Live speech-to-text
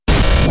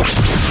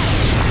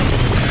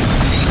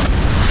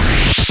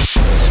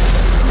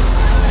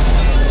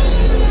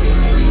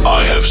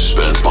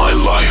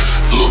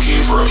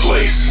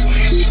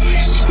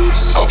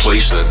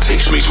place that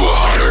takes me to a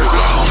higher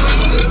ground.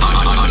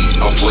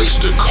 A place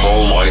to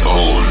call my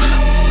own,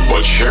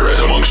 but share it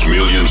amongst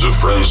millions of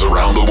friends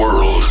around the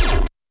world.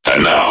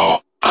 And now,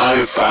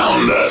 I've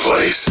found that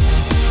place.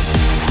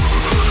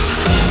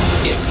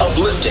 It's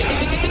uplifting.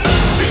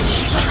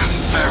 It's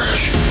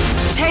stratospheric.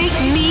 Take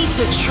me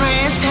to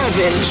trance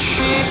heaven,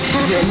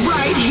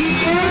 right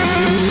here,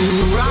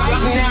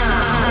 right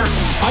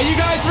now. Are you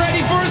guys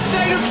ready for a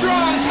state of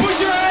trance? Put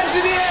your hands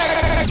in the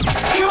air.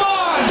 Come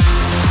on.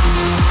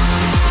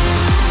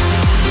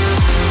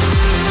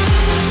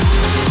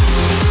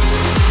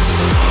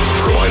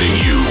 Providing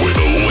you with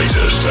the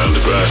latest and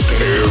best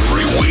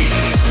every week.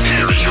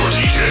 Here is your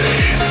DJ,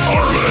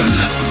 Armin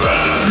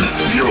van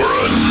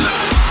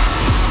Buuren.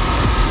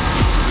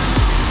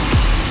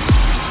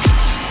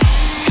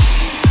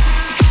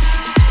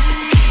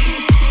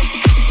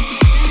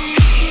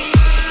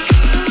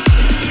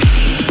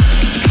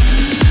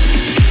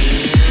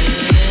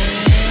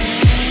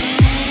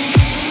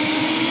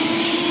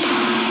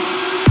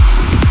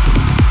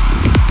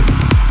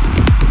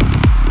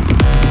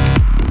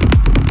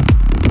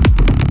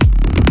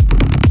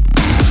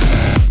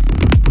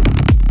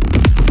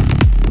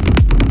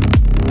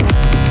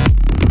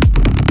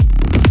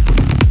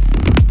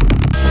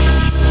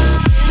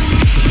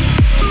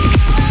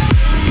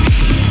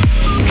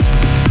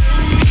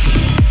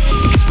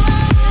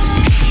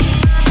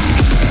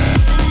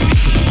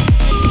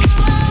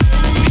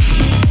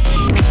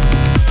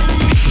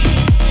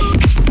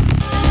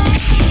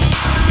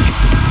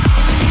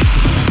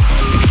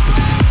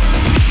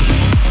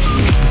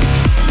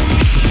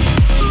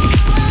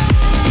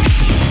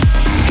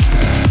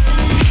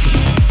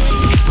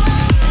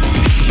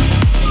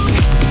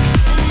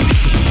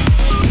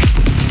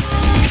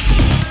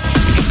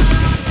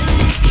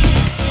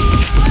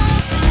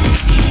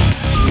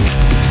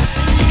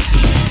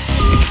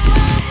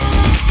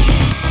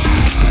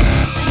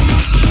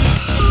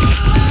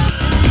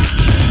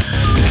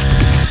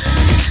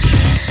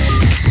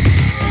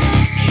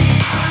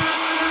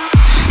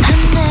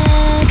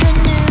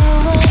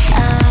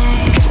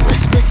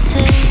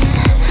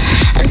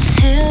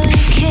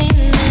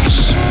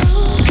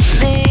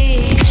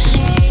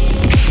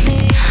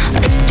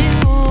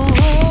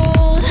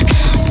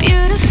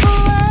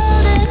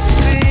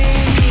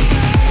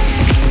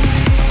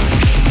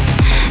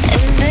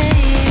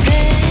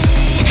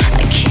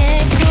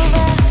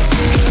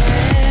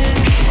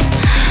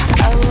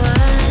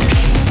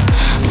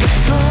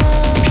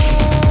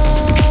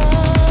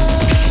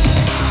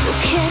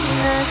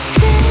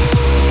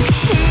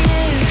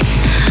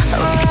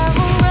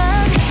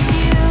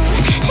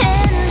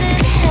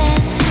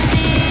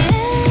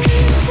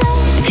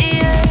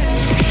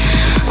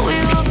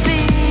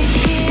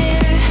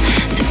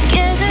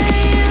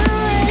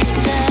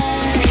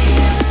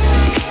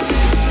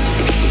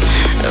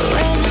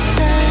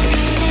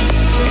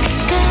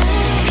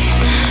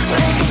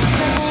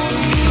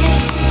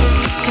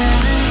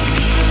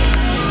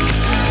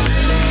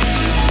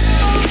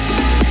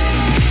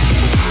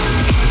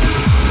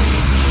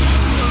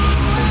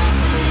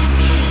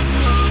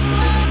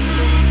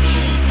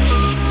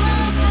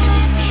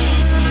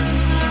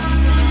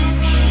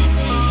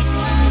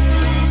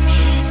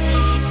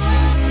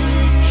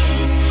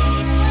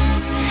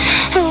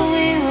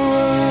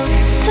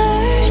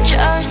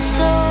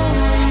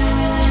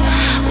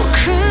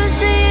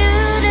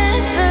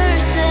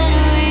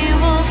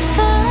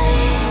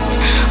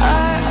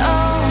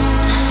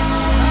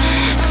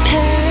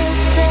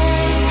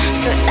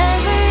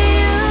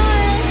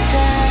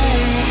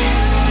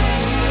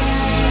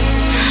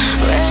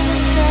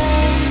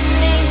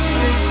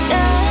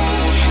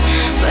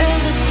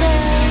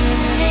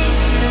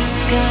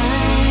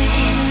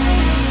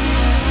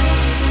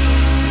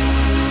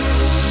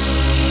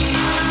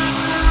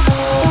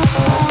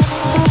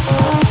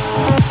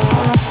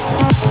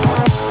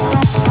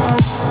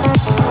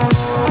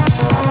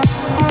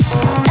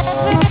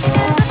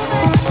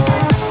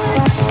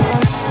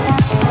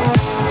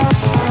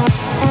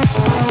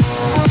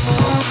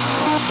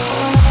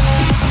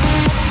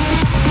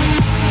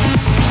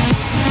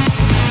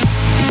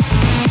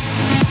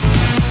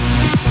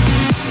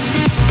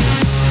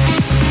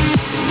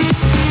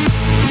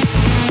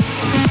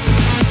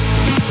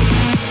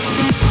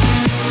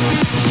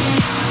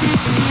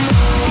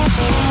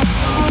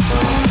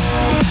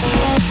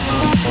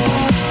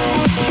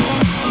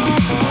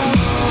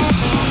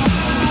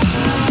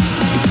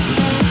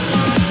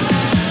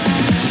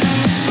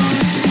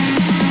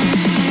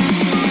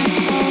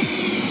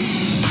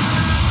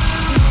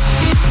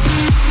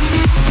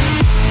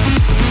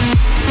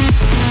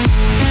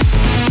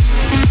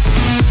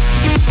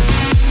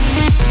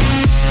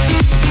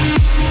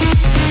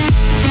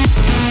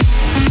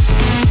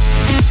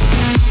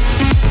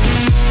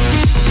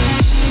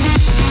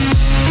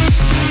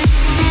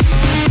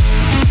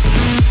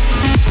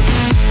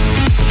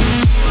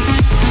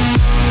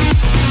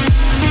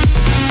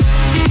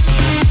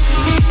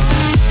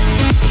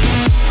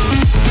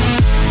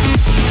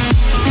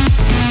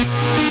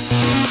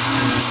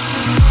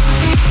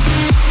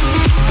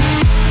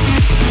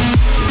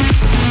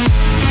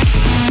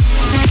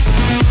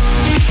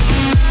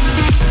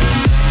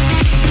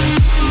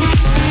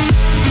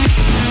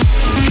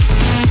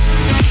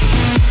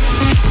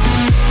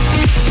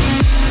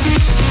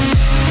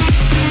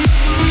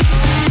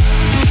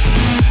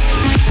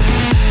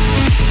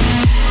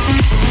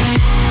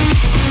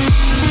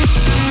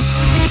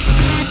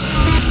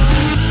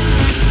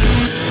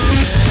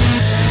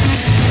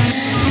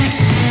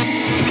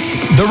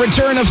 The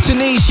return of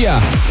Tunisia.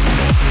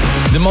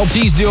 The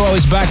Maltese duo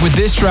is back with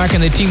this track,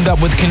 and they teamed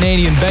up with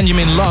Canadian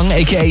Benjamin Lung,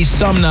 aka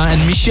Sumna,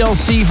 and Michelle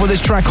C for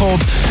this track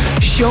called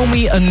Show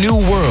Me a New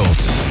World.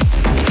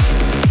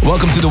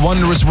 Welcome to the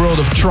wondrous world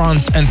of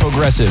trance and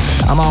progressive.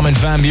 I'm Armin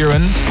van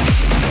Buuren.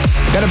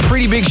 Got a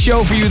pretty big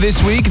show for you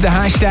this week. The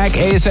hashtag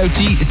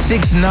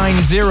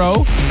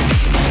ASOT690.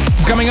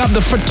 Coming up,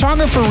 the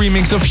Photographer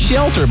remix of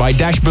Shelter by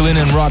Dash Berlin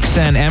and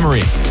Roxanne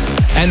Emery.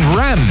 And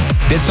Ram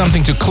did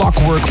something to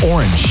Clockwork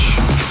Orange.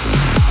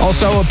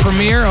 Also a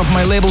premiere of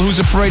my label Who's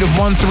Afraid of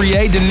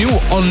 138, the new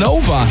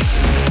Onova.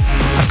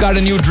 I've got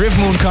a new Drift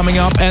Moon coming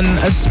up, and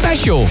a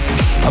special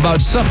about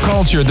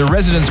Subculture, the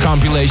Residence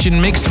compilation,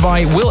 mixed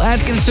by Will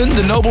Atkinson,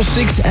 The Noble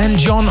Six, and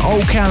John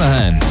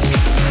O'Callaghan.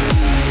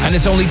 And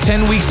it's only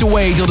 10 weeks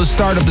away till the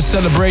start of the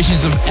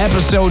celebrations of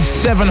episode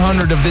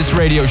 700 of this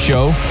radio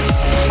show.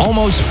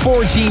 Almost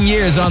 14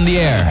 years on the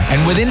air.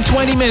 And within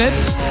 20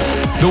 minutes,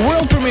 the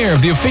world premiere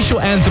of the official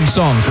anthem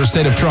song for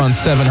State of Trance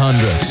 700.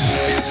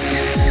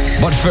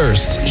 But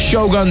first,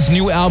 Shogun's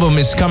new album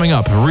is coming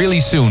up really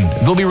soon.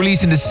 It will be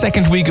released in the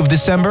second week of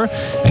December.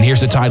 And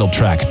here's the title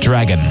track,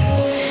 Dragon.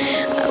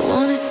 I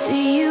wanna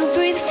see you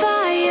breathe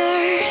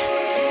fire.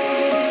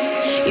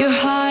 Your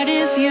heart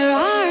is your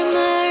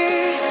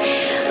armor.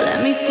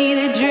 Let me see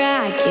the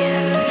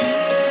dragon.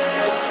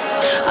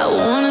 I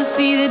wanna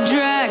see the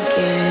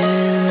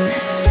dragon.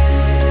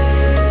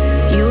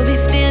 You'll be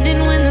standing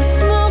when the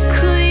smoke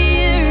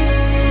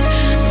clears.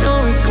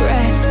 No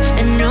regrets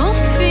and no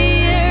fear.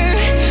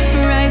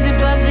 Rise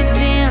above the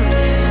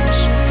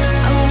damage.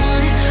 I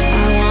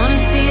wanna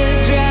see the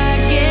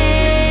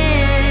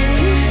dragon.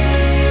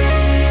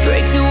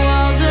 Break the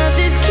walls of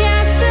this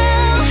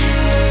castle.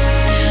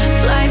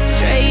 Fly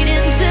straight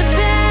into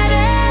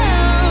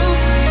battle.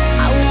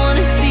 I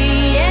wanna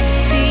see it,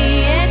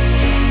 see it.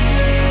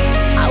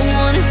 I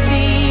wanna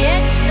see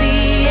it,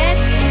 see it.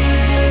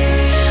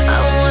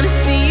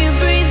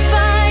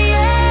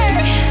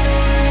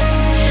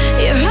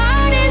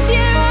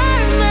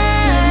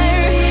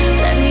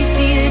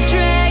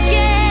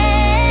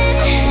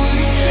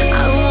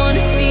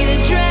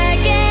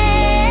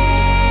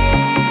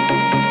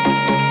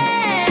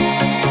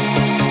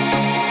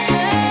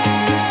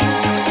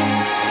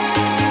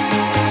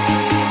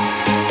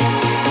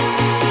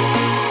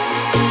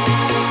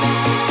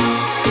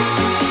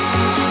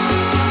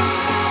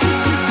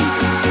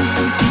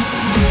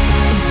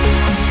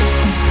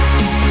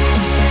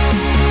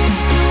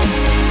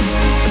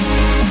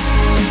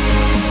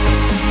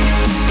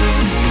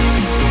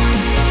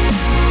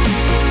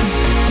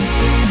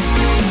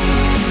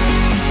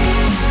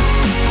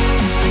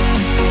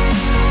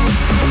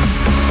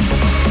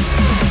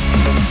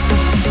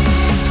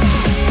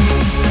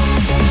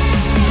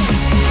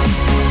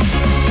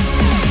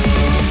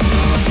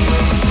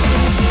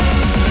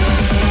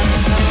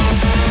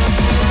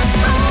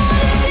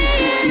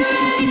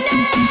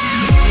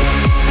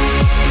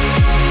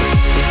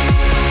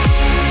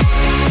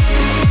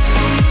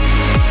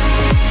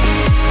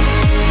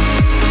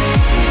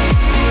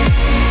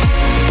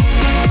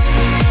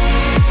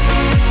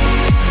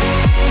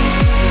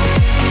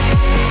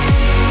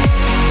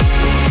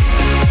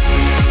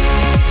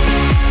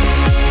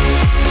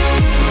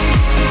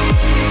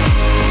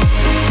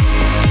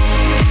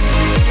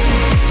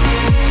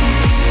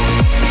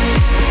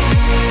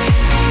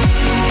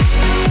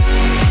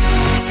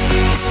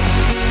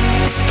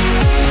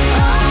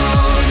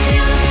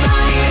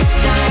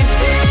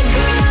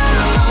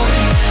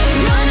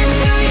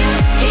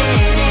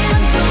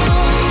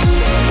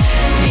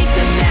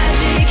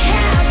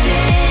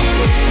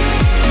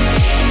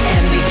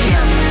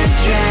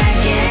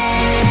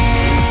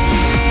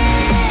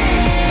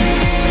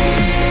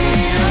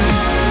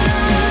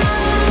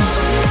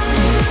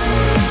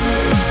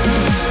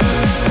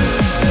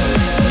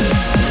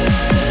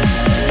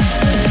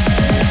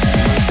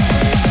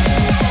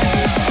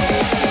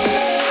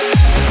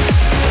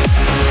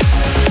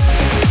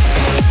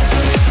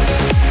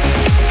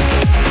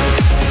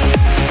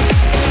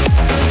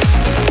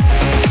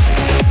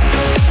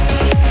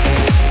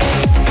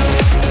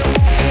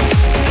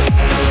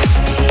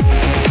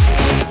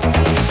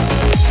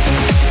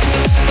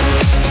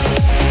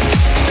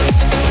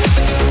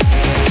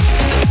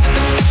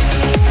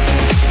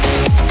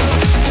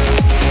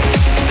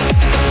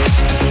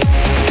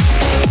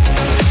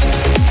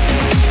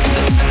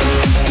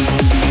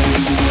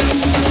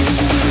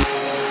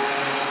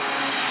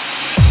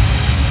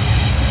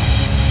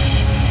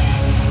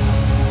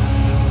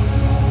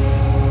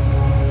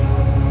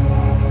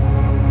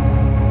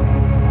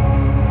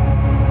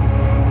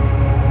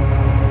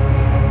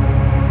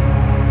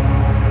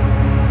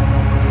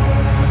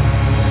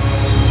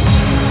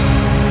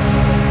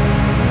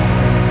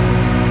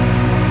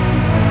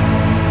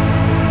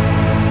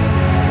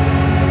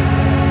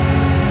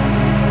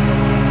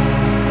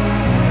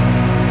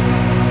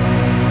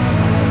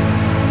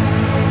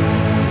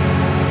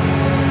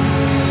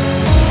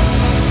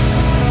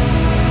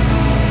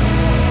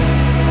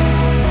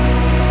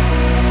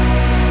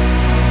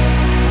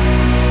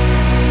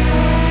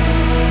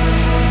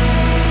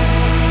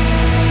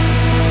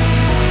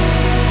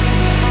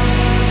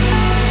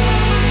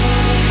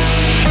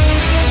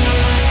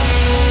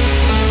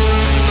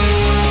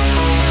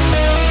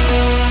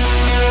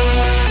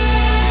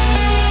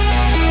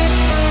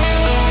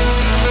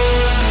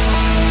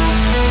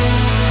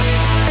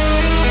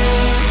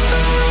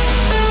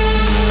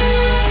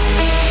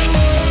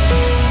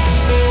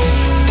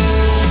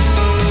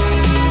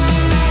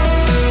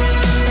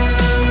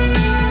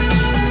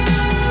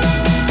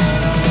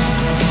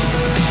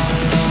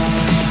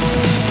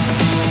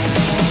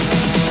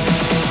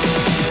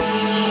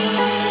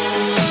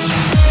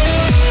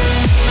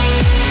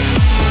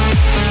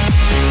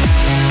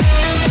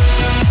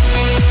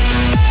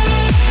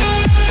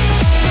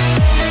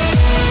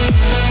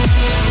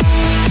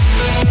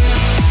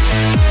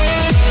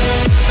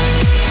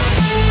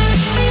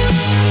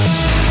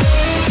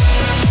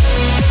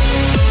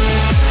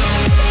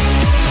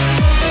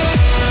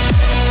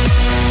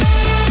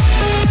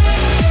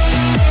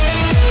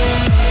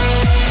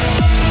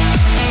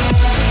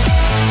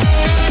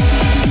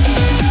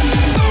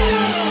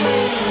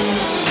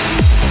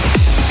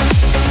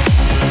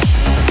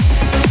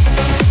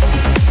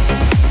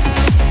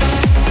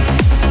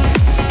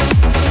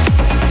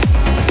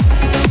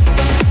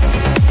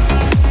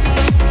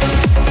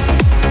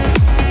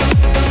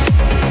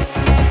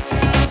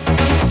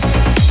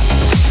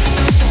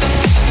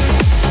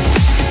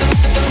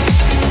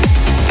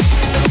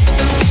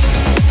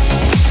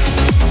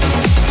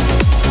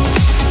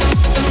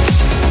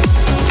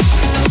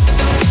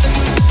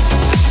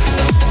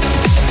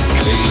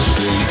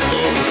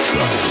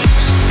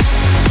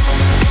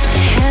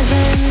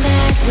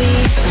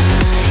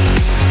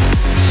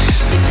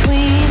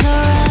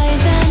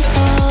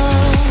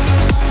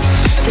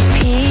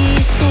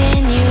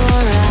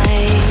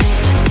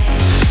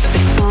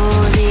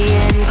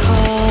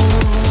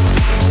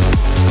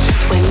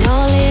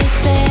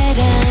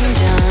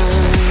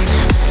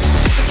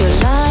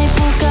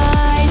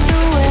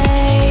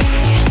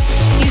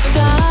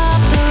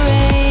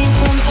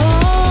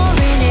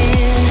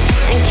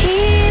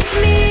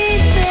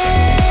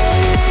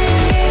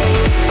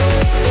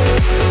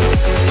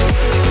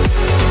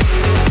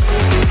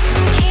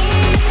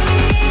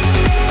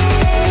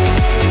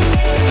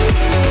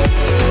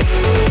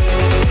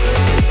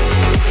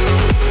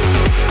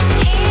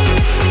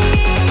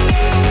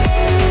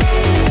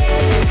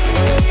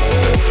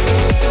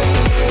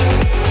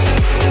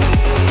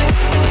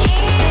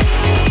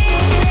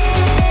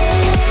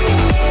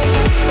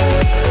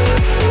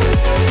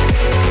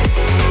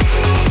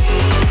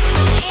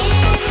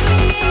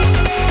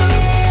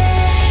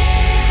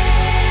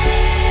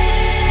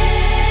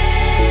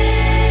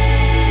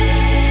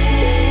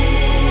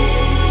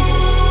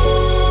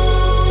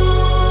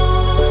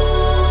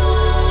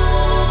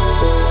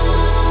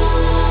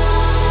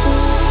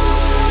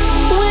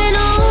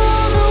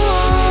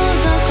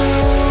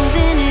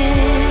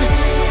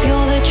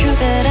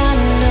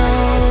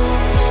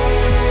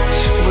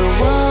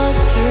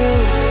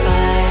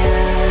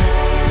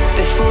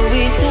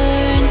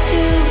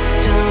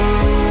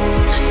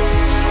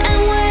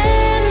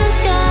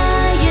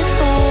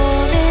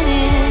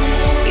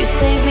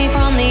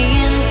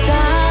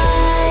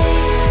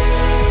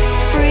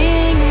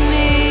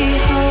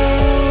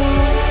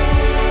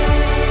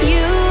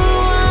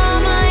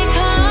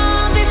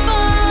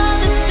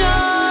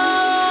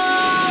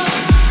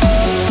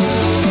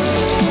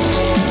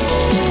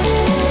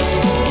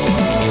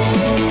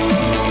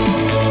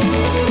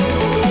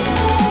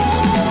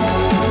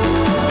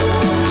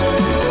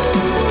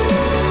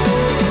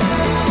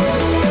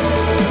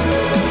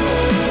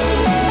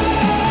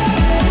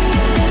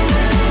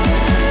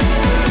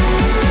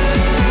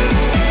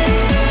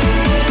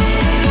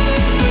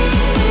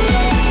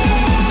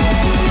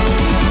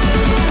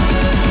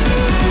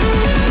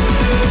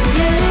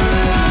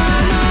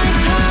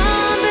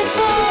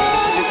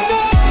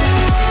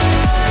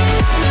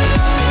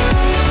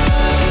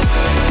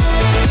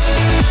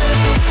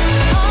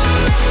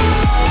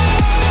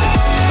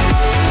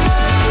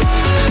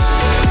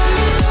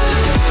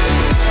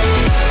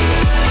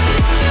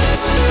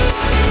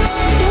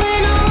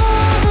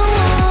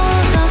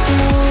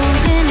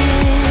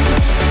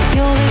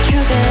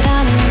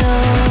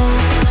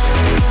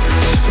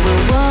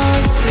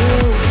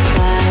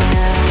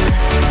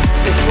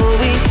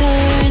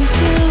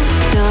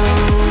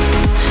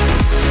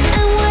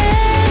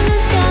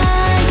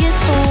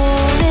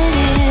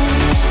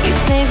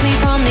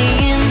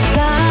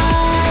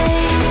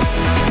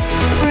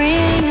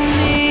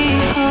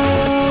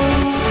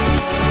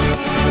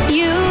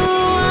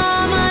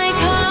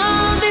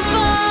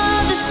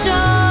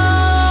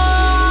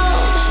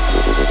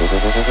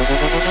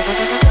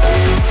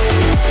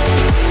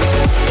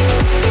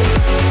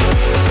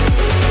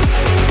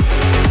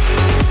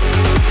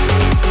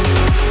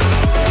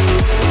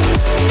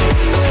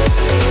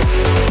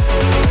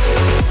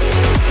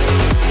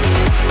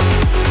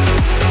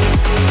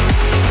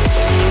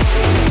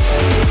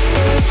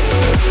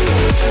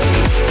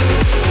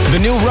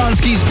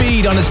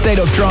 lead on A State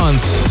of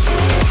Trance.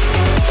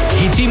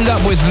 He teamed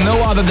up with no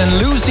other than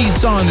Lucy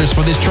Saunders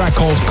for this track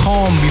called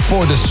Calm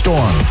Before the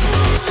Storm.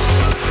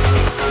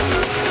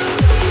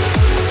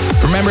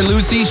 Remember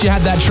Lucy? She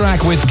had that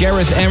track with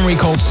Gareth Emery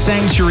called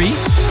Sanctuary,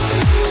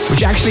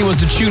 which actually was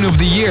the tune of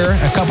the year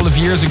a couple of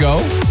years ago.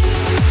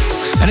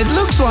 And it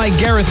looks like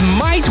Gareth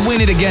might win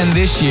it again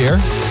this year.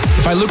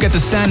 If I look at the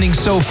standings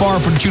so far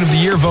for the Tune of the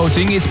Year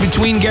voting, it's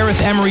between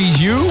Gareth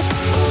Emery's You,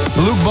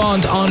 Luke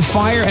Bond On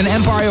Fire, and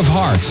Empire of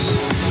Hearts.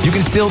 You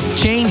can still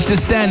change the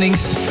standings.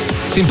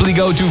 Simply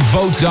go to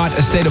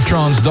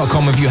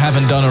vote.astateoftrance.com if you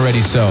haven't done already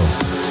so.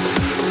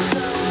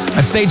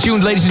 And stay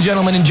tuned, ladies and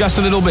gentlemen, in just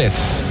a little bit.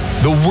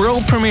 The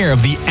world premiere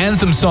of the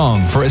anthem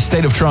song for A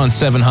State of Trance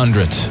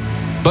 700.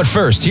 But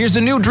first, here's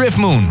the new Drift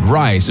Moon,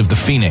 Rise of the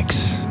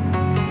Phoenix.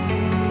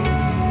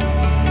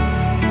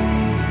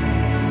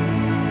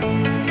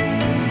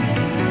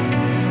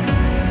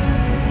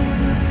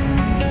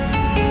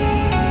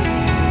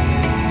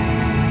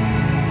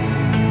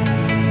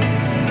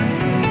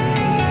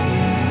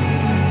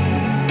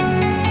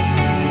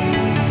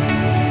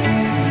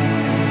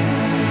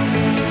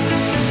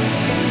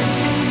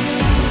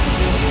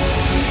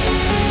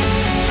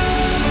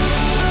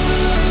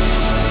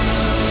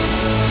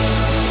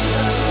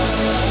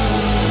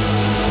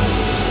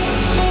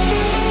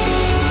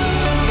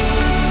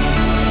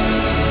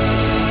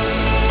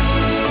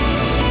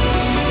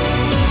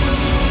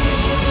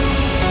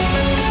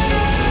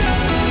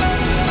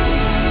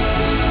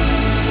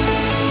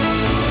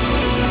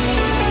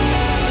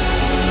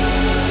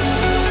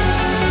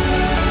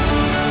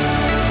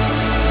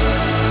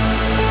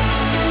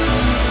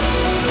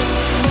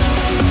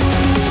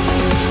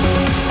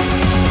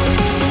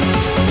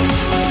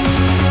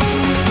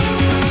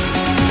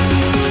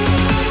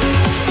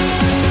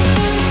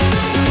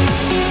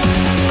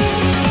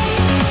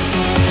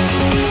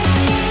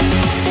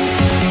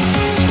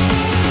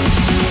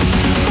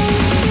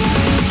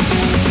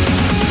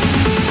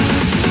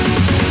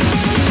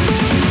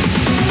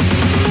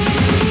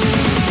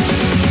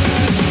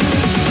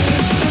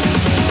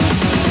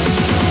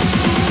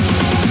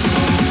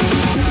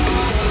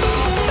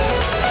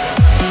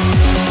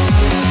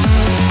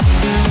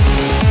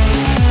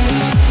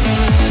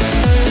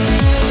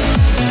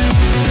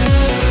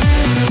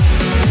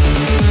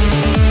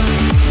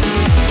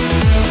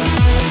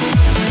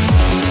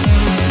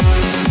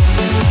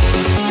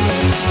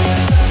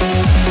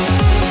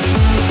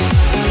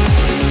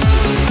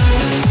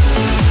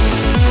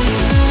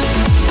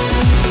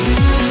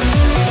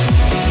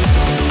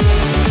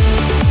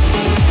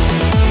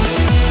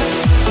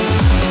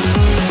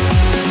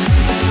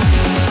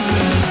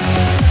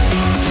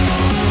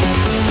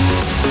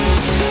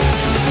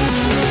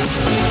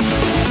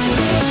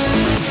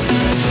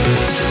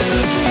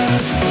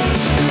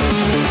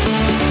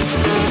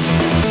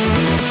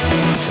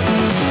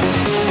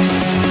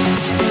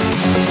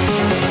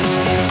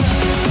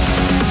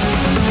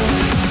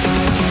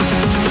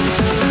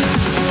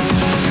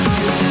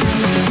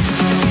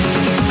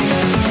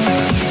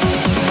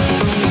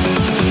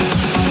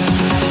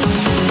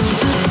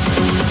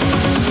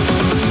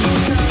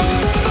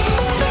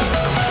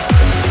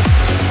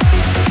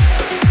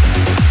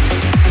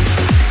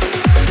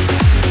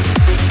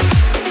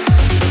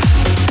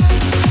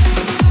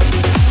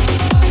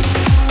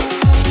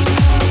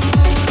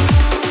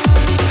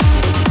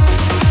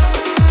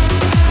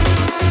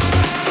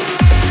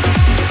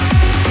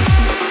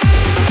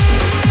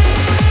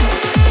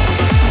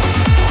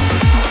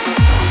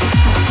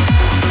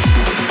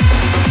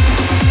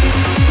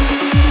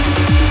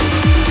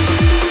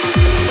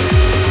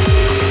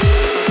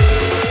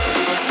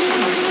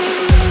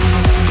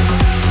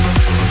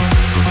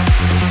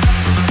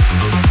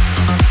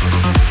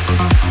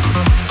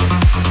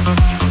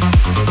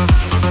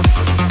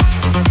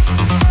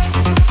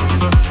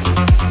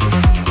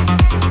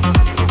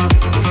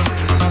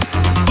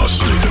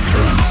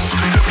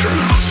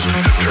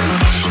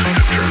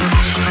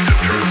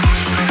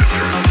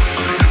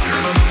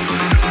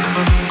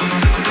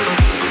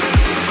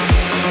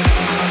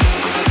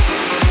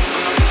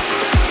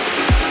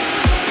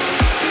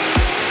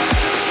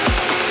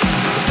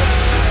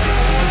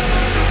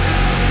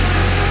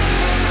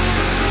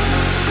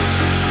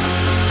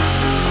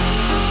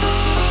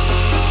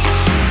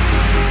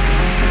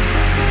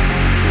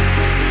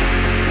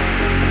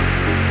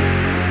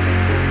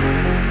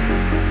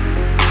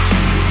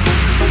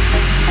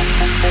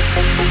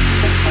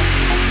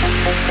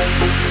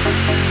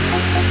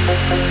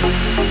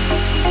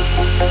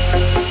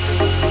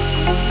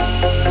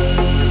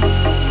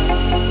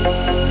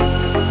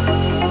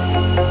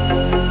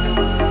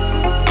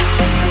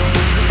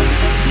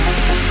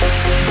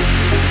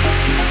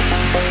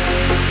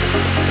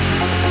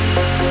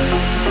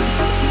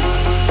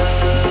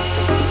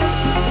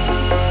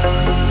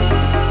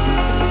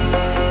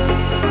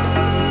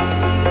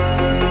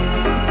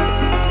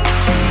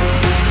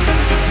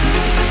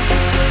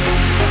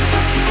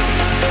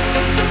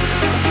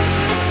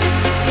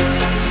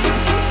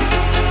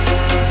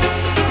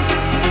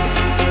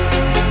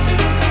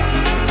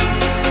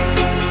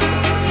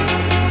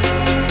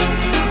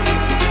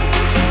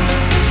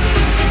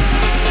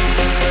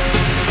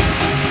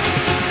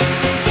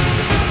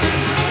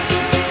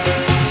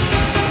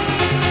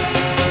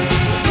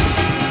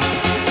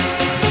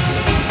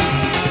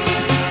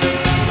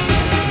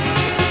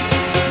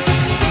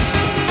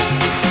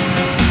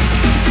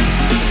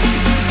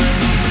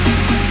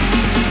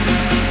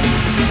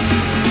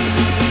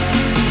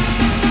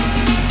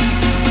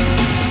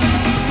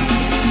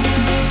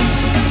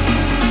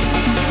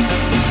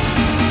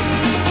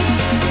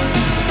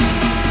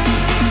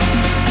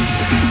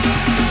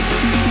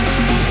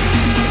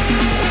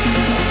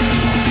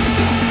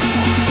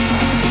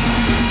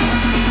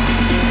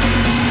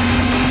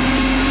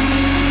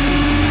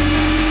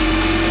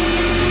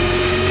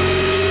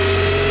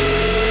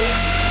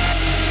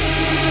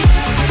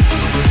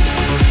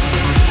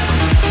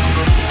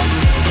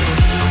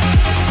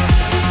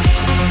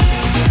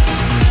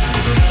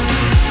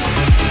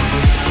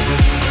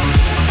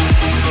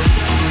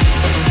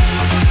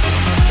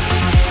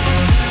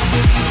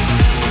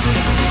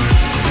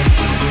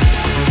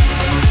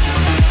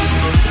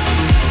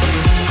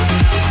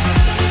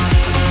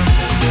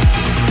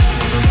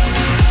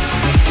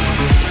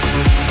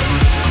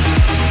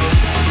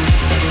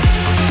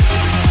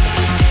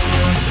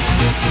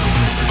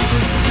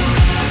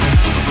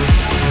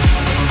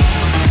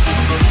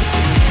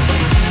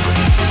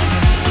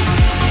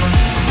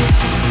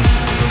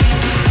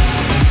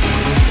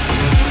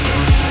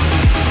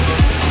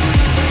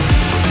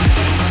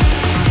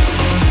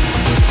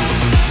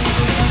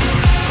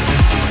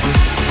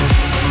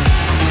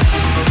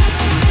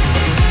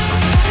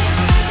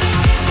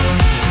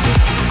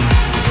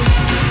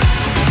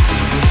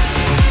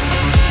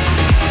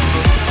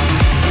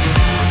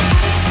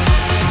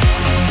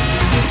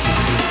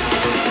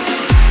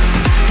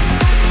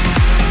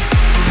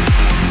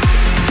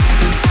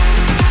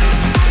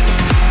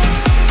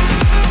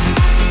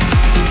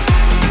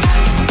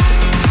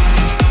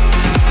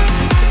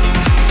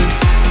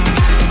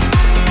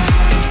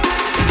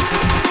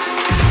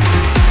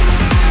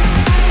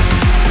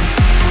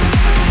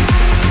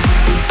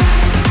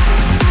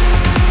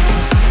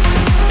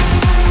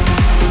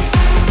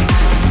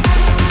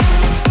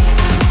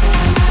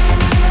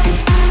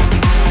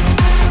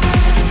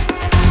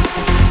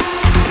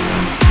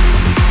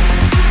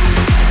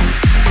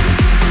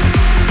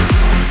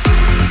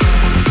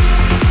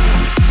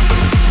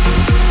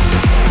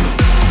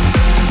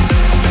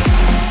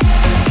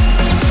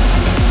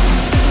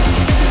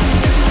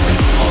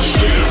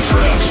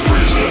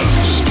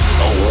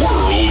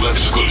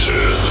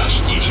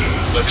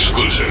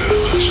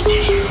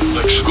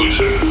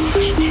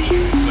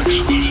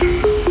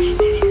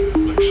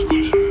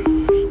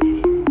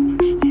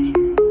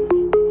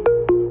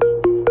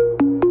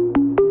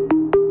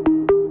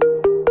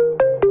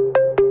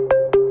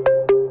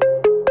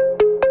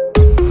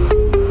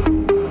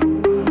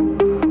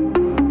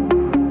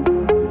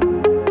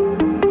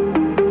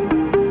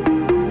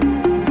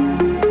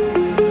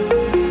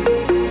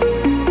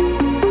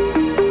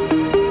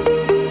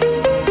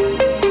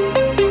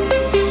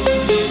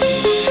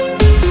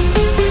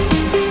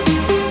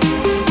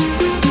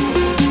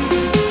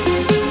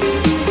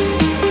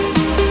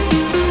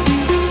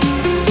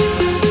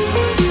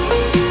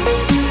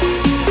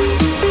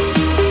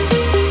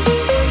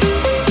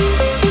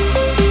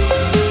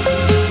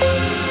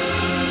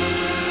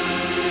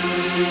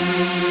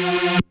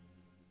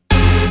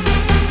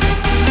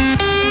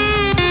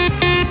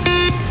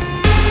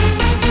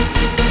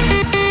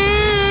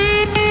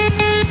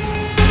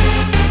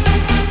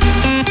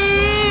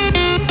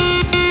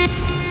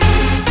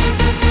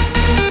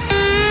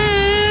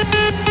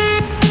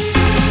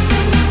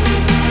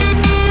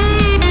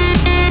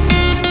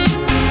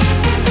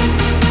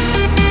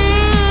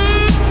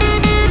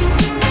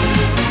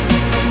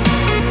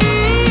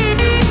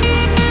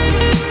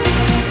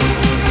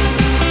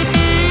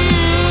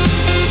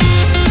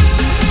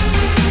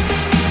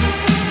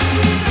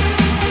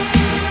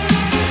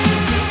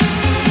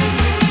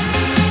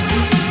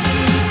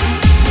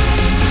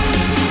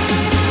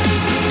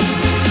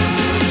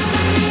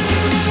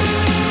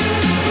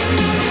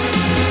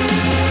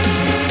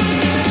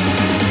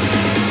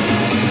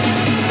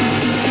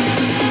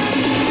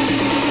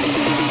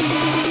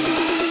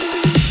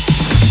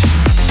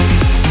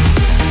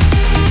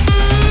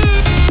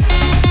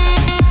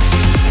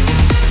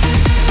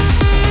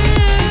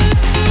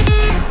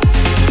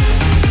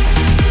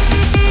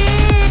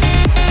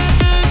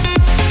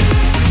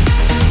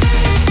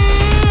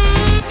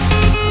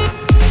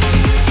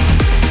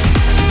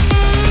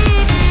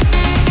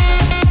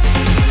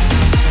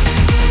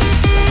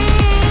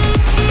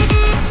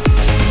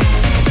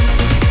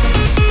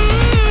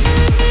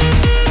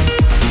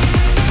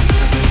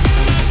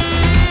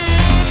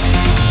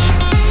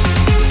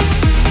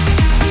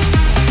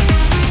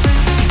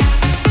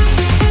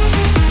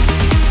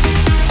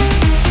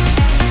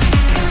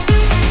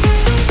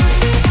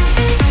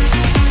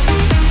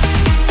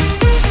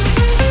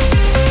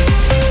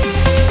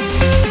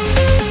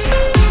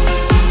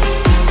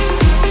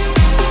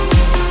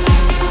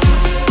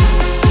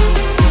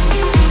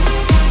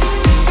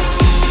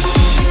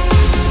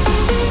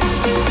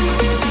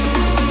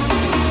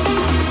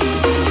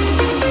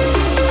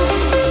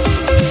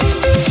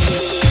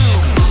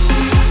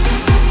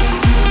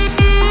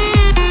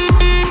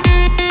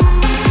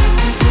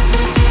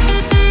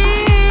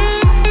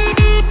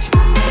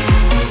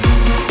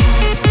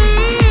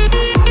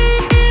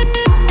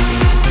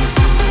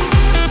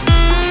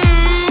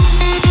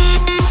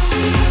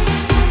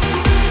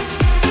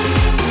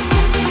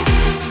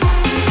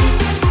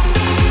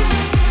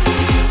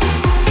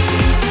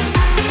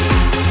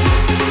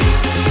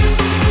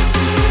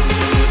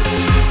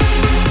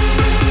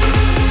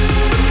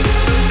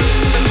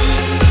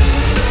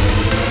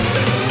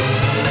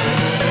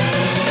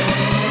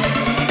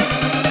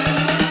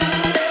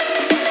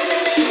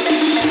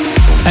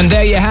 And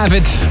there you have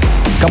it.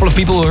 A couple of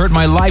people who heard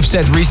my live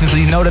set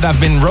recently know that I've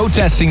been road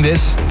testing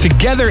this.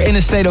 Together in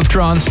a State of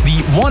Trance,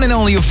 the one and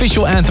only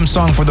official anthem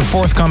song for the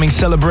forthcoming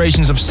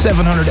celebrations of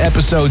 700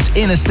 episodes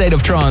in a State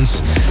of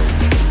Trance.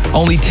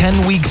 Only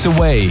 10 weeks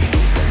away.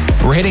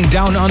 We're heading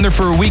down under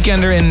for a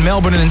weekender in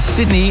Melbourne and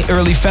Sydney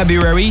early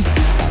February.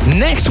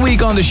 Next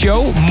week on the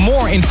show,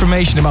 more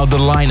information about the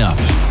lineup.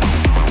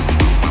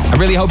 I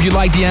really hope you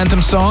like the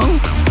anthem song.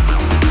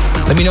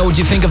 Let me know what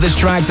you think of this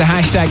track, the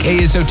hashtag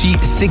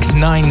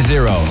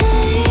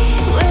ASOT690.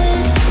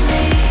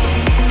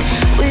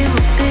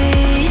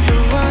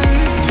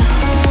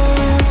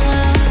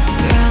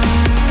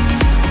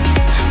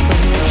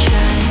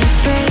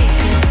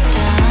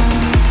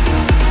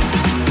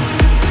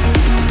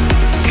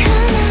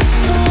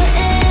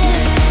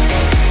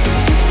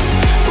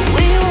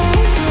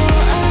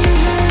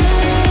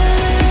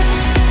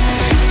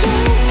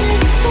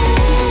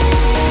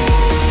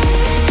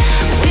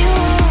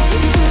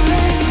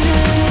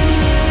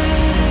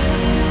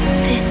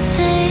 They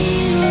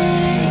say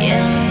we're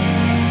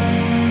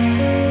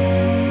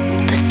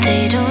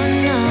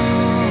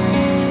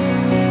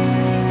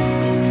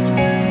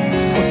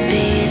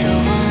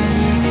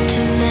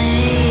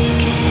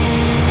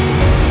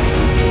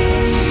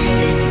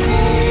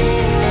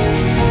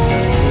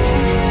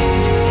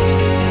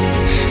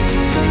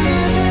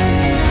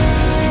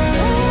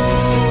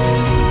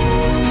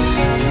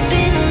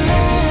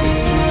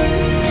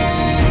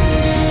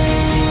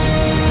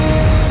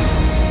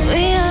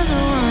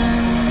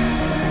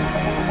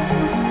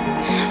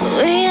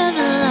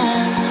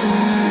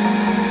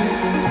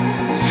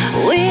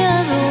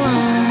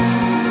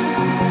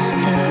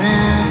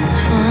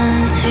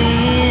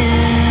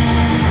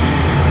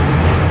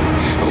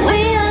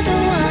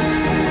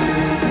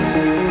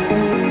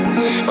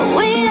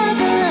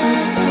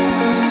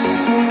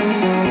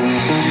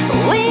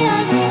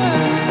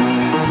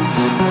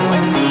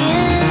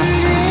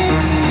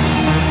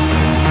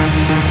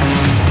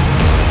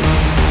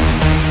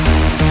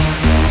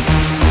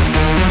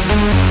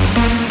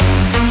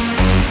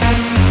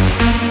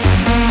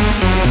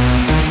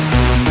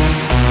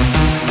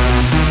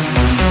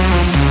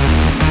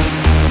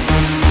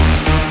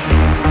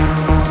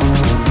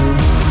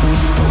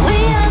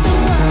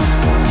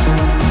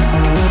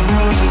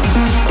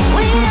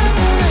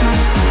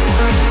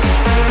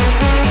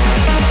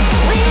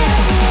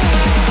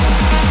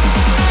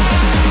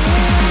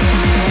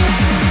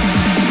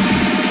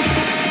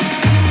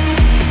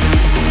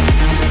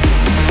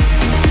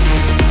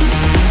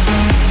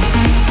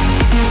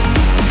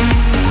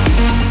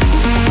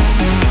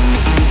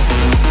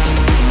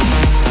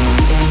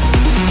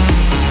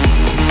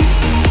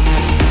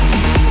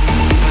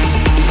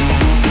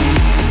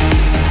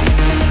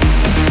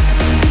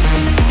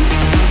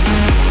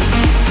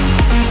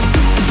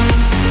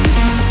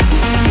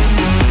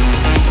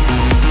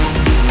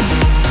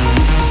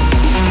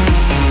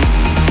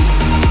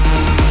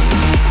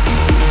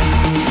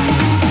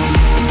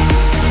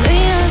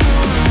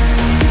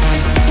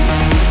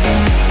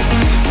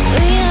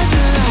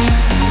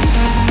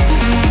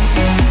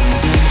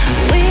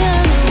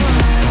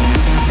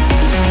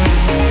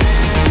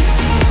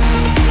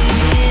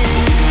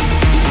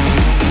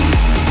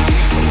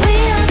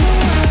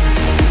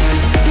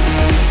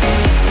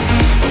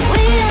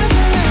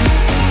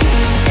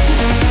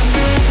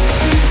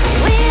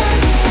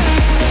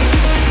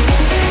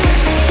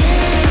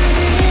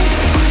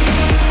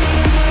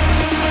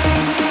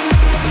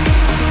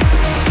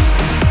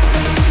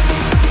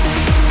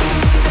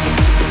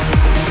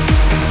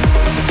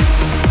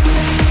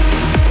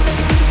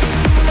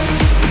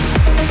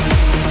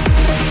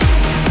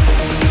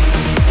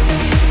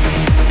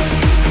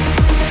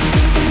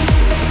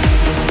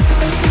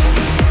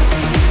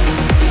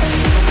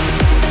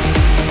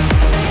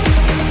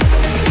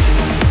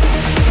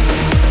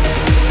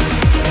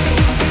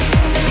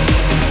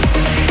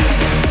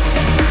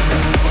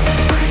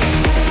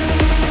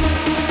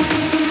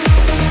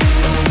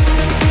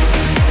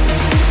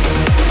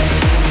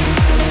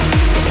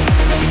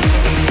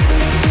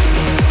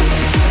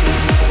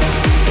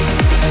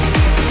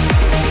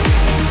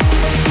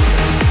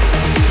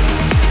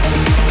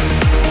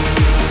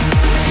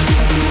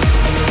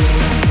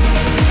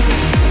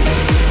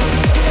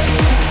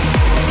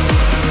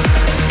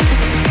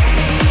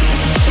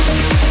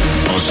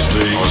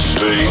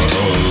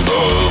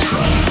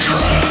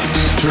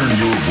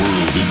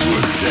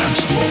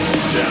dance floor,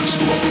 dance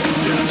floor,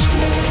 dance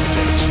floor,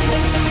 dance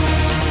floor.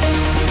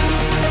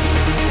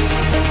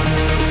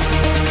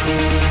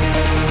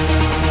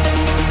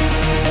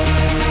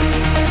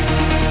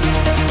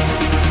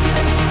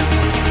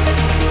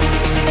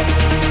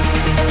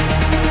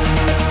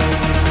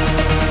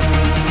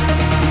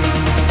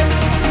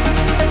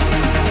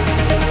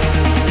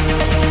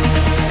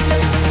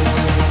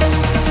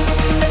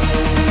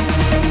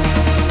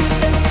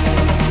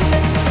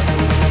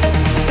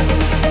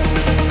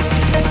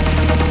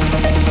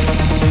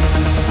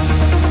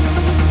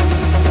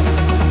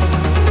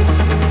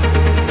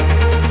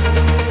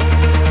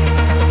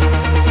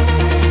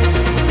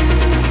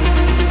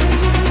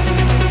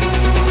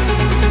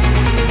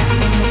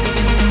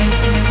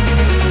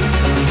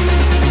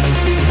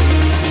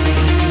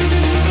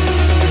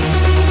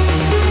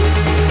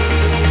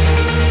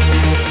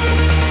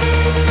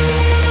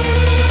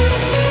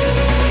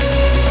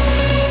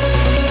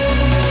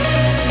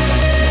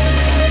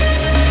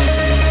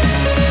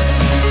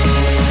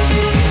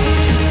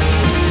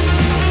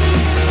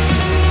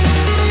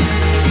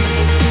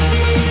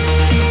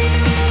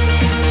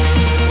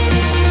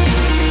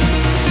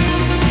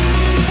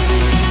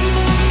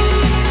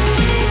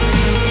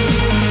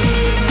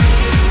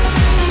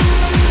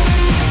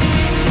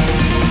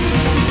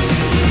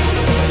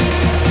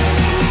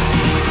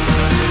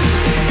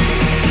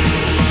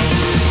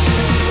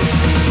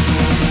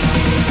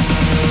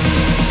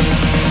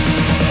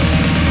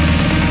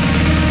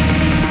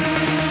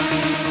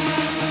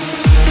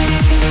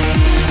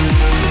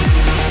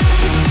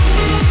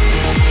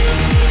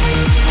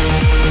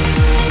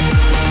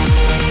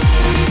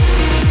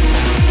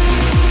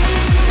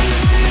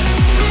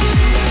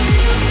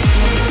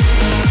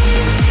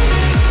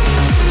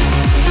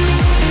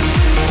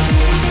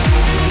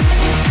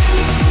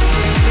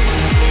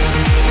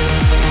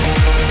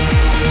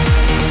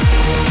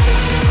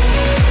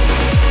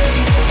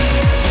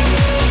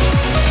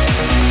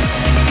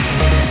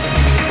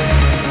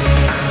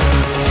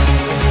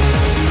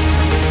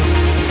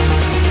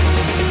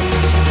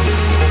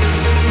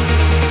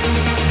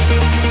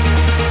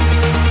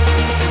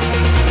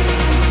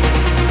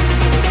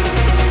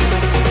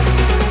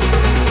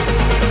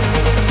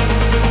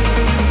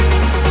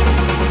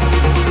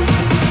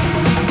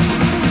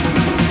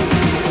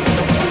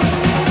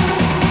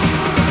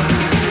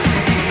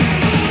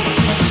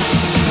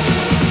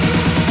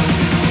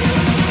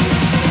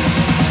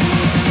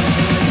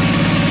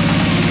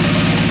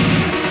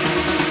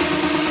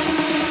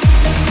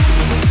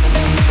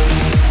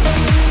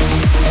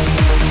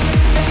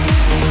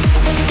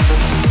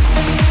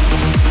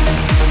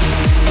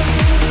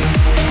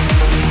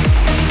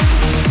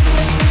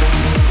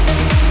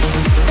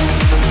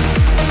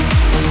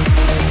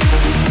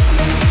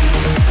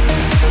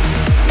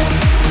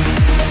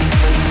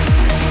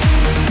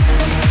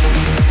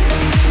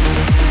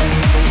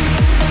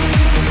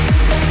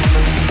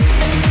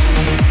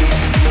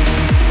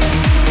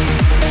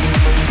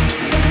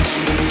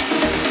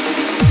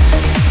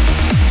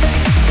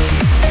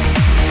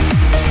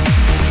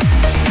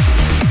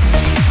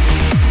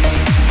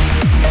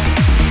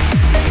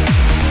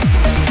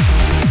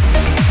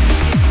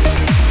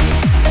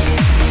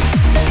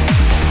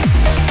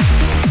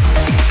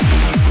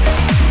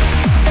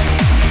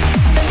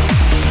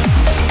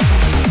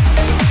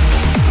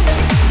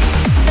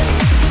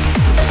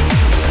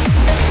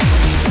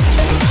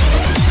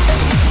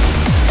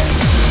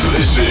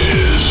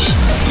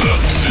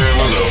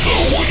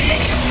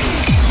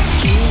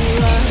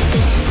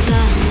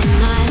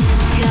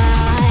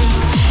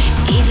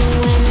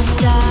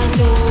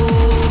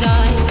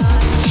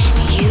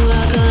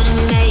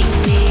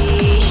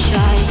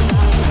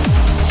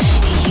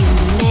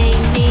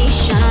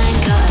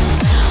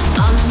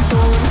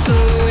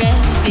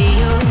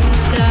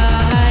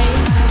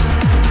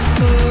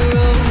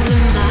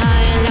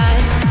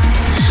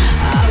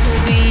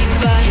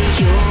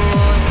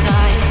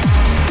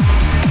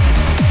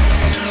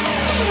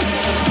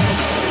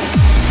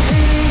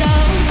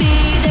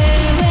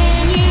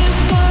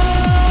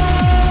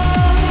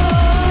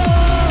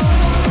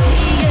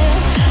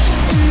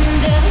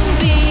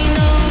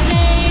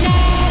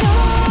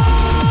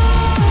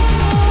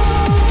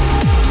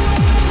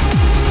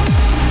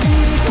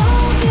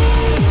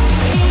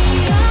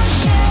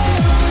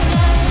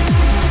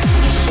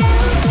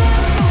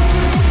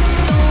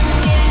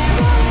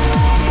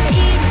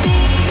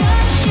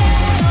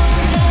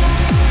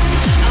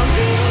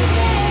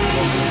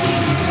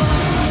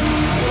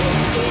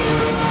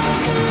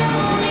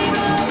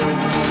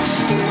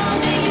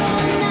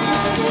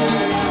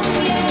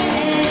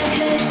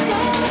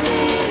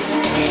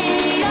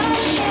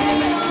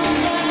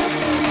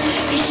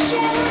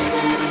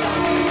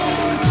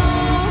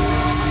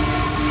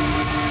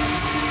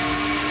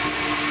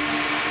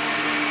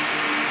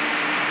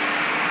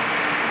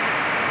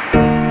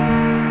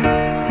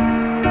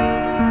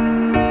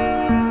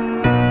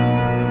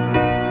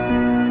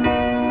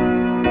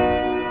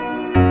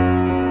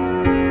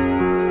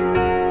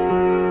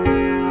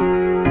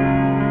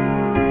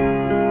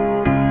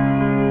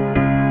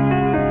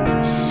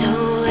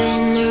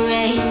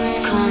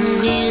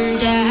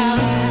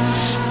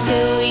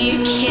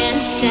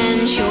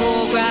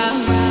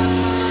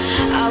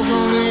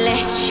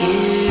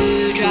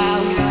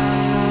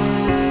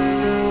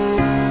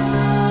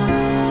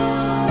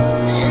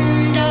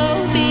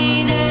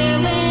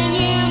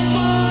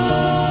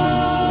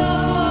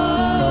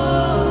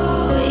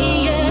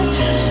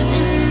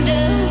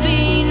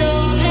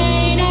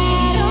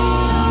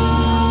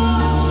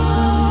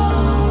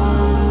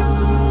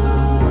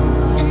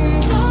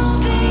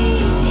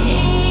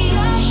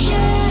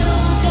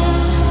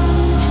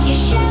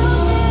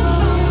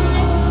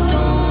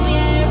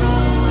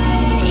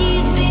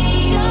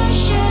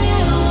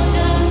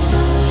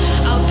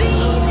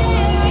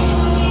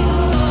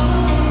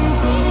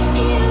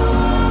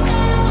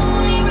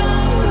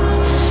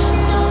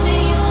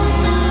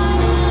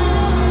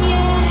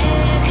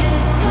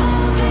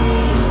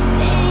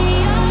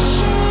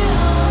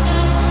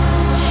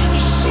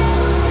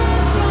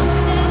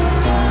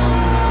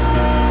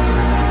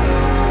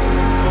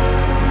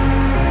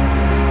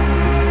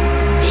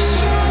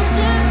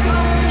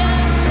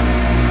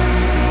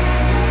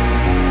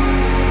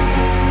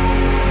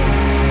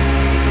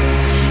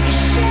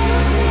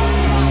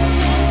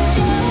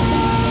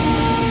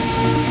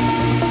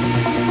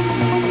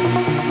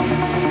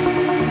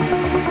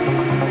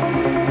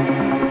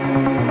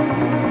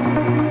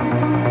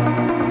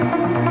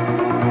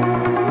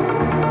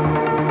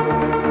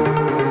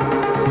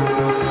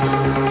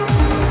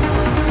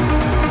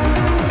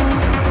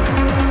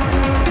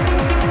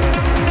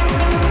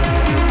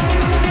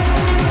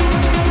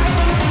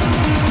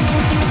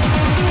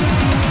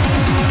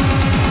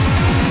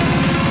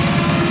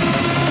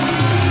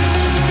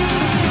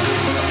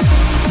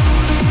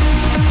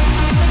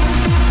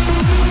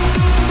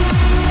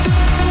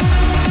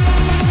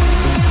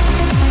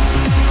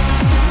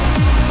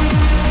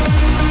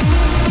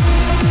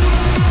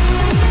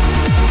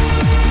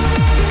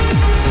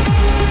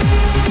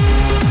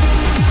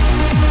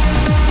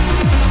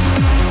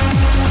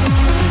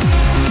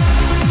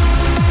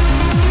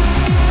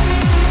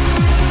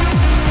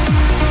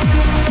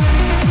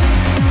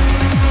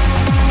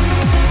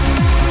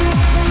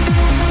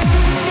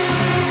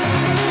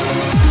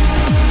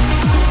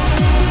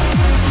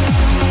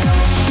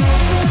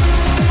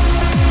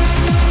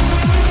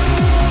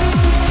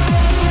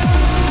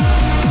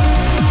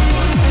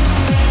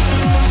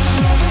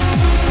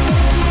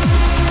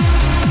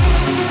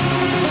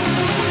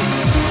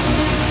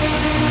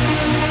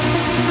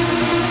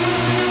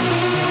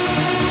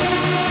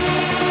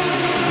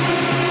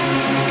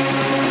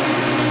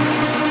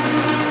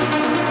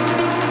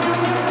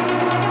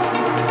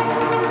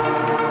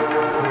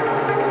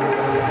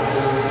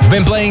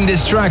 Been playing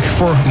this track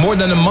for more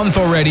than a month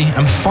already.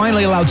 I'm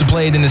finally allowed to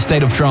play it in a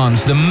state of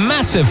trance. The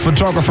massive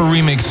Photographer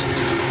remix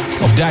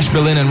of Dash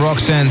Berlin and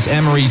Roxanne's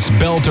Emery's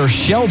belter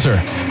Shelter.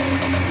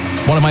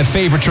 One of my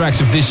favorite tracks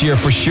of this year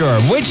for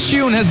sure. Which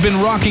tune has been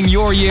rocking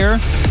your year?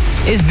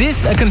 Is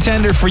this a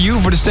contender for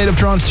you for the State of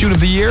Trance Tune of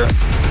the Year?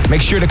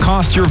 Make sure to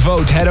cast your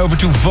vote. Head over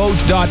to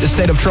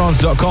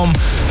vote.thestateoftrance.com.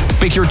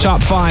 Pick your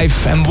top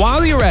 5. And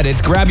while you're at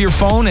it, grab your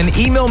phone and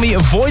email me a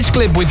voice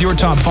clip with your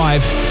top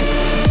 5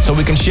 so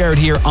we can share it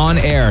here on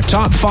air.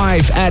 Top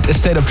 5 at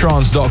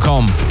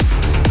thestateoftrance.com.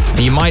 And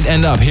you might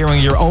end up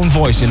hearing your own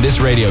voice in this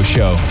radio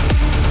show.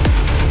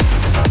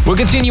 We'll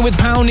continue with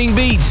pounding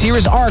beats. Here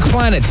is Arc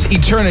Planet,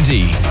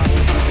 Eternity.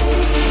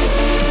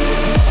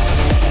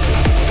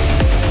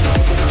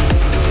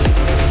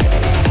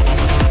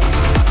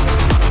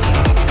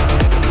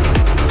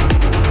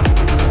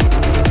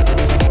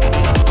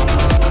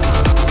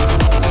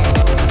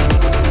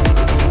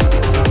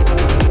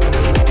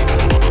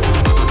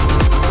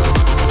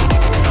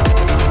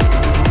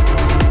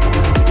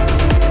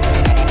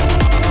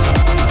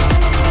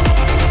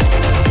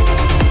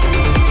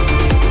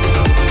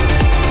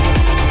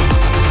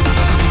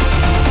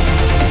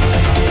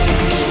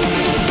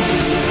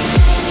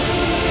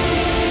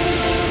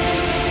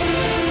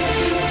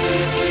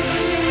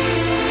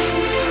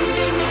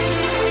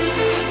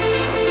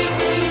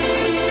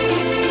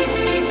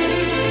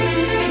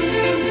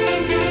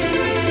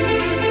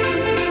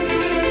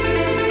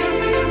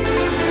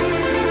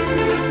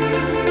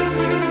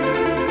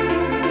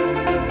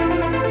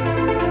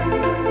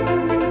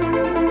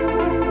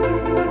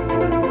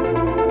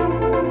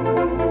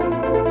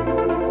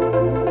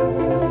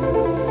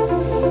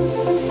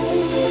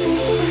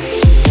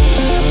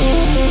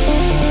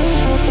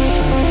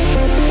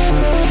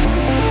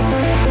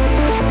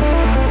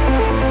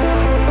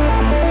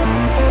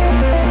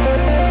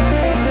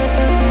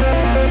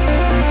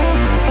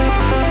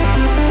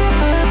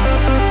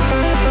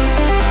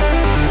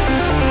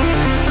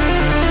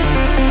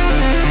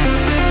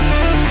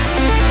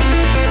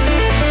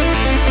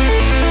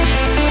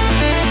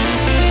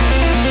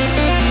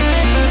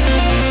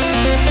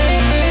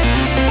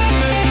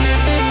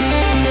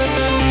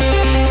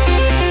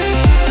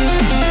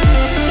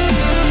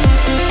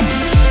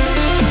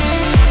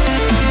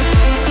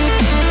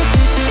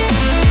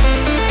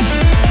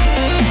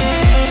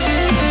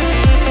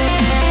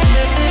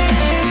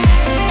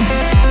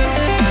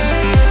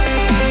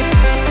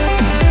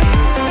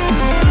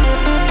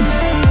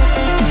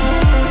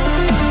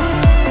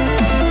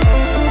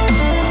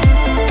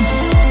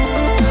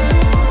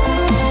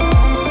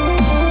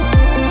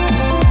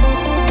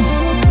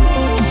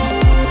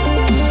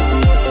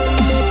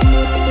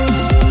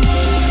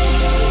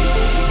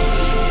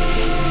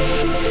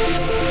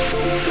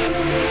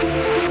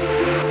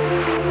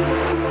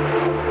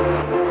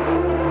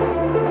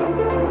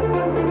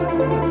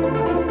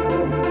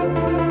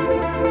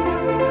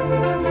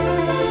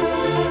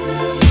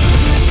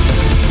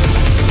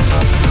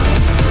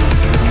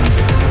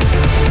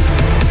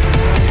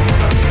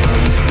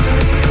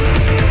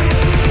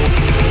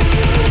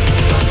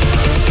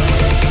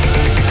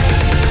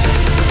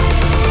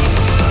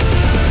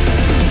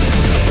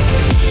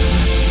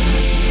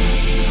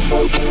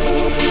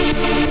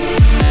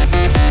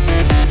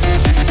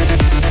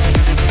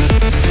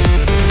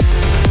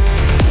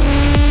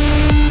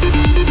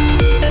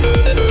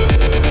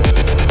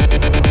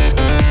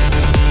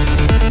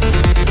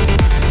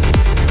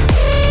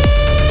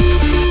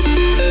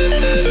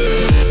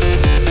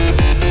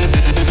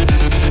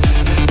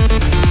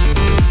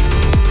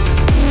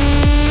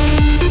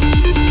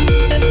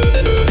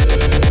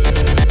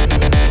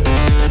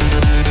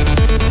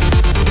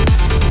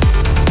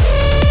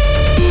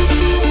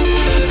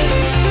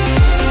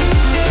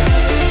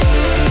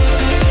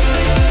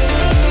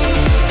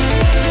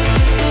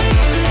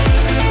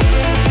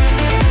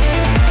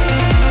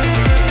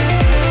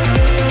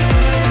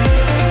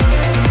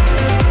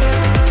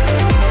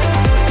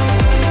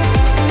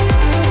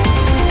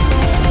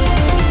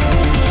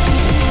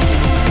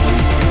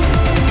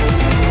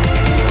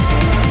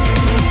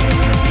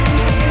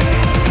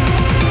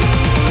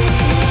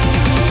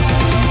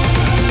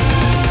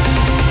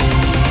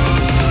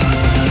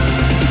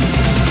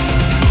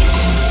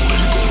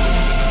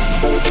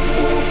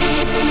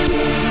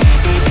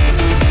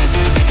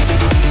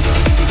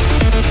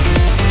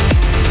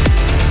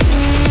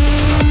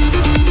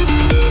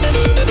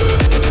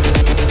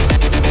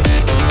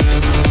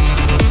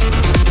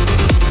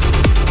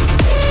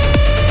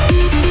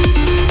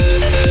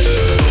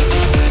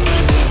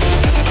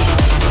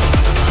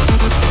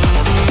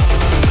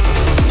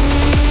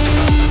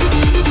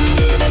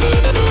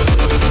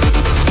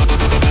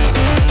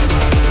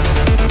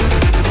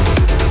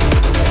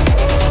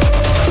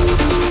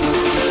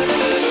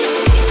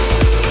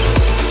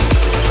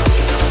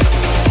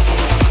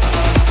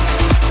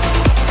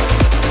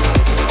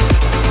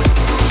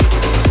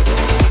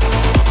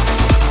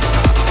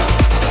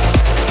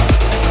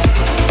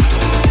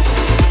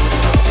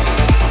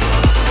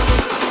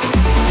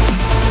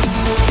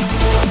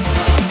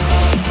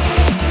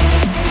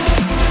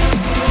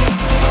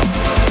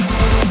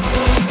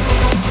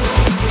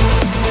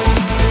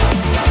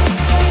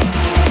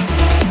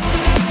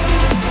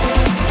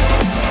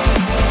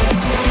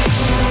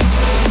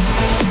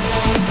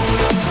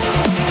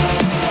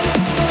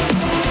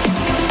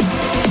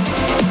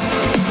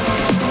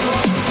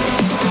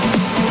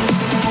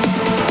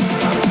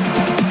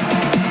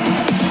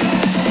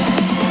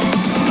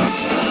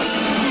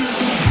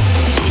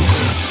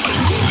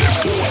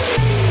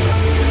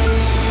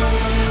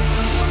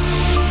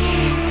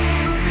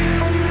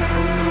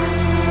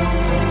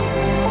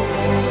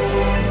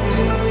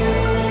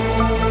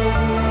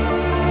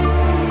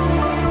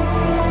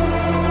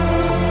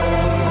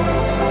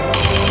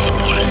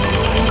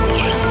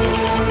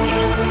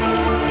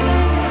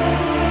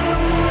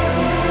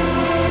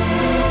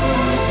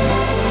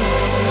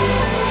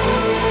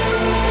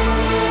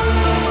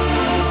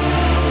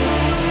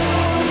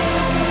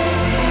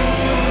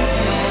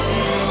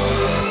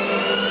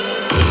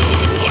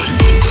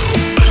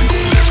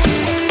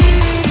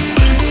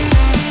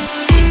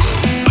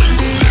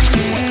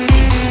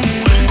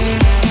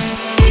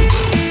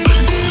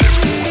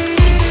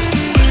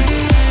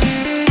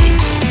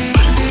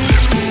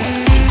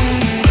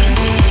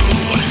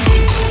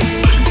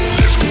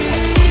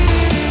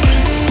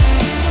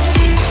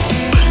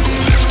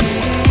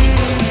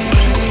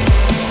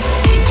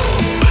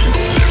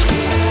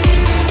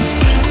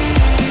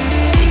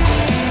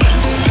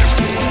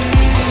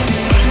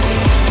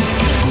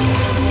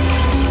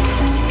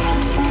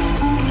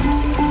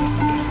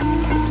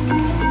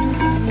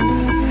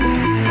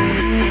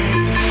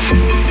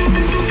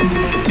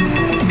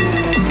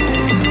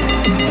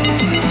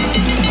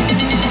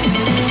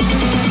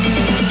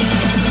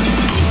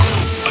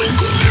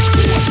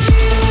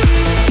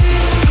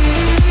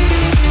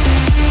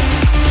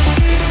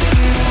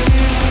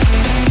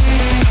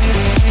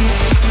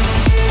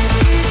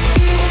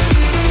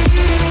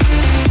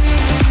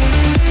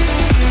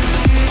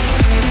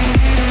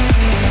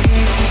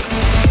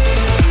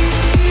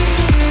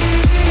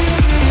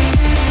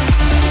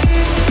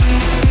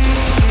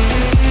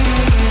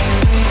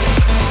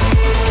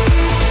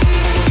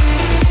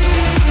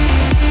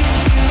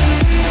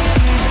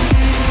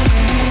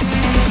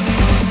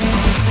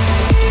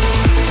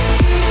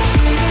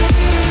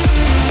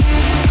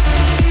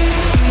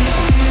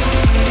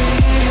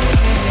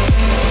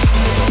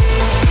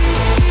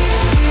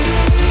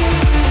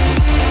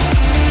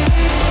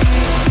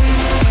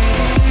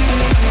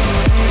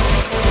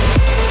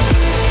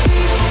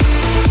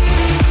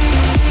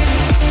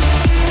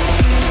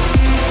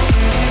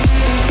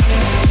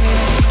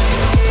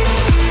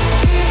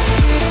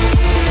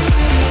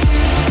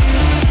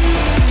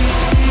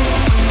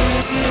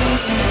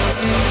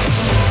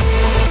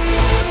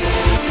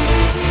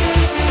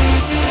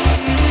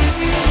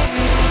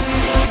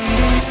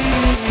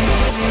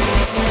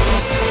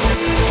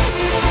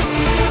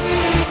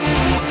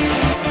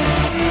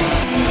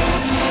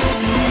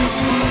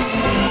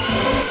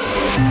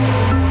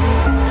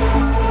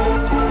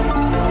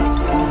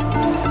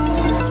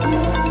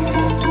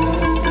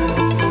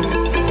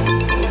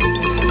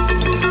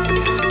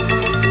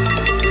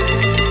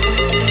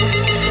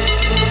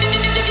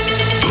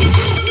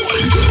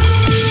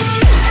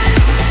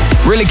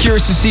 Really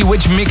curious to see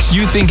which mix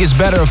you think is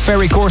better of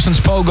Ferry Corsten's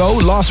Pogo.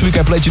 Last week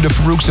I played you the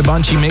Farouk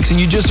Sabanchi mix, and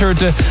you just heard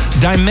the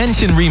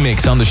Dimension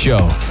remix on the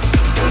show.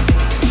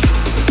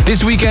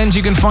 This weekend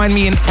you can find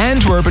me in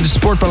Antwerp at the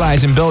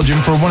Sportpaleis in Belgium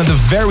for one of the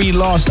very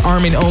last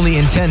Armin Only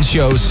Intense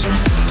shows.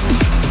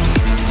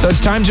 So it's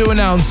time to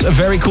announce a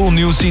very cool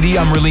new CD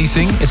I'm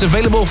releasing. It's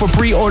available for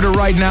pre-order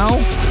right now.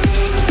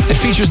 It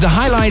features the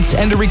highlights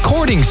and the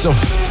recordings of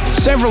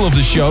several of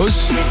the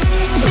shows.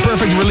 A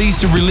perfect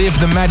release to relive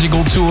the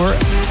magical tour.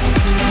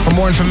 For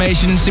more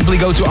information, simply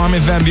go to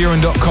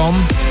arminvanburen.com.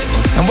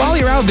 And while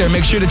you're out there,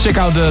 make sure to check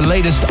out the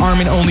latest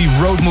Armin Only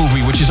road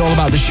movie, which is all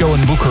about the show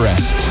in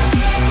Bucharest.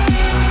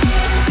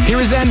 Here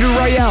is Andrew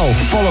Rayel,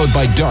 followed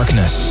by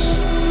Darkness.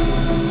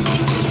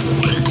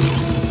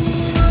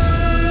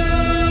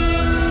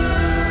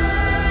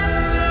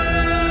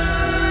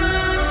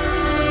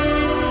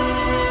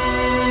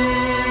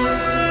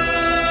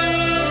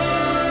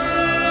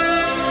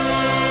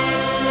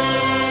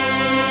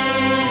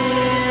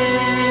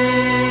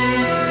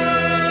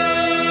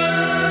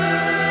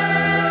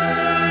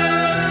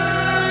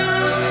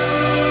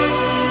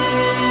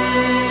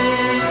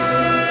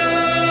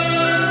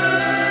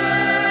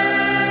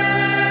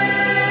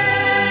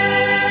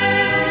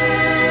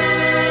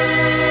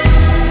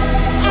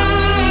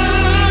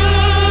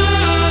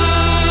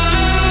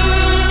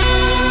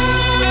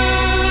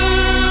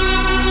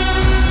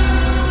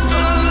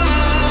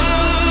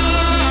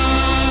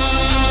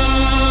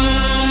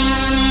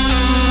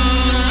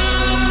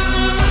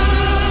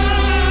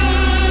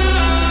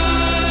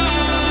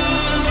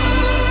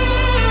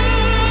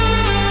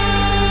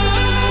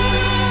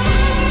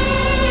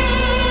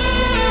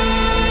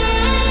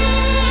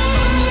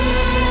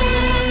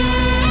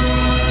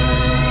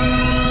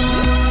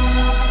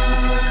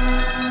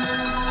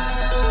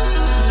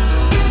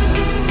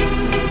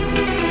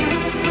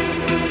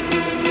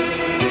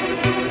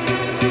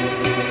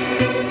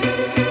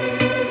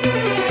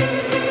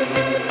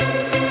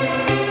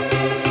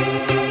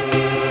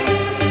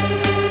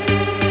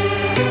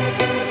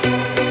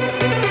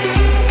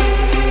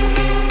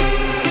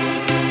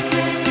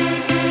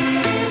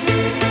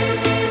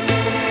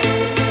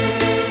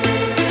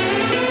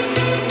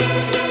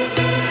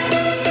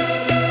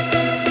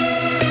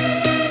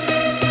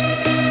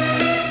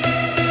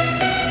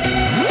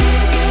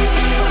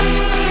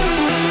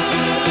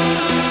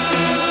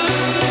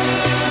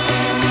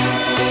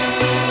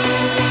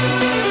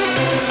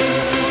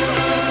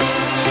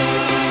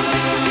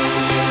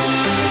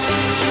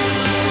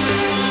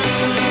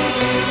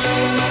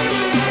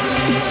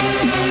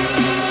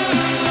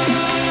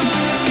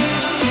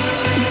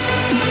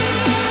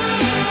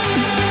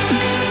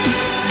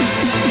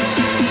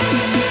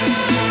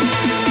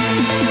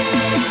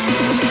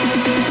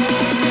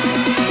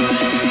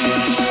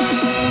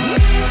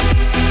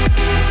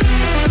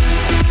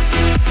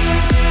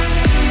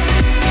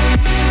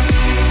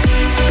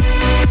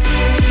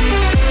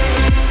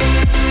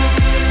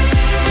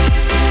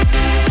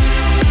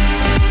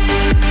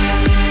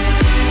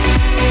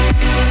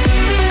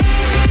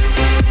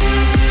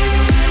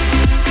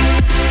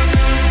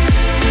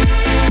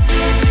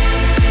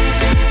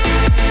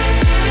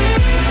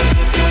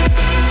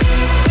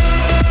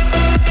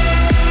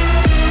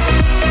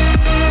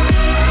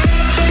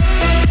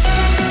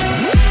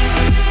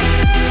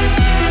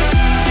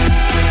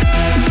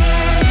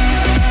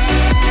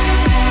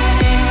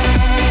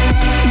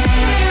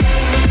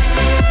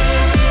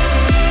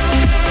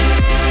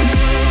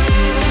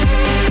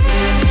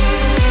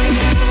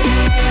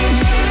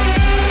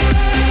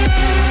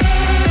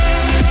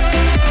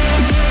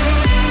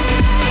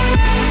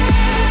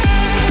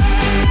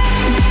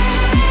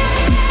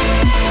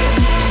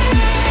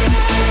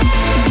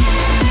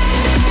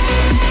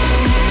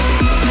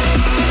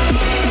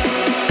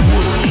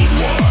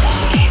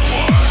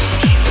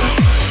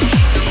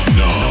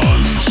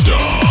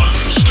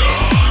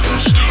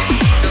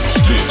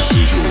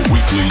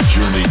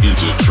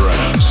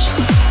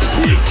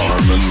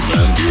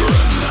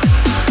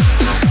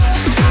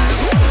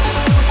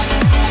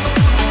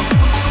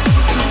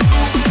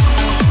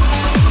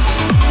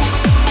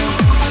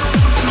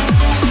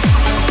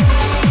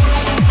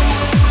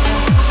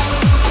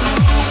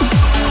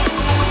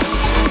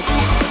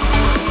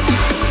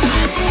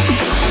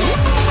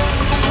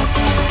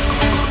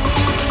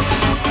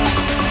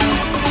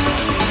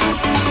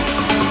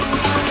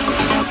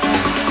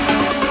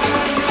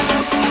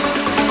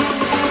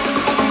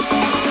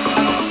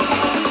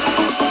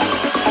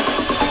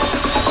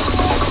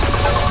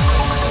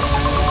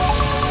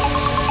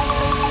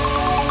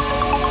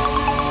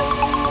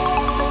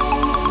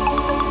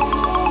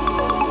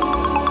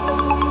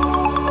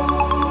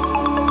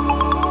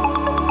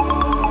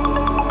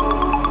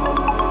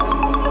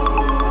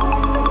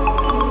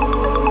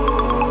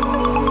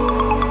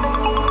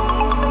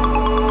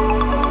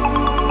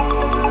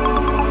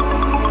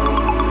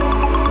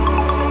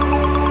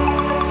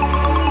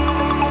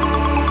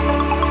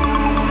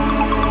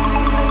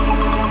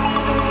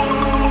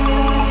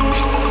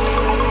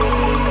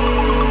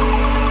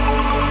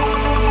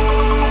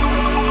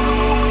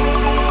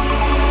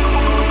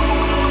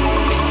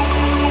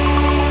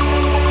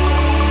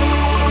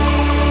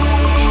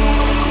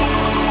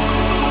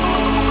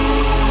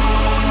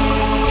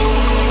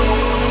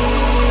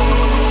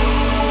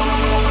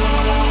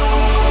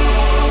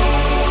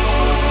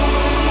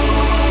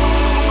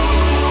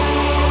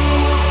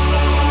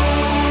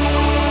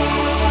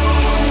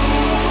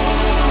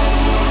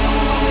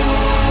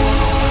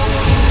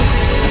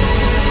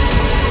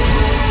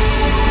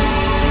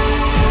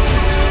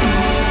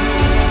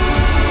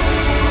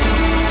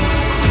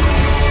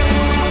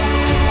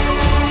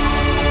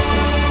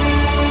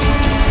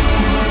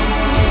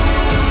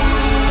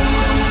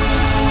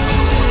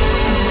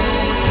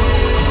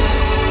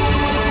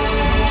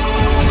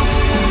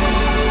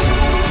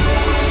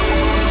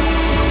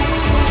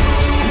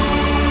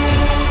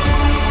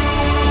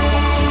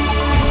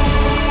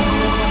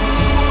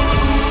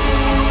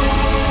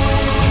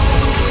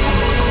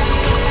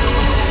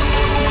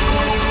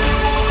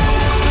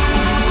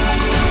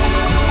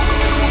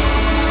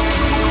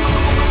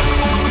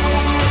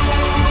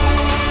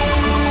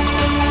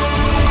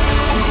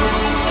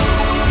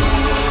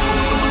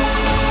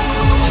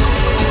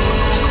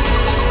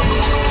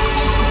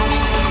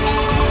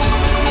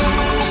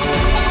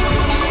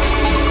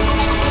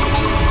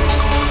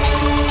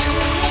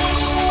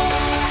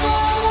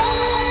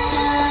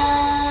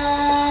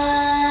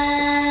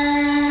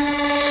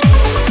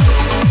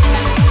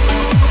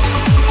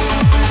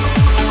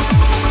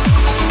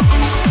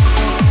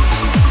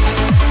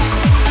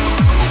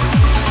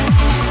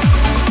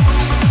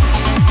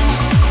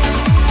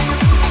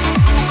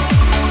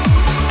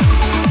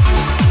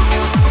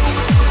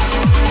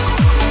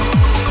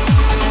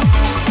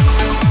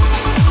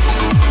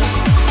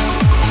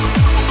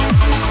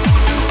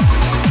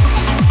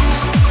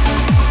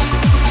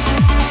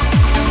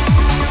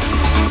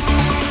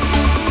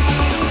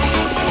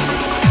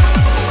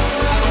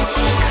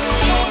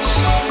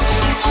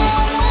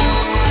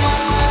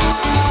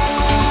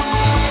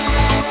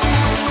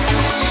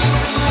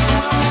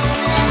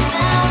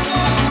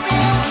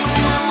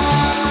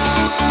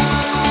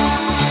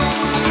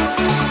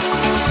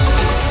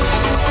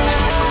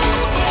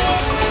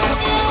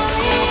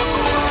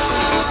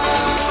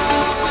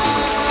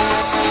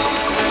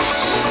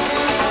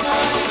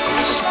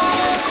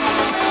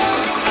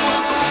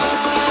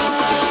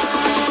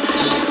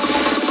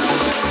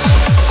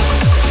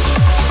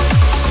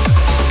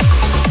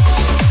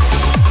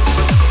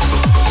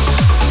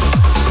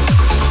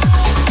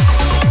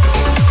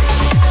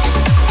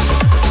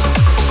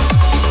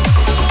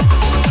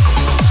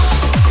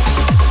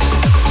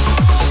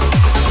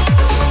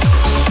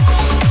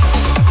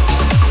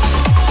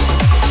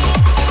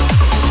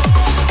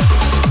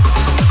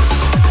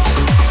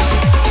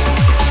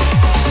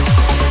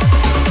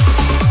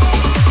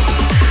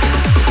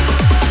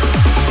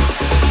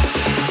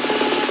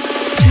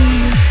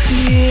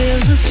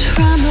 a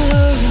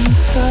tremor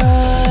inside,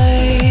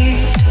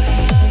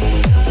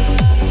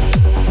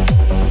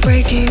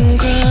 breaking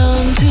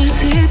ground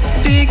as it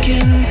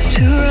begins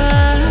to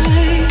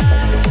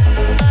rise.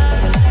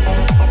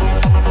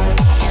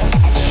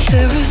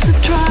 There is a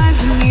drive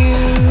in you,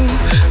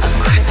 a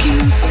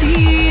cracking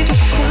seed of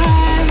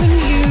fire in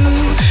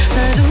you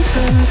that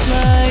opens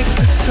like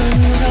the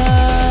sunrise.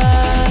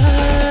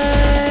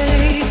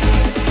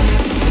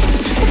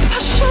 A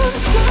passion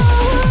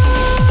flower.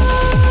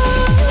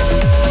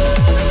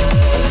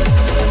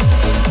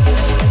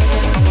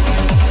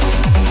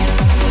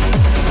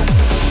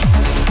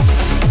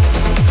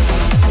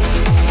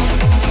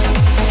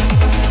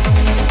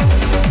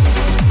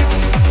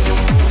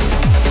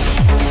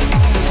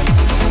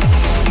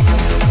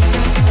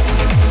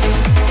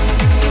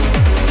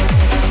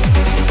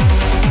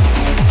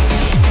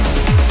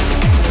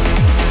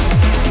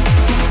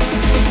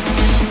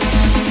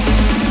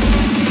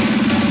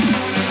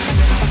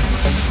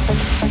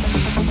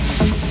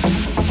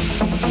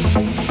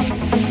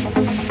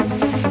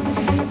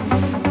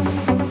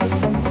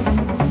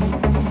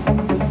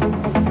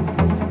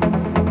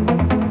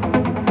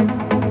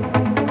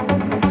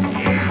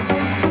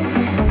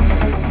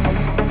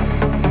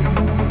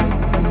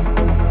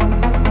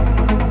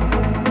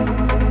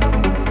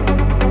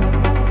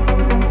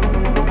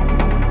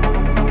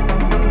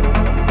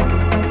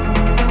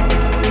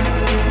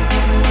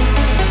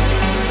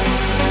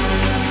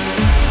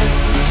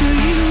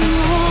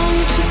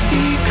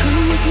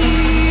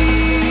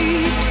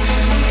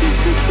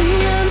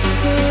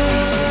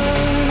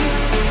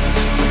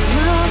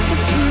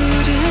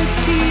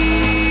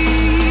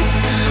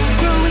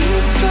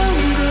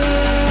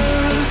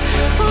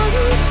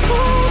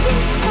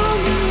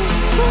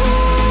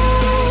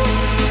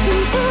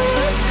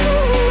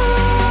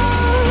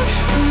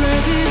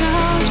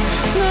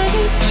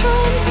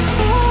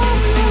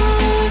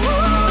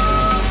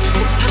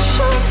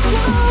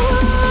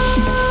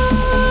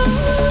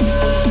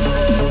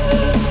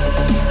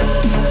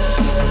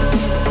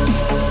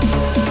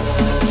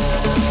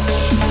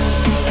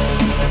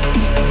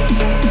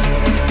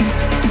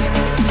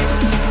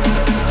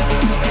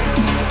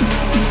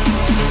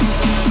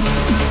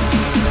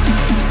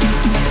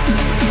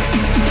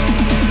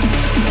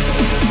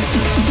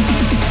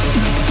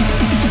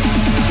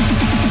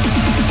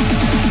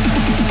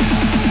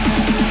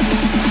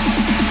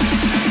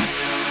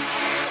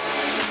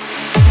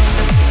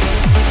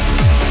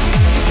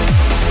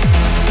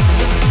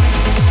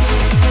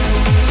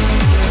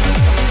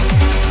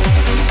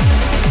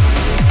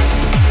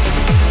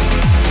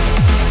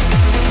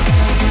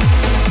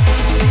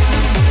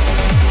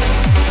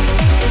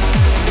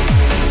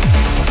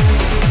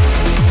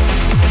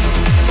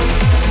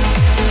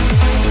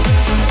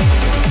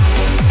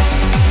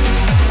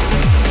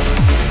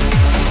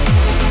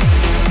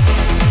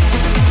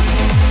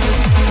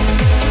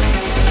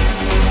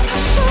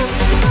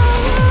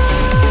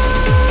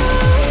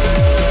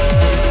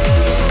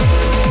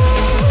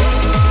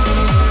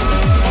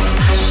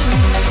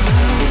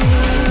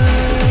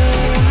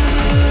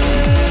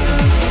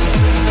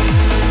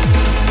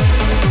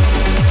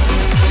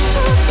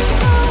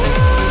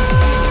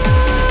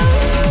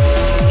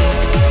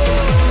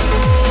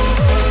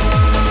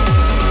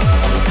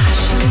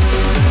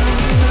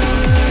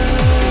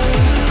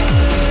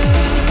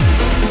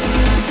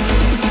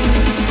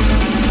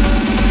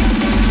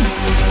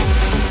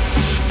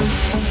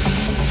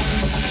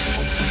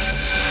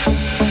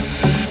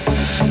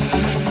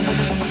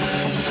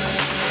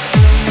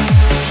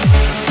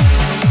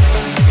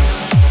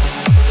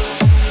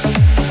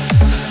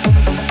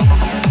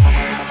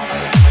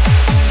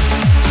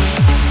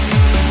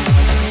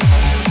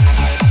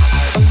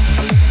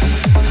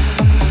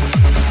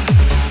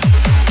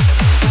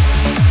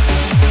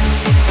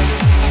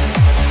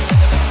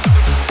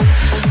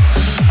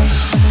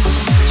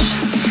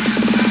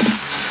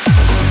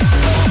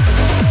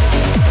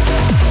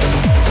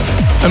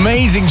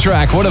 Amazing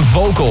track, what a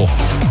vocal.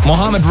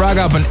 Mohammed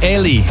Ragab and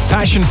Eli,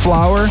 Passion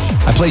Flower.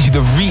 I played you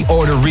the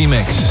Reorder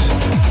remix.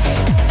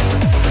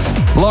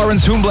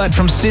 Lawrence Humblatt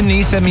from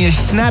Sydney sent me a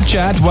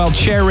Snapchat while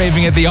chair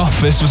raving at the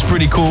office. Was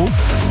pretty cool.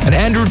 And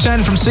Andrew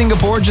Tan from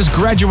Singapore just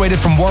graduated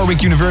from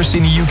Warwick University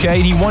in the UK,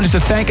 and he wanted to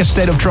thank A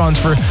State of Trance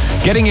for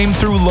getting him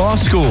through law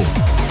school.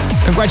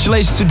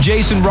 Congratulations to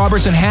Jason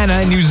Roberts and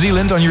Hannah in New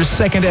Zealand on your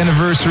 2nd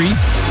anniversary.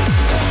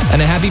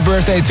 And a happy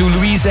birthday to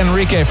Luis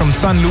Enrique from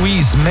San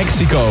Luis,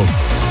 Mexico.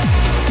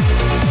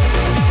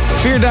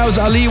 Firdaus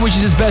Ali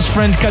wishes his best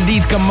friend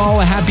Kadid Kamal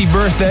a happy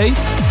birthday.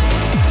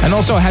 And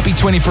also a happy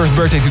 21st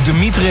birthday to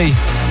Dimitri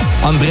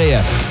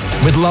Andreev.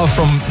 With love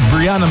from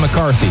Brianna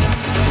McCarthy.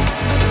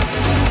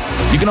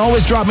 You can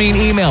always drop me an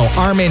email,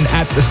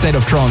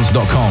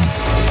 armin@thestateoftrance.com.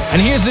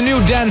 And here's the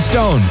new Dan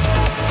Stone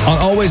on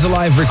Always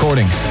Alive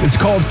Recordings. It's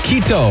called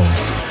Quito.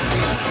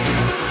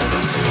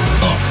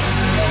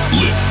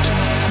 Uplift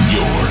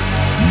your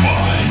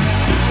mind.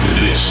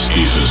 This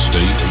is A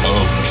State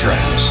of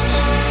Trance.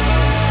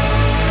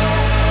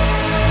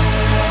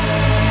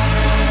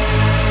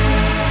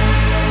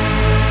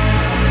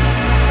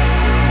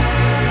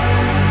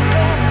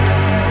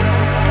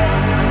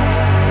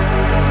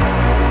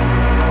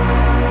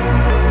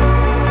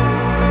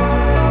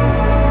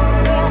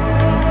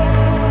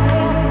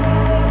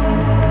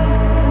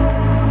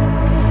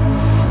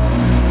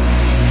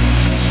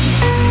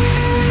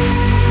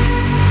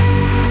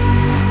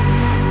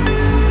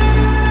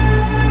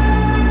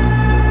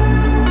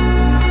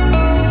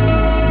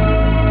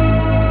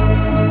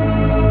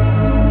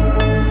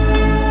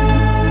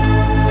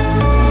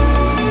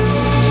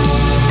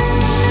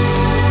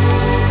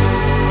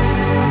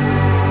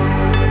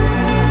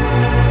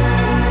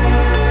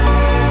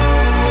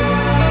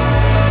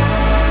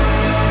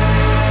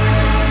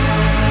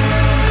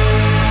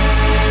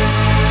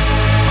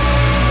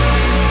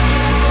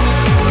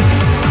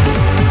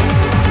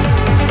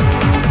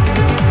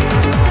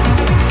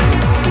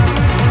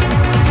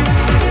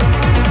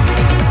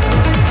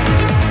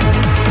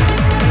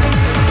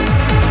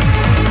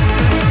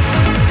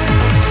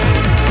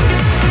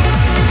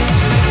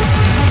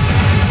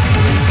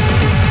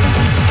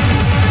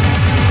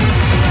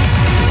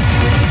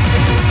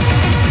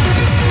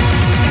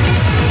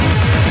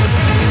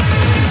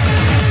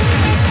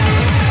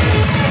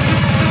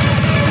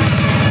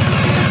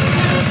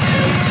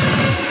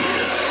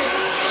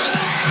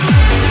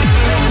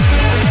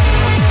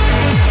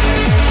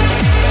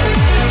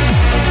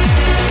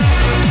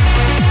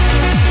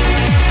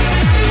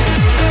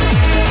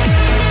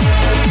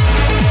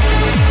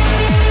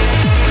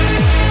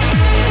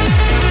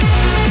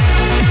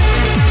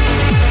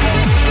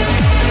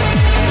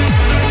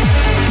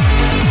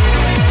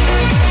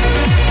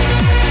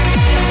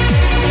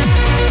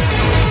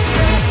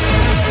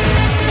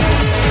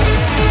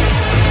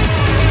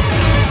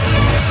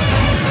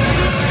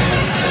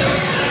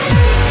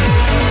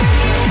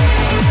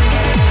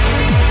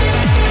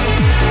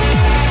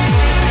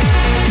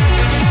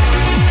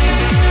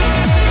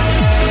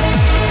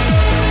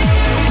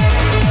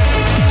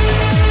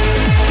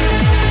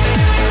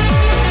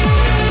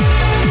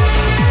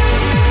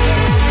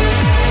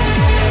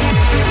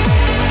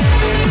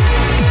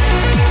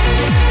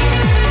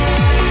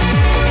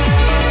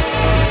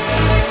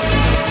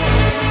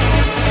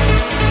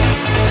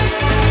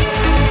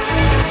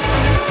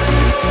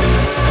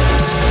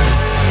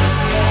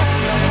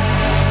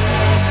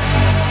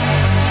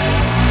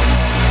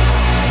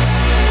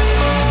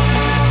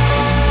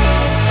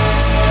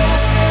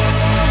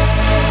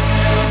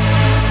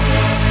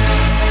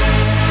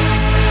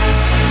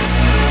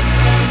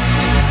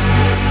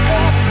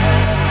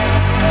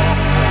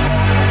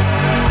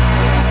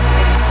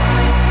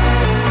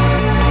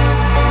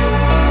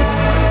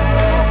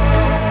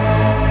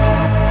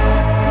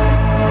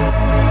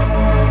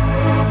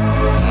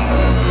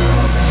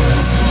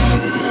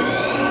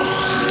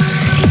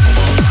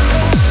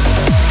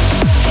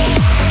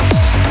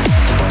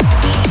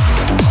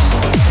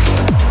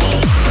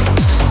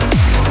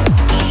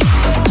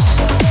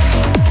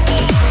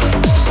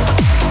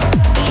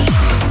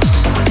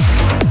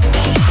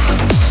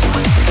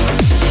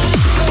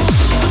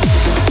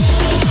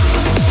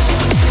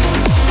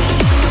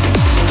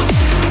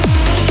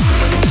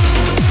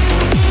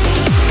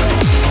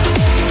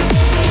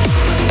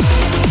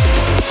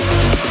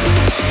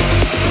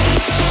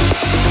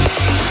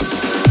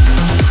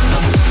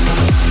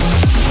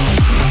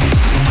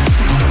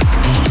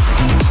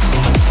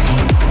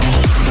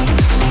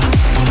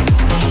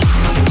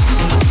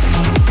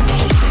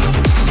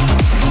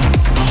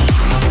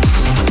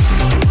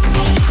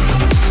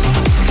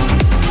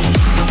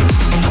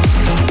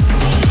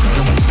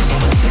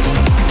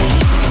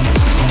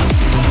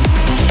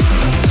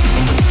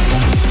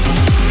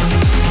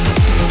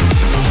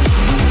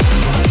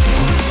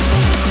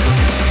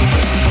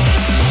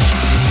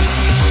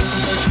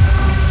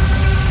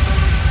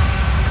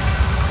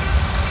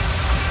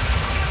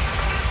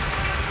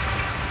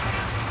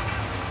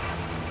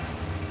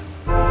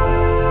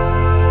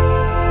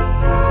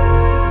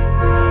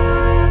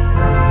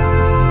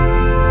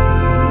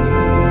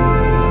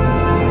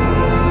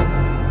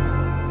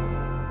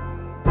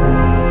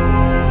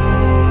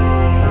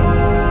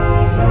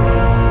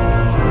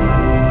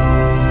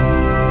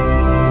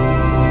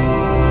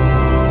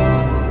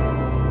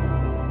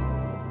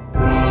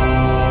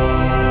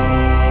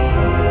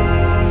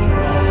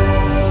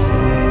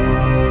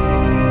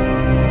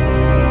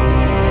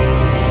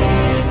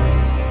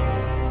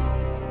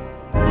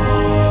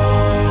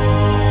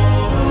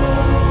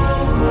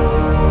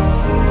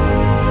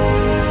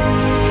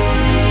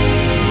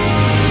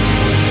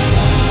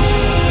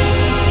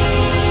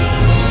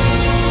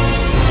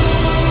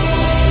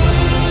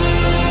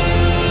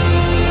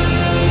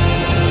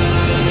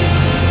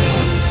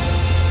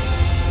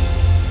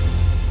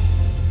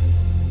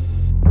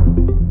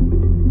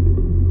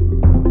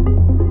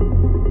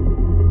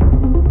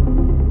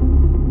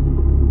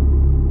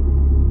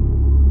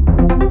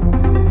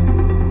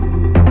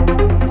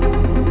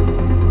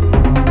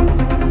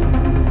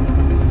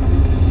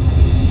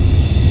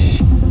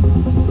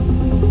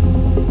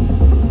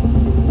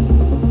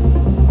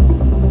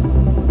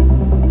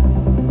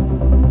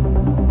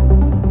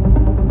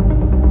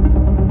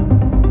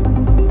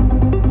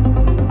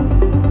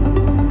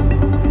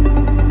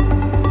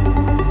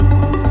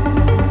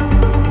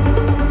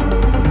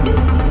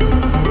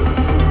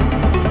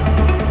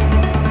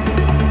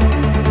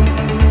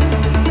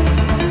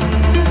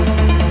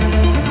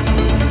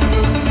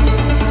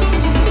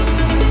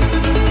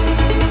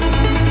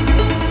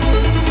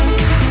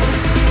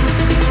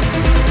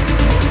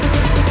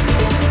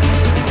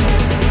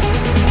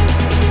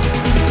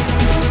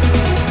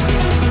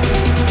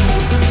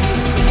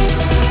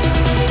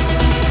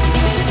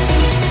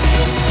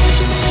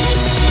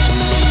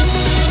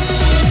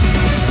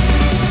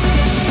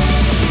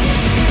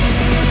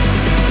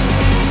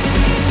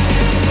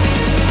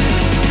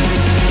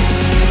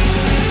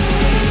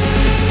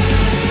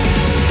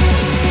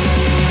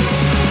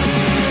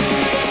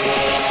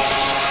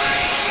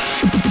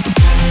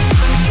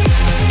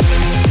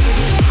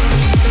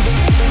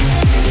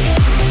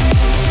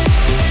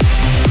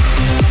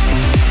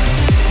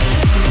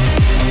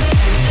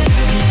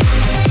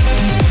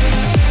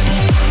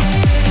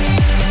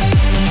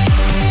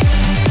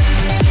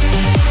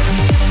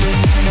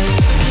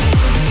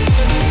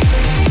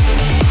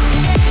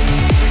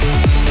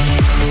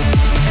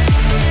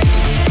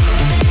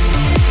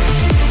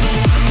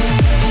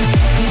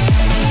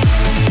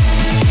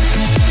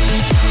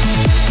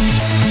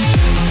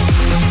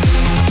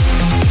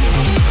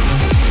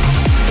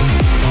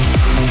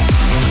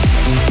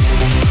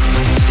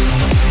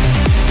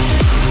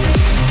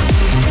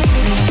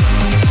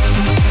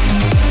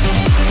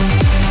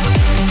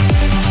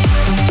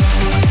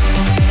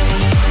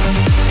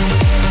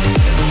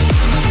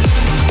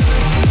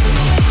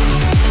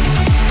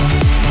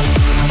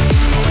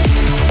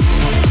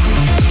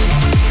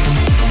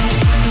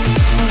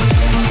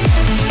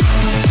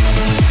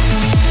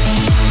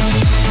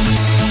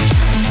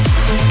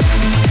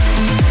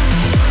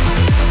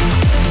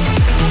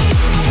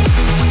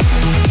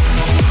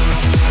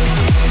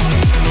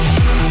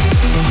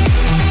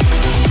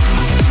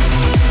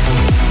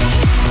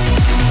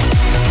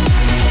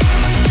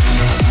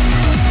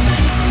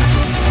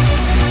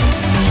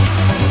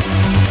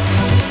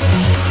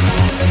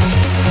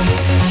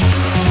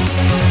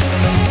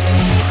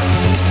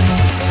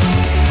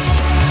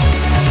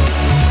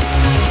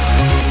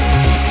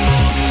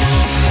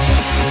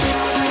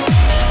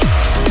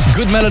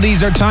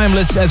 melodies are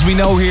timeless, as we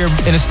know here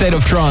in A State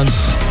of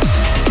Trance.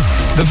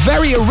 The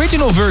very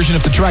original version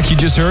of the track you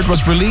just heard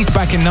was released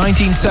back in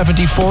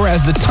 1974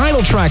 as the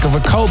title track of a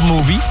cult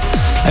movie.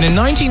 And in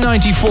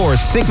 1994,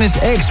 Cygnus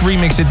X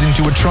remixed it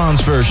into a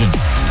trance version.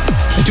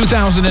 In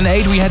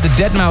 2008, we had the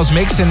Deadmau5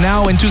 mix, and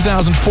now in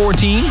 2014,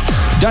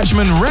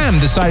 Dutchman Ram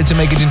decided to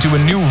make it into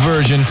a new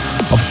version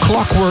of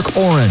Clockwork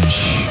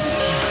Orange.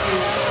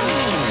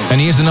 And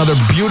here's another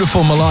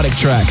beautiful melodic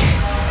track.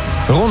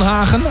 Ron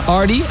Hagen,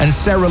 Ardy and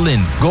Sarah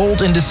Lynn,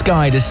 Gold in the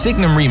Sky, the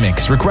Signum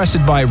remix,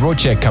 requested by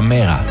Roche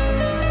Camera.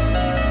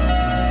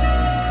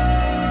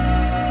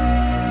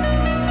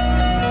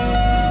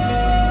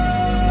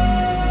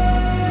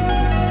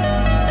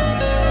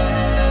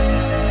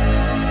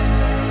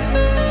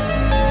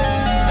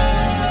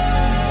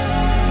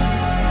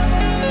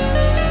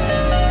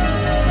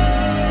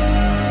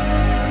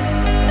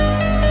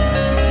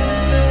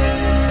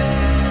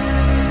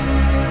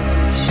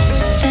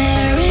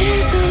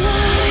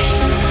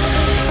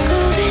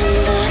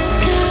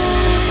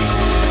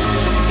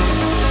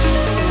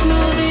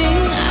 Moving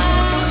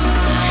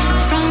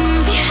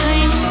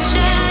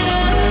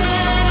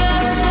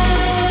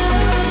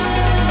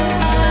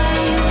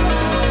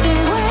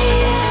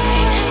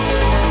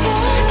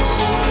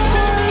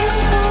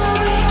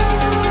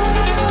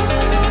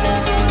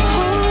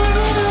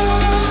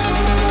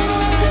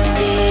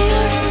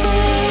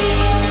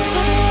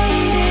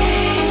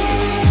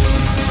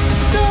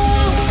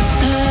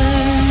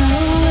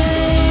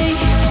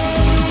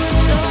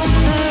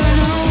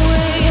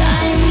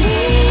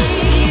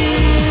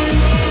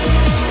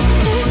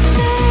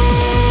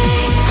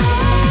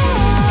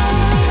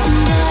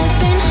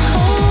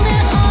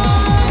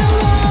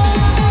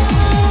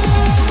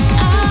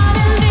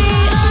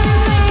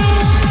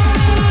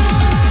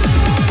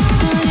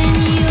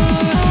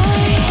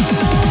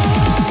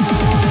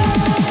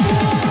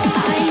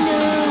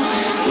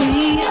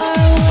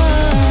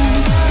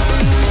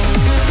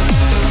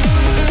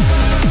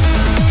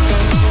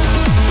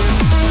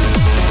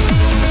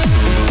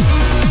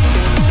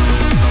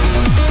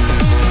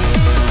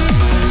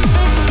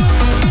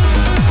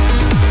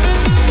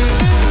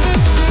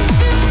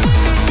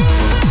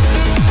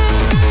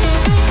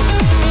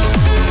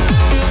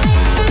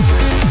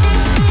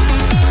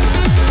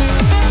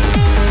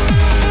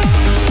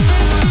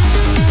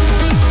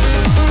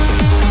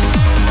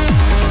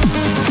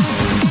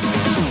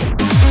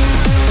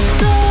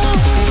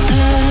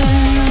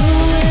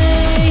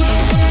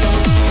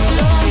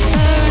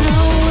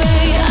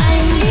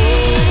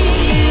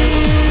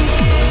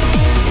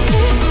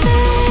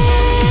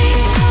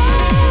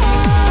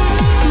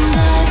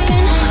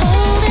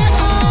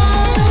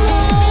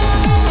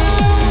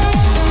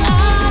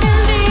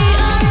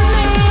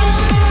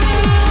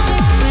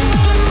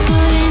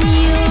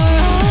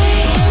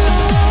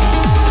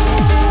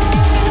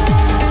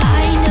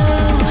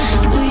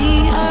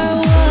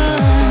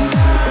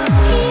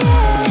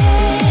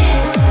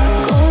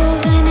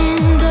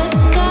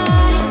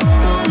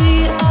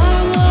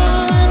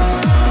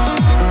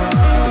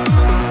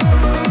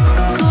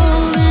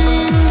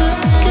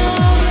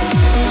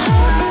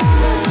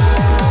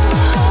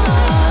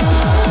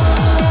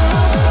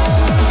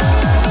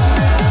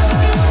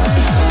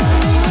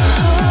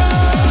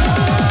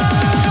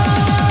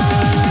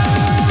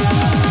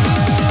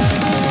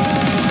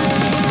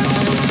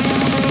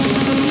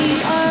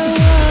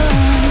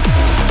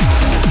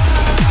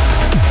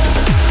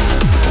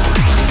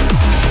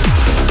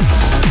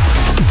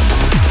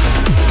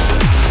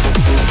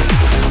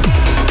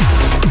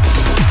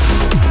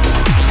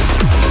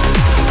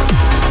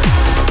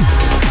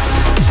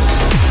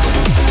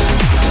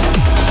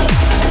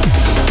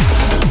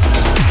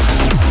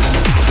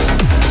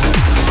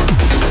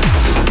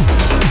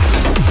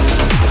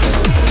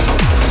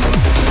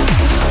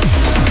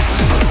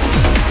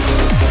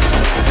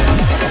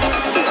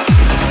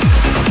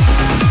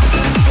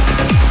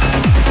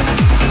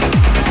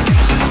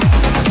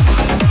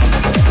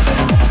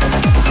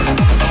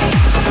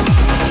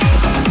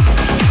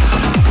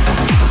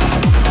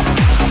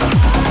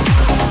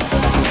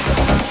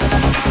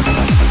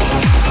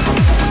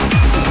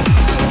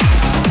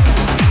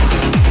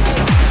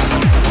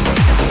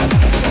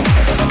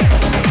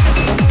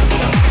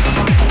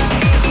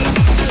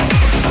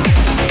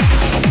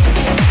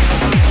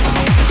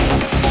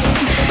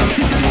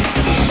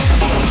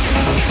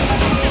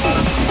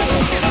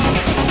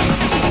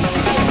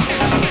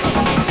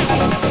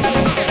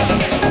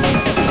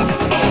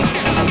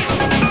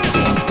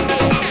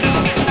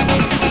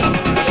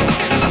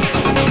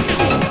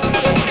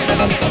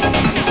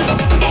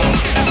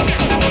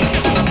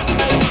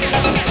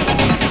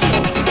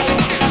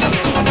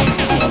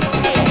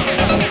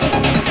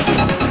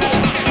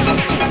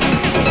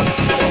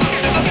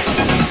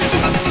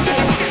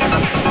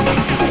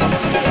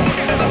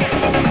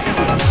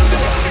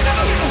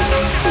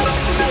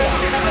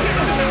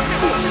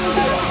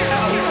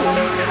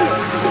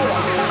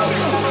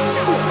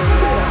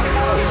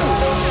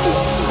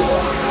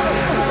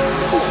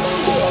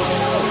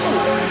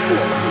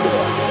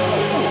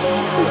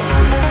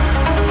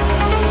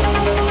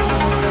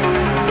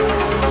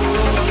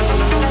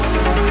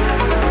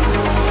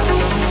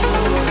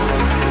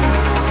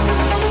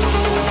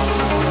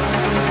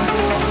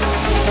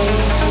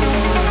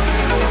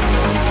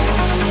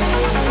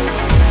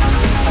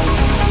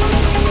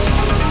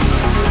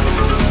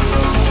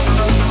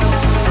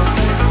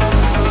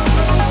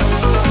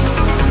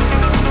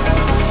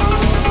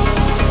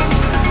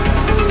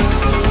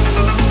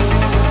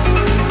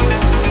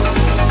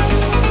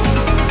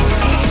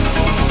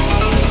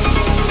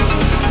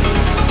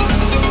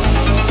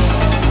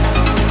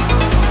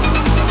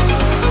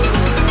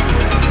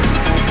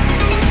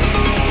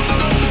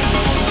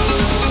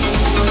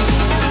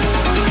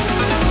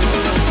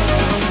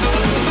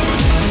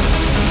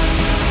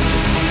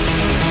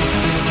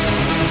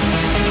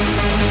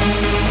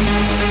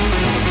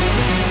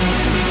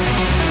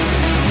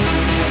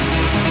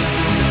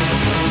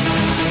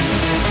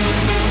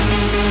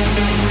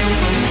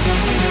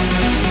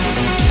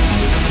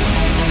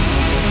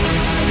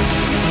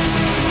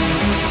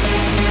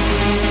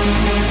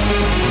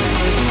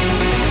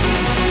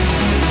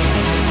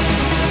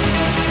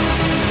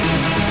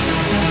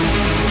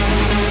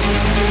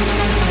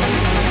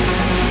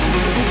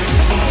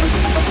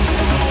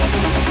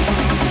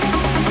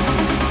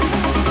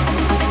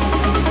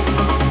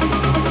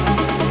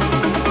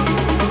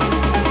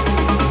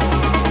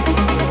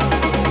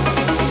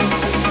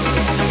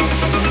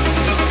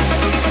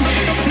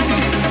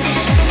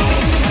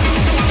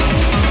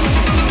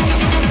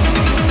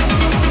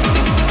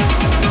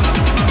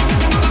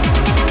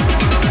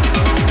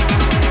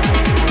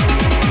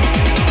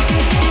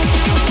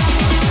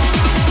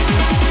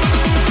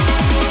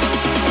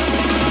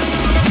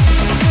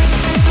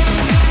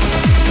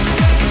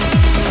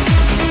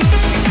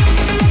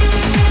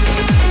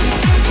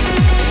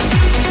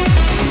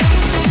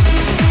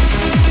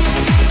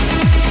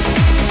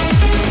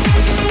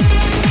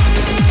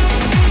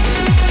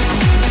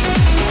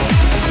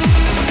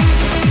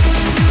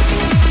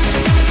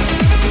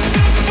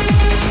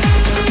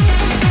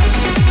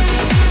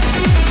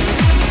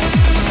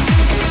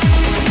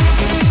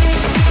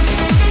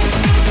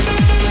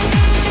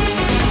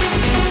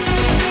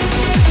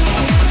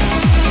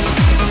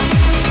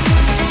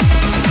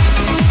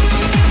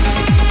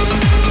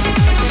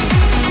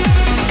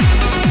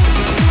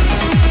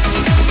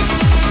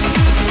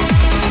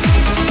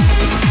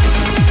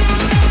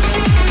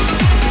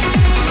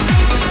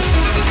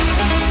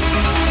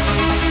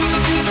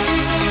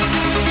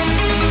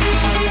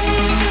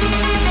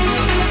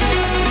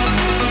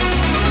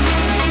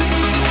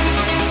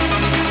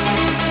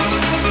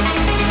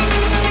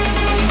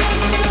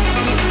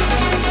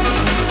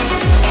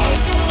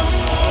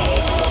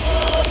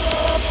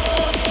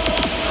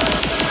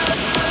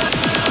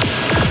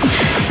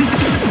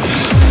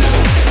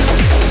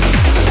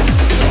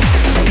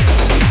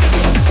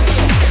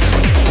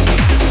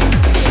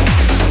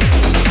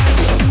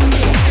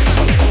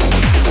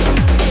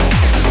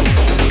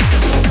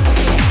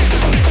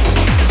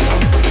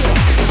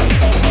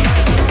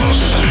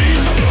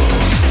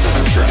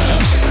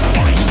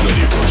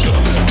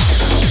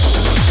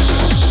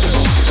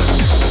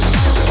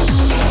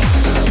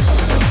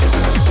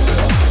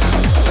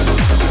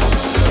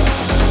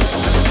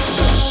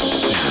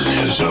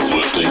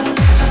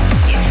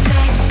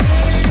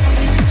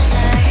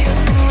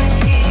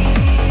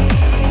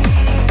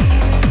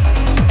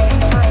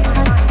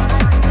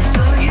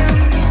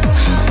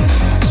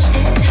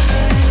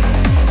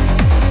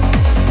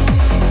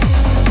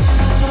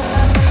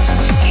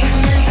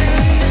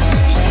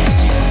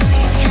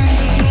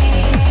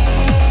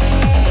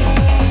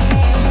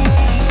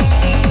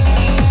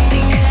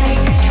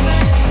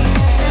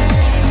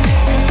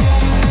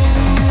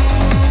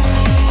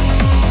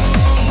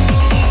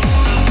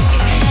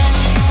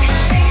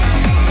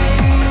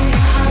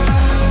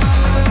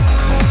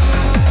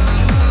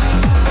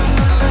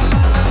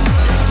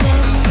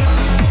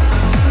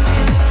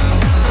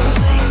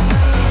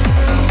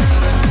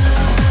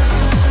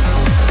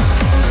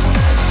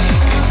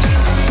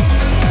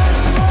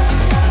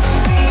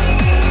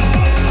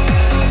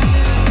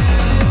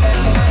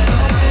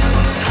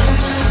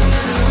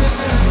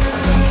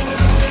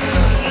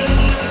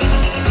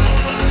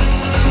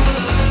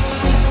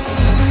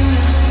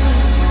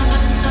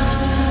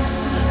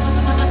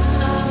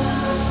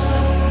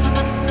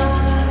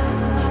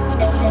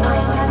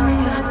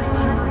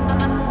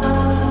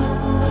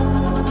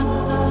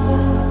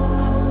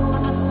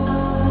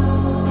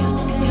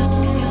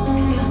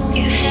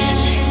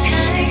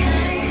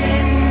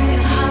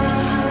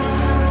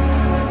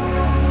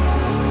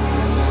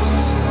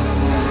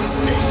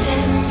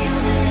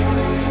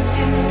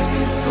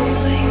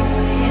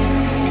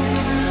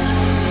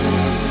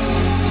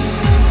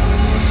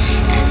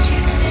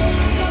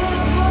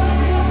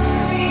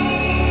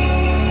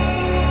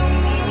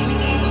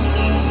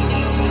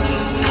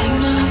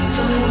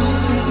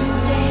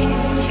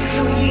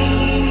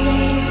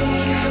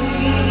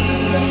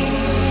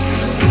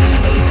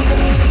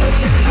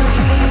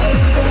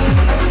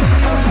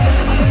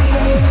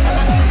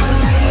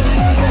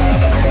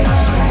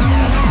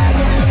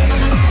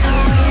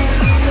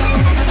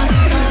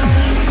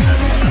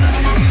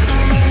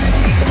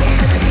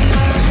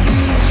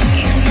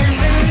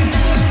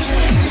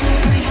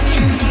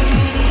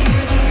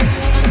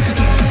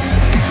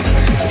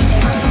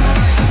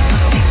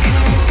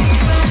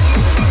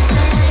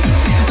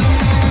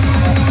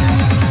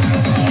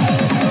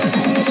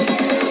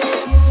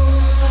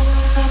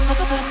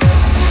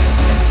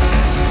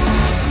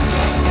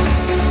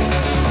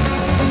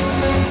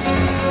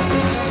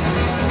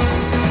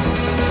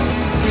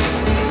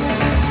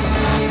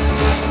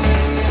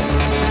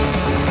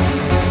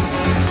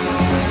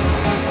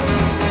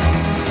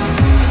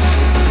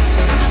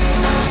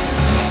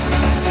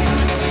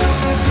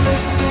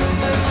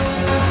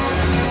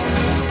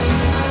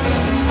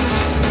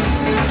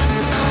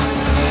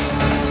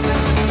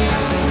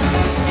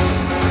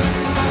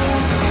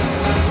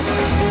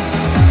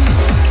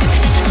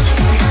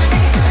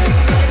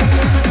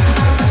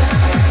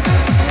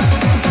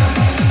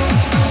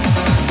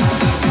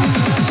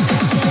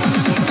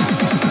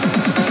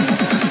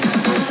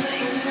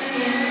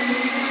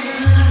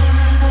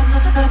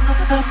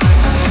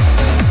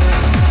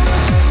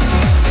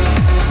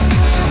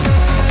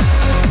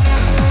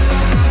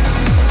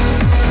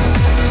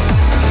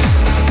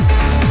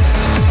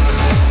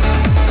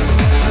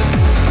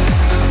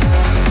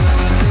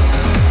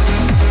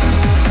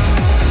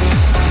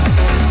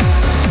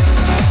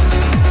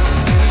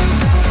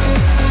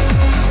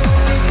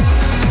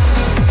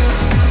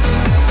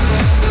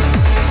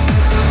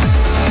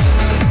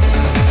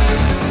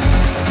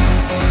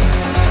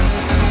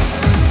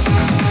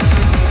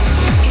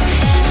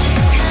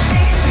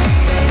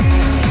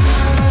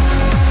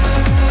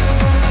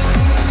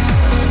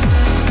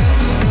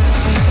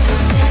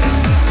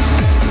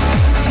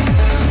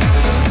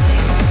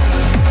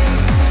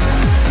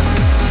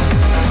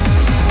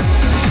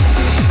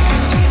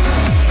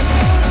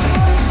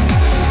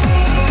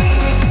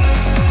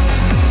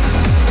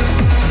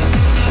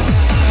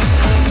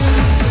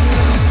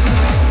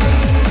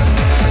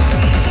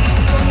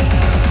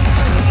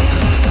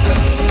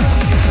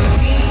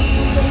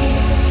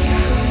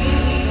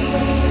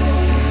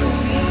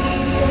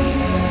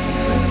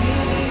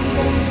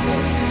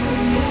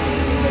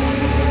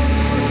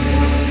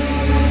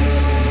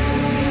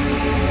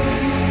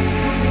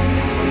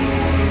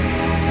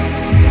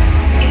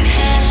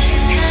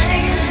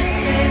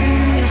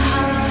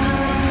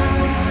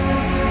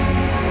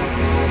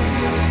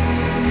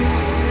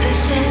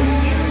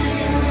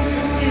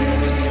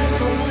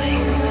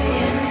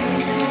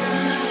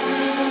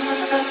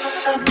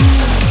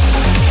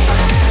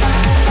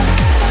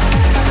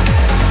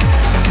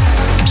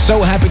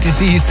So happy to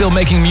see he's still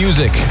making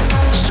music.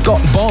 Scott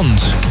Bond.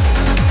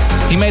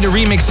 He made a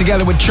remix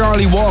together with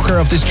Charlie Walker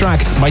of this track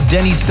by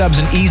Denny Stubbs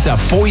and Isa,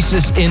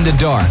 Voices in the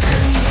Dark.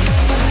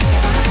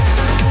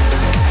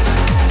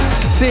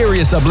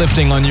 Serious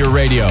uplifting on your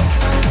radio.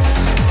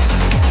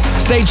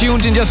 Stay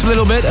tuned in just a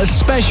little bit. A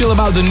special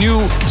about the new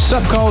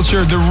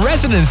Subculture The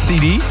Residence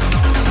CD.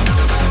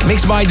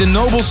 Mixed by The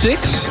Noble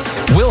Six,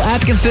 Will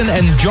Atkinson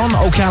and John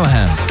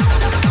O'Callaghan.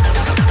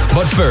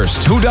 But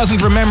first, who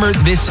doesn't remember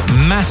this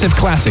massive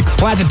classic,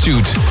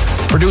 Platitude,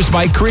 produced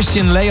by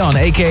Christian Leon,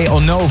 aka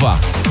Onova.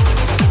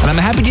 And I'm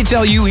happy to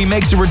tell you he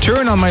makes a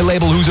return on my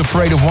label Who's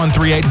Afraid of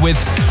 138 with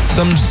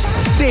some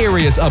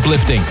serious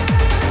uplifting.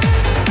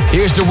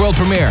 Here's the world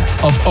premiere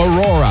of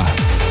Aurora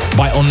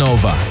by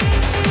Onova.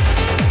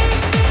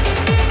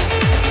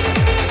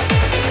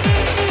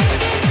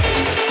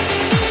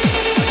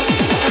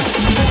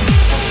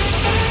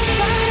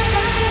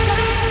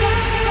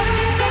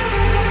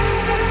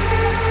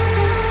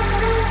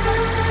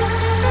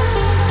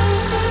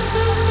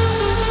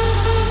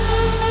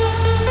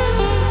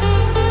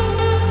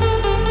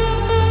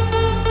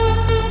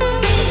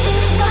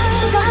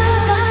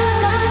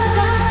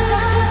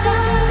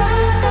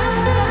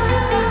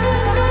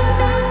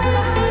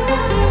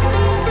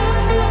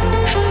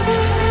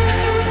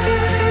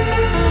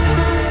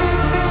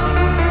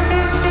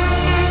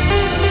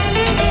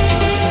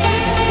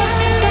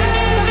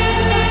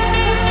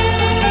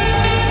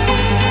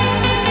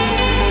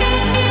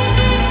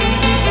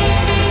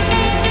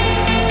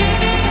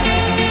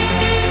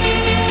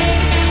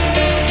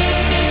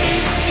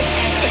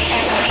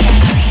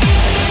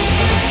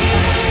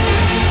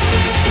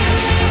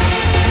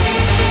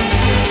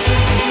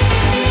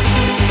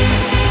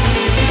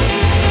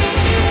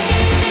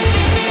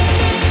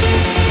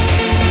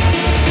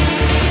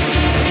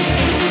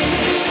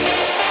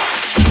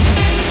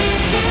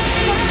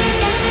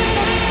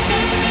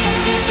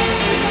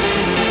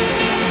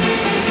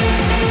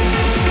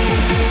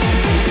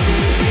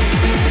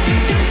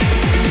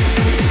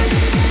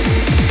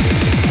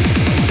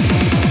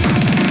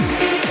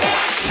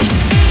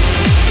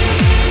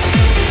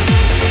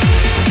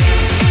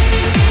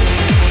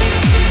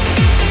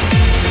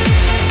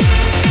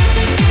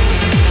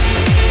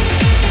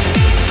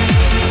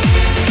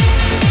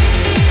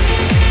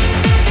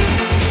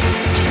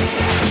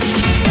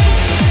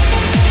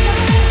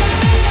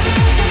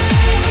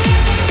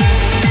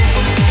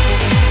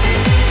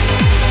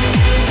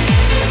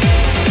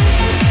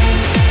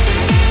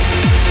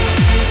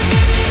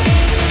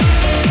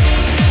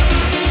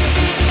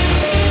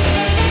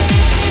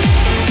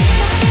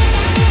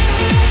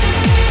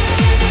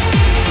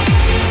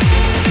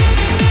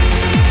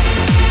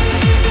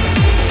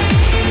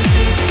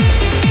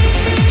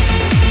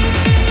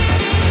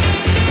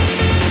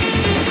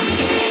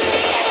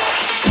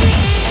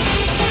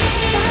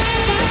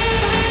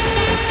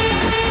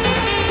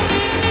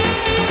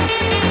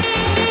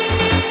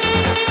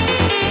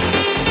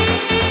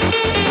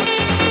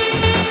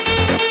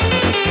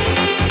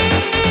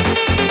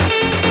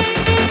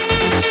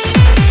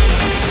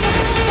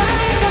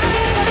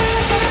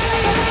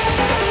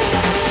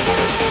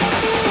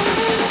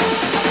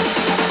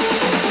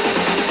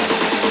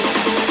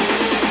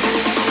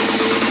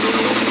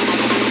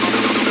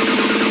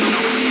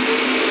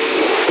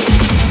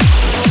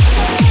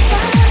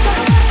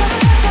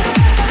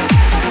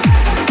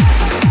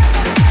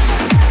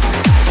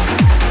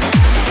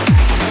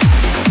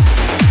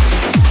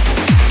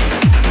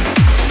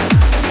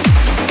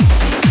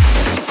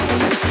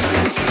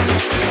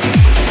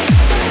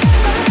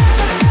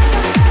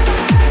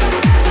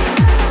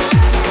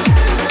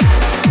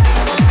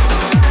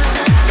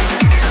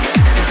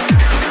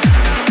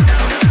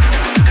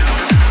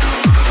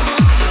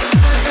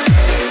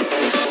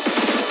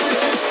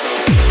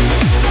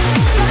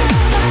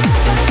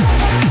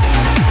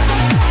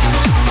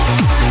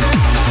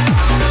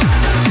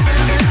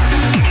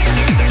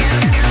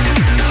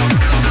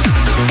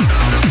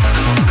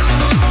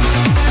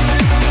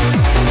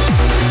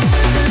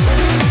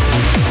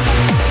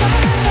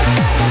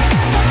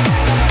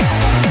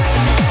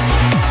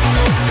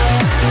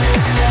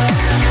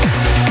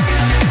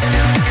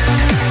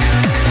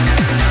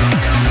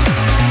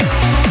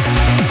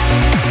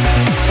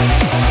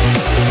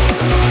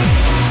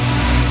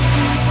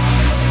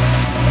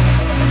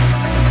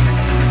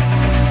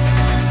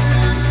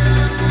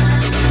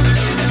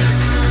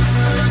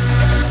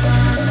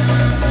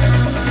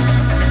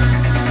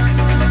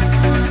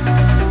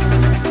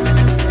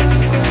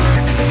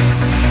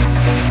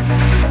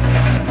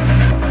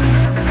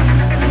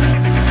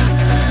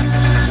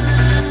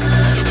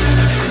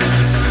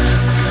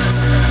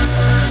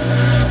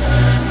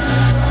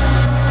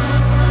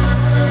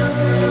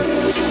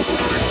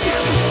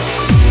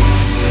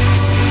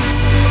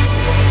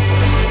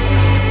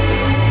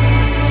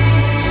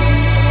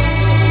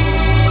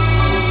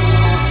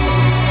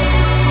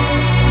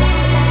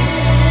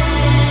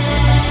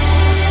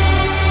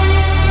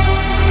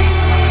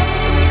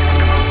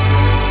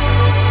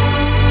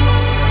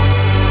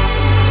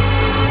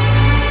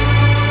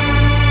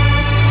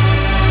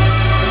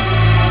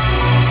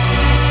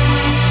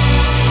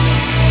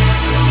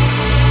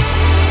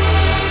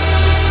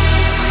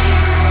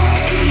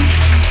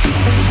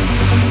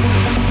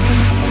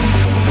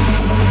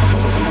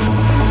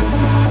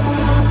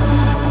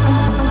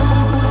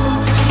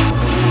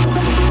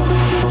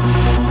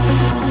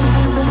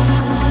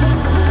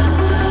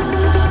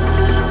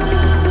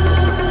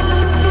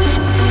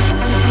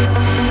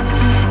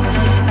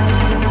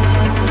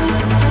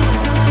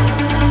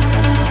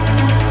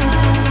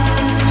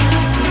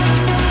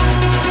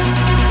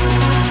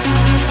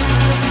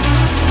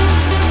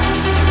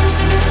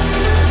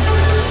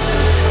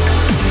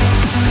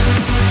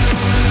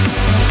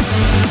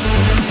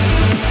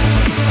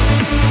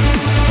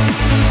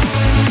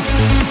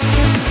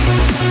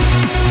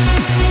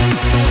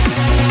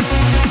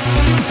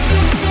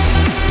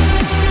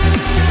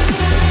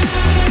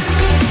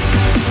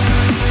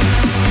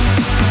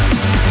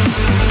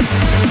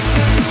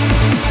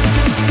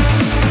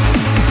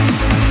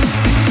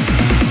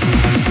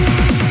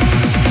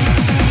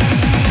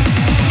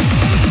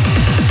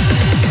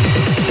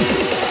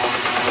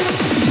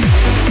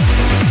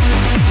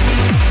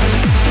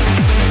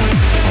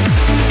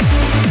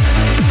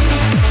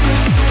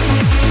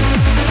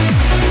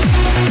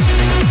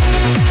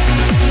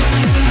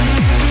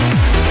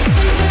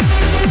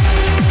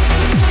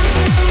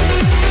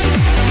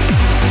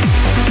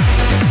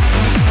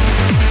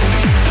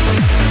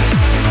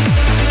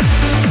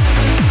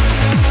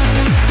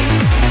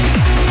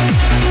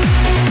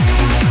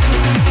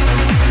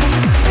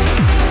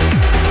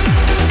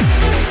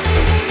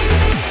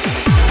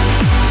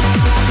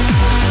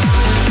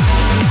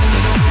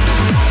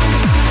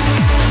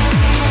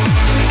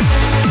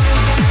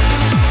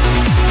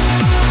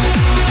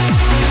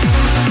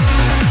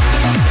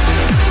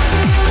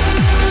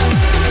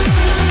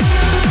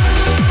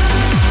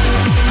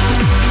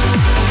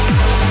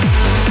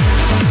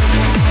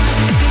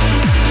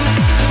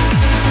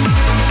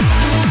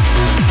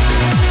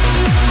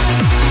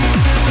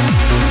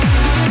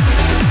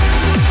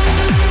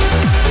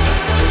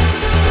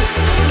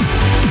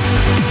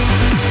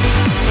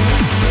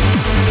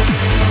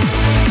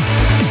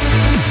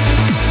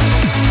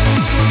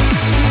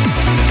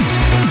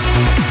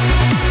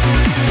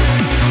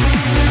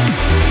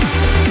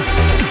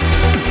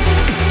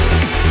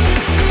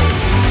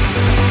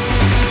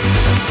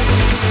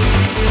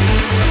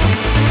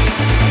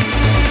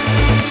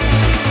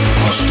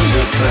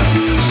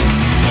 senses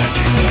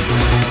magic.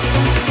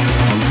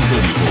 Are you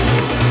ready for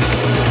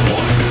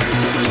 1,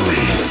 3,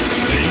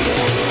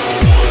 8?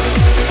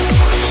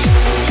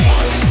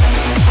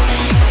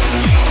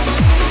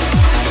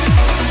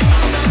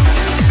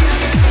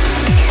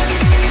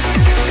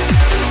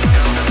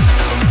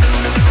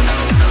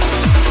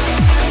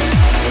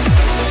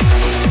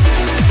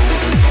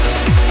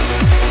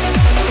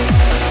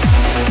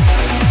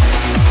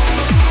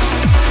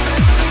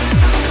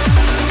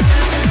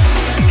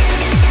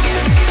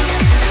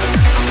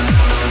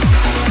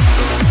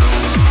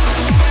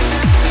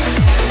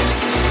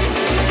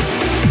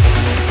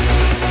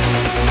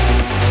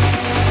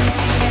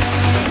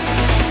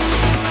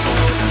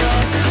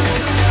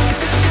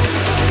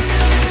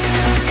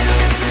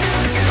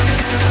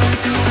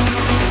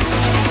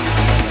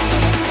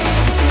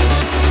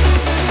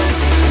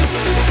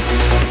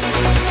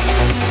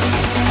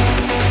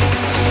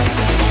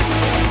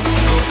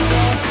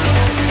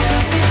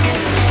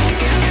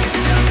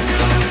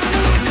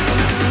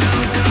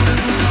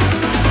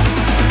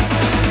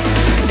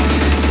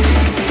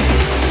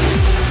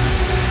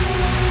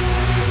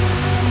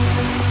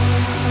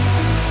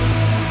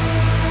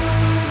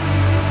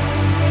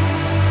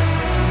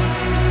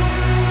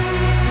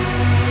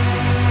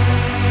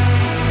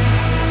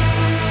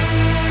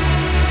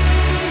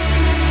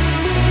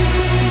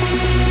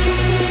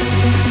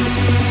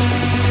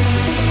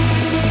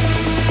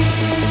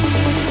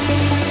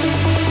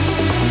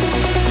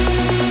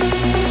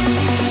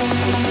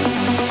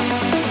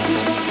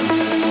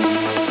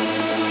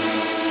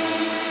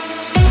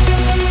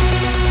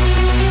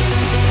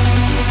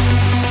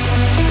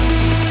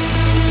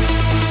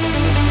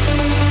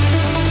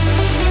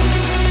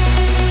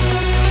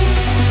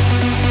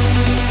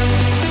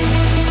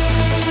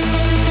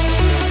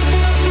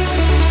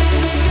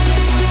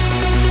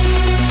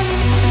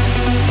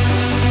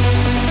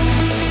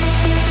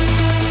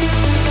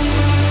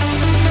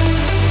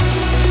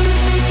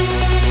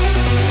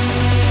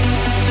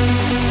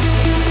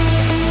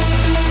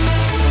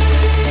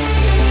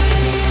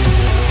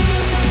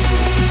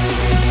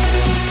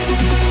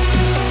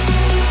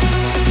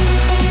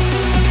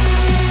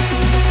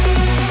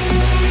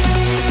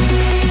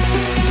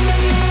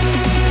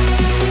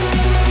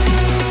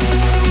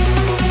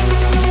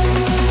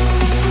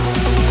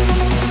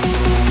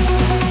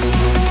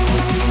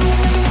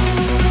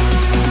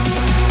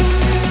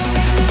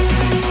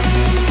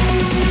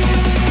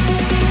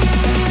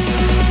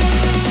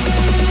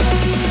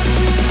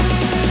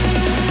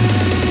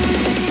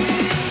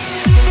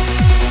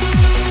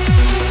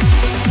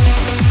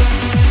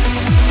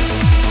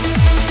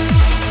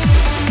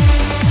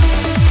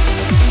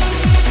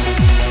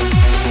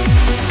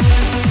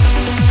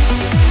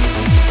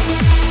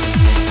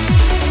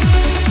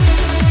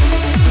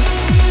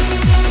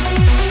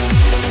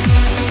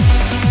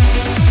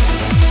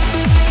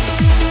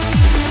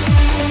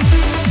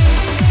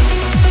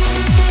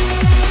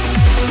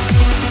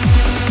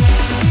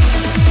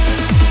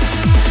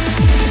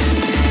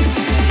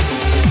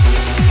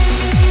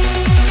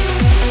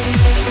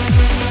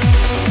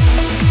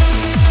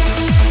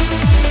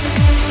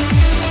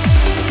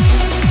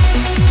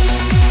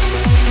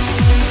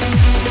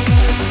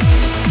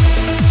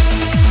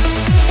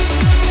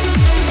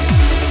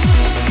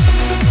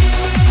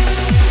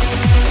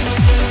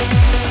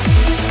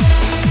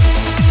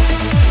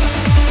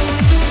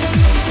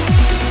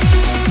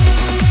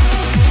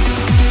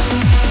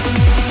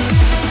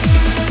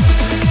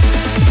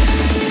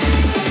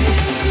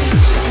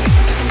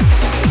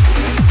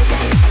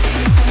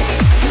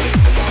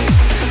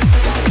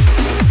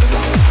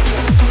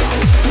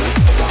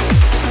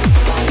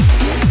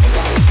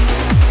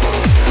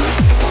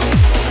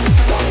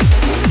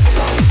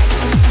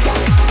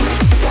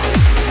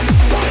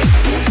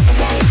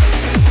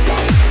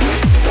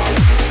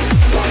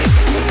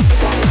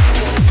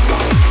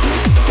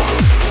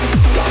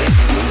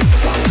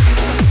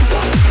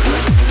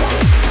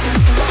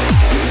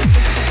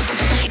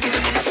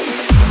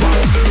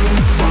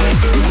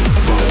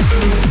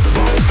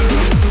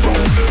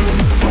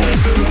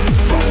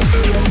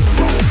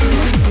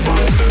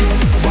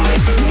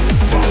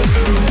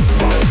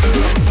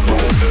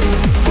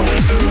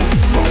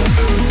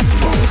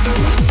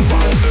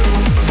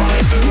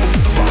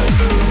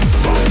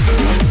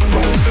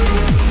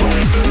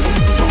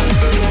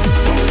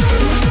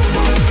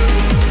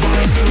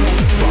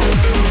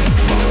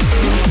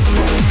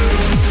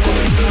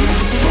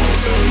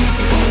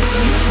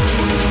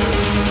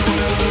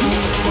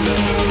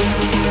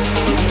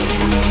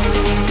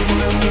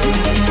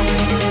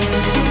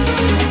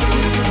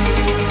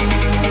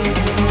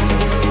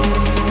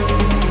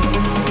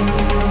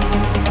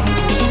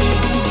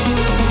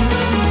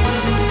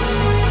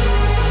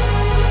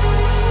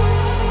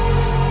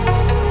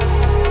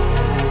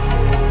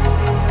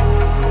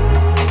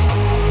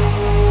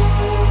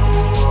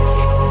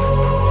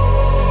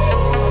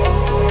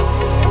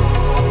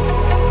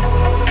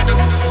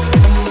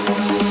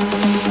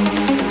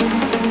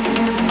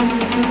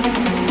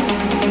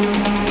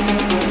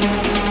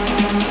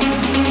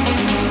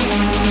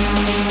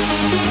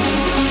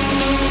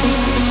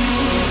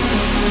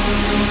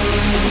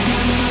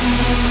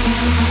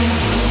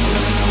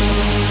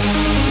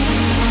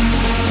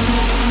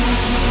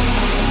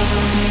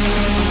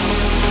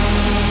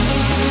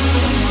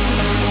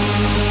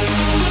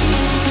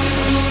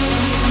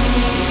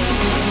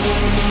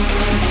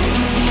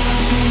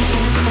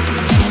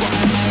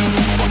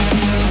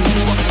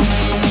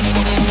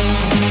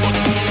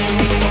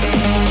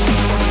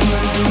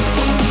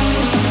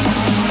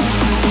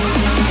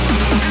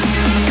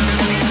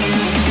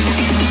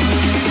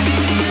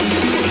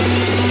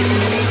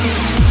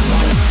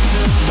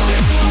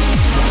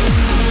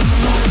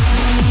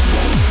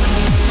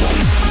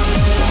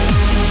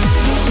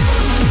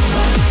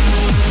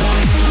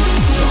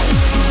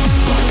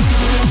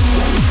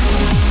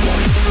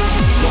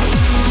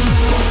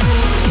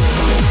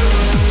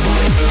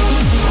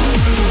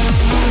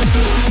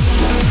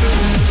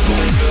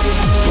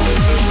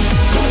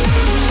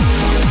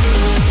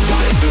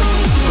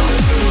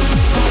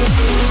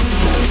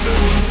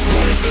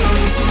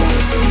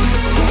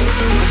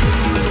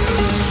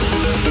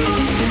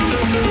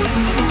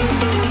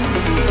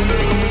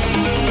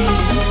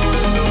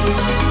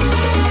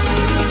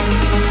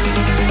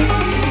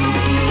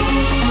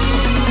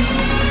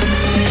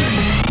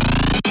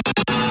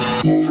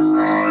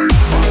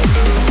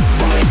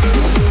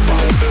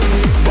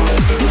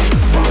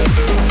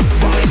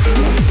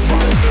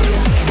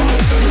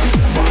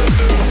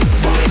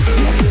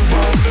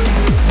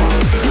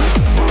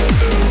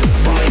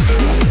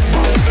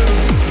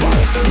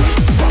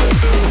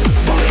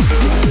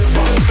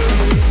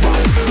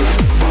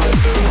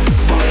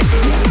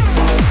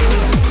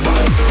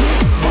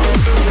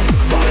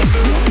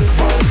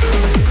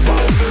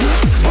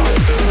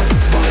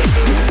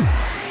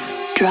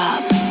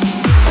 Drop.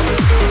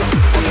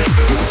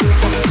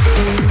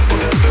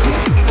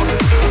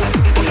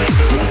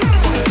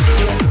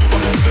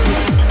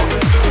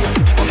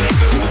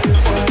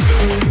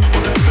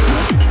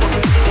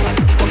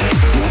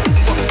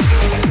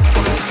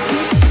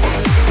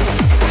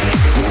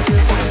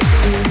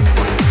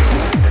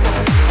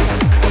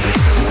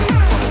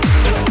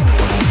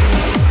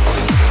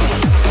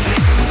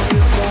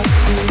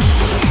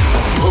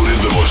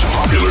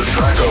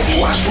 Track of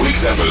last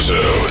week's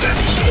episode.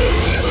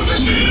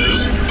 This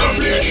is the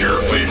Future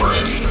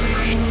Favorite.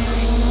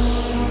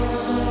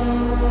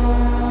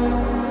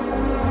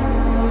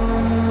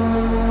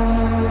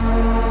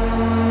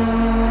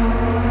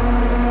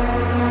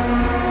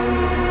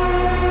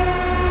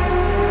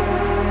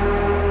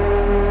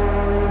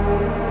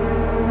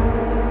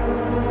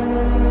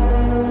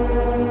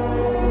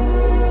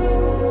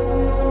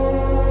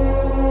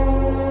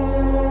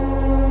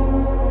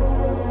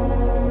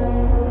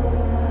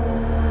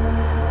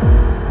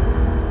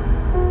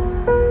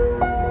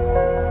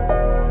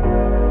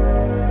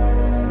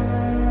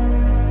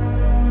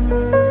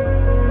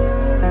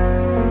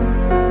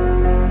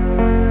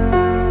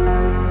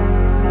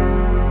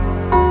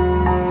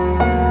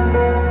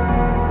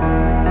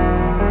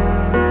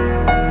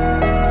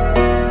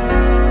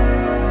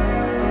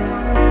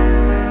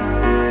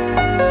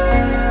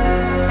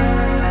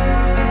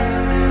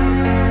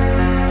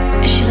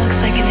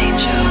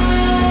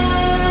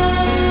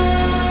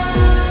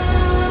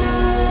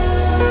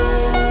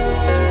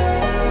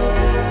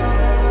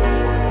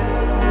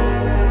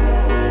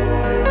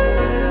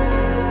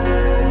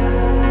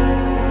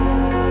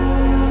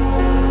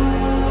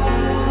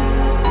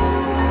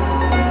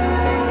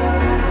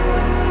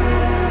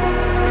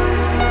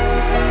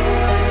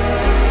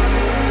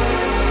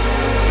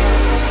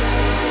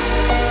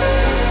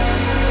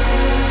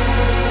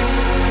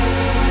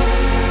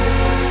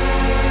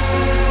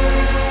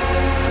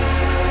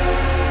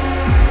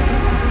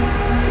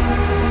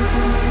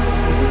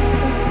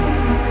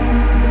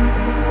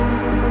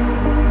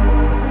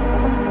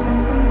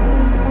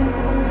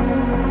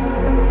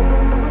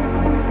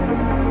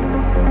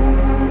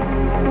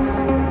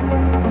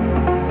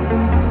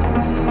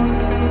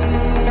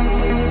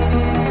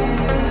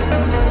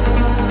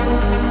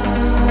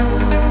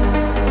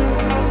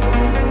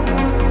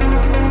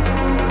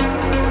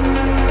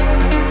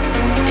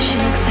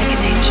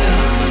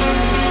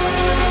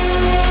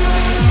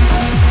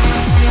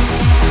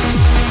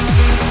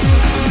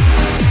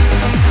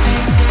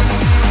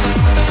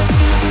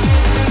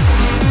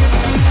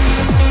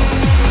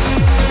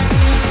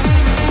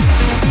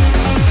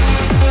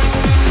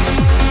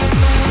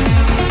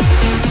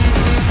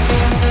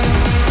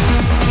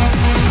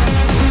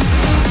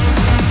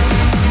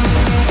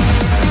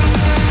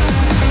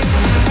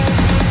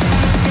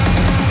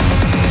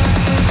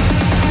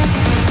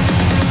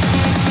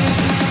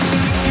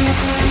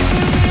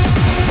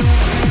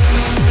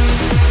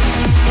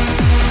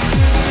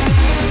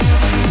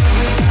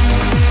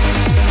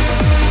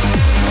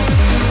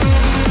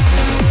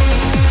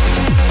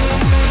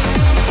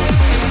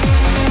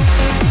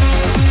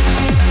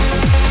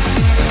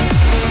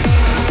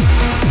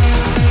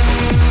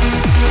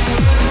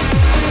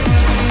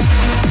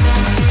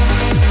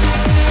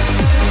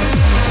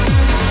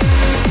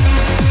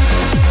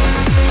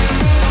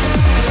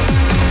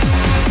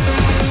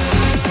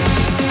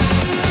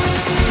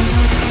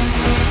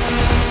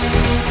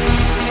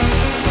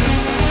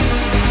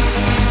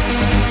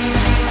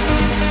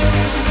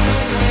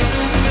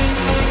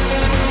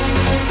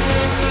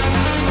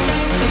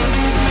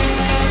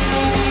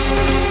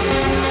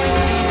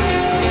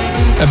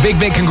 A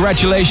big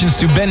congratulations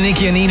to Ben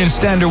Nicky and Ian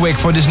Standerwick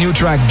for this new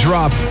track,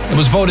 Drop. It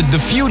was voted the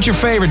future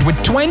favorite with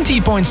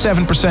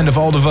 20.7% of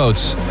all the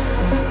votes.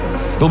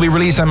 It will be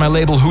released on my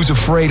label Who's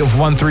Afraid of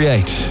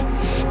 138.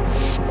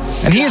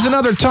 And here's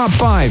another top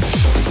 5.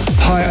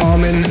 Hi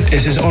Armin,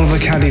 this is Oliver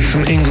Caddy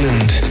from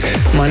England.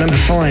 My number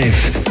 5,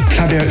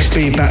 Fabio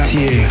XB, Back to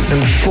You.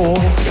 Number 4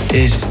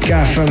 is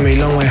Gareth Emery,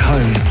 Long Way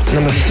Home.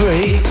 Number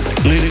 3,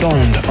 Luke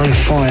Bond, On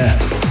Fire.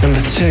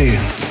 Number 2,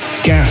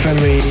 Gareth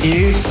Emery,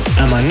 You.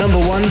 And my number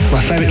 1, my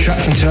favourite track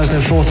from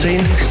 2014,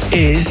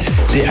 is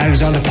the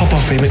Alexander Popov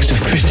remix of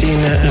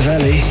Christina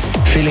Novelli,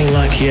 Feeling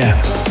Like Yeah.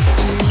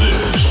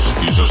 This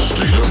is a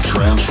State of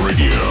Trance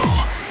Radio.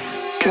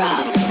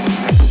 Drop.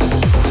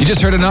 You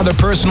just heard another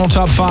personal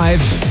top 5.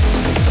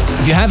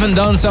 If you haven't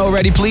done so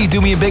already, please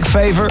do me a big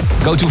favor.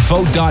 Go to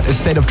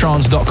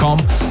vote.astateoftrance.com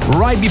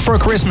right before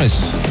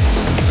Christmas.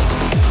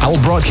 I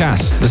will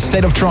broadcast the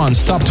State of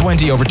Trance Top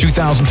 20 over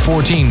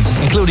 2014,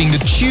 including the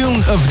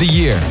Tune of the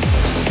Year.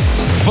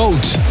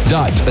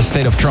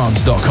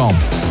 Vote.astateoftrance.com.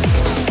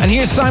 And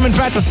here's Simon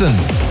Patterson,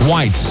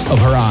 Whites of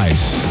Her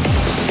Eyes.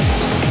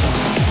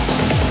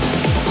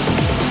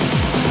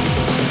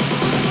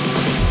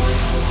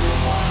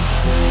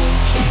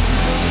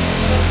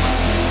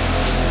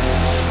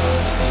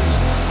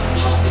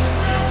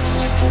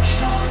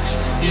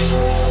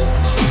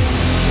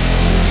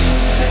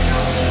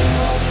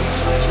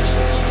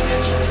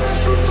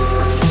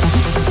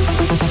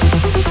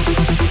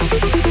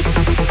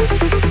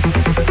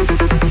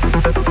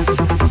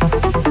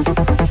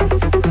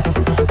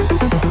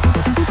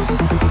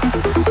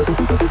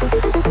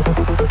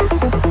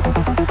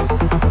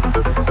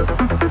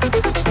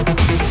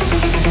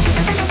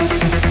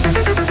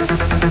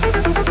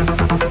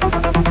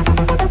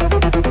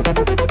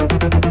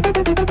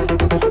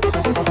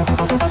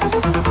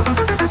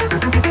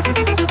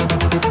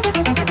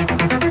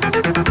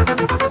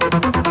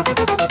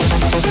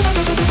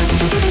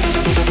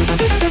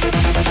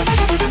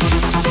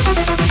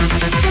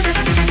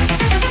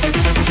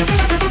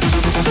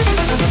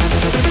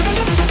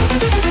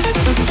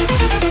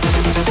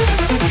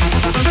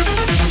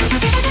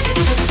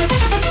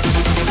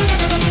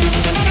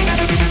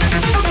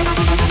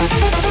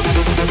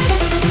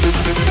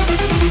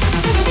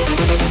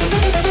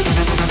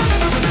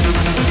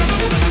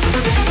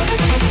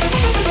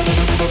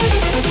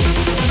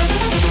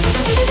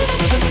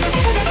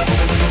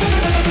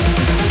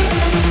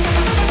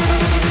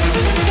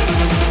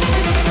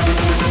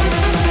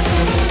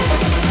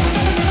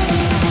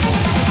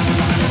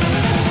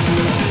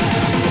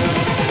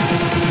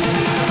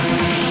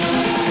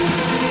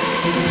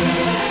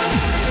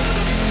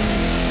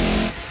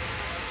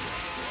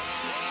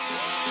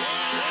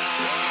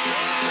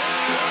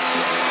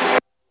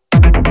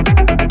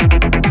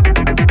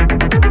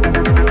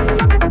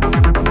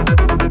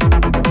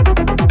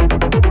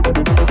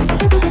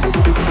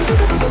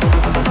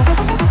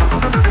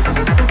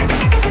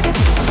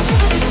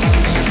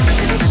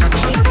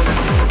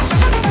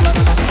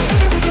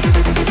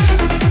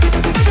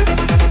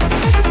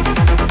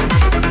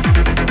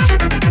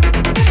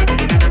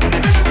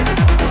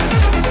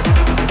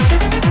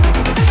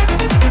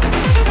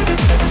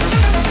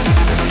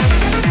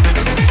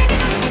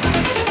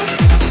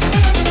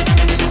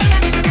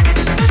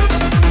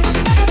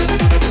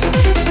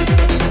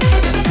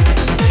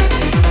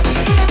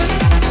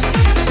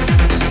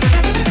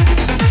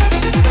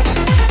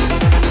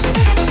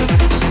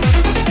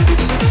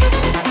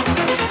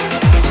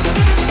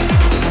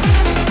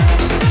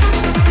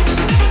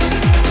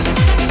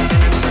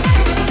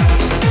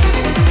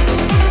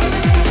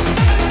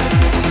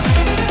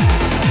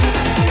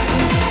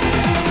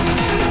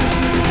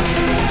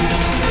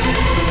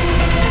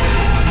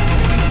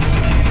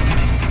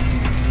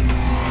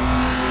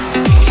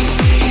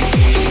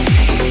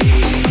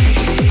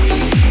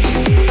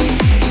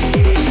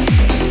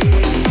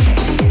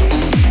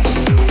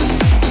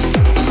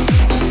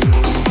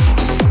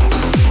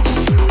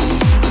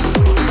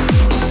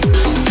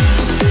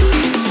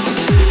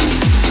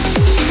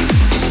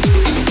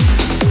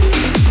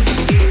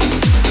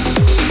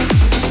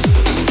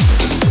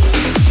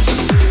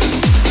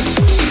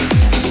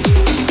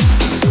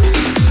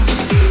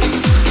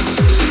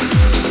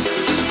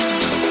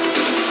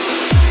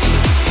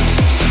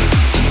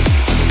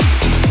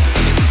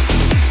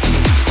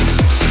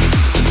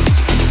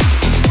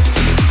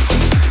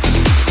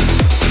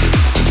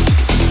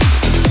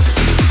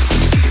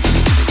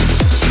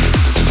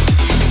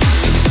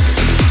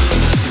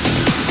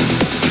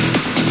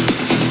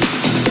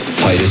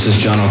 this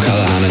is John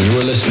O'Callaghan and you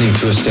are listening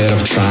to A State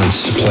of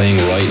Trance. Playing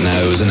right now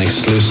is an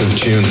exclusive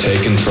tune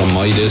taken from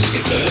my disc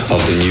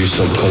of the new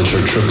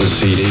Subculture triple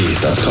CD.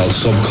 That's called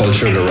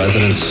Subculture The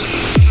Residence.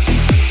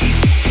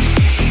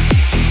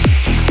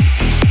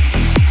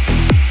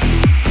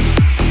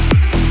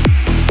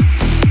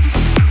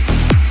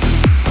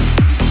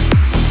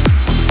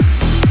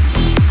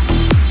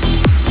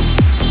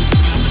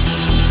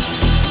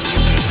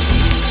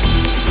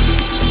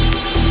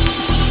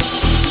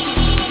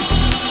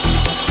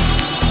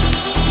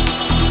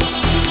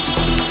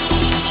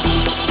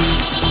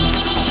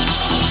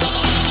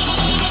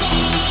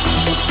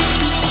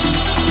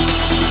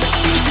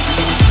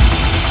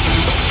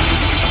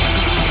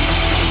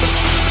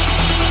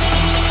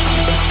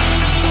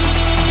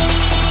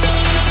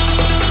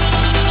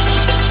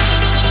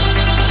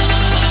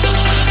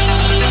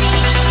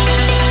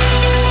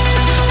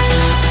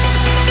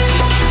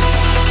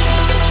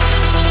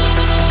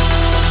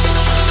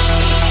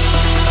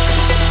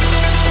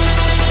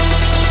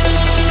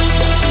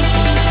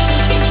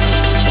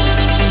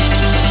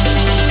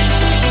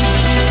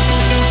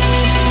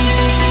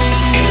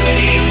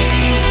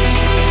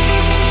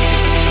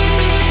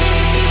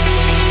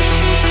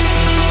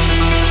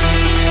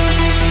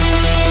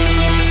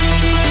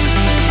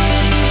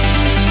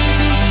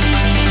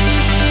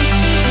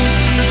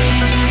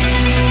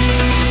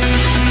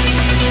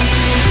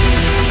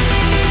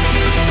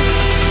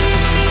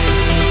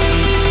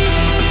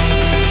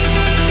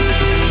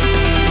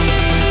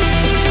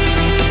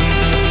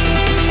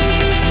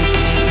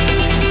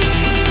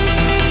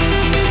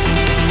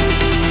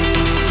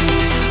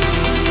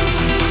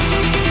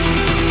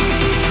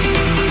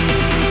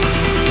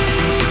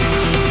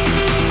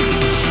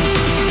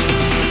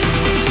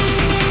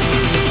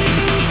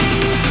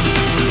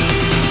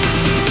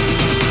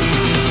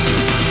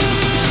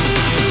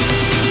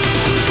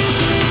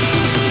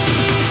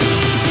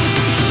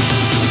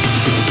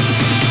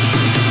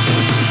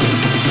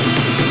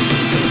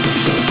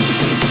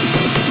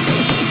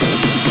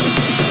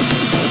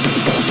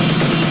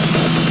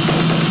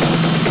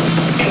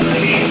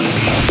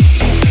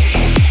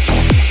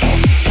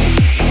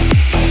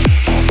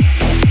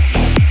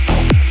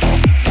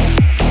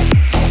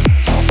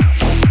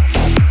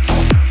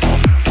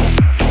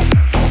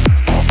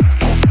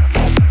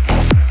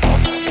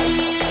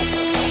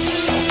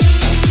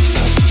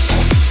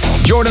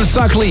 Jordan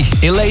Suckley,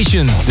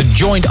 Elation, the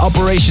Joint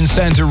Operation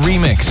Center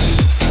remix.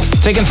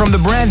 Taken from the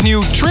brand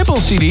new triple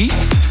CD,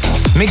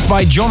 mixed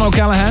by John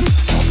O'Callaghan,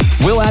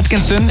 Will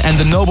Atkinson and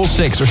the Noble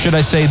Six, or should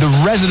I say the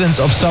residents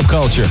of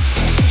Subculture.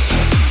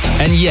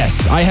 And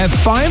yes, I have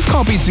 5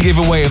 copies to give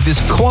away of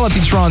this quality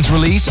trance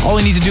release. All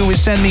you need to do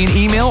is send me an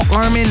email,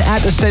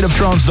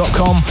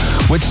 armin@astateoftrance.com,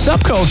 with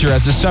Subculture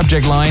as the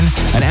subject line,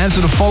 and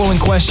answer the following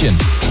question.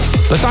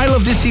 The title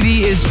of this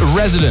CD is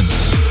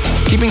Residents.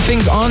 Keeping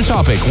things on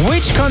topic,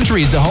 which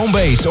country is the home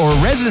base or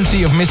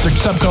residency of Mr.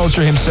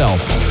 Subculture himself,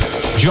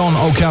 John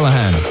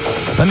O'Callaghan?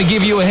 Let me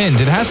give you a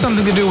hint. It has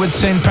something to do with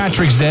St.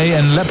 Patrick's Day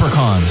and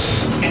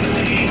leprechauns.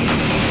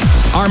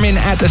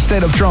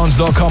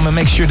 Armin@astateoftrance.com and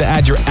make sure to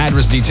add your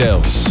address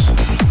details.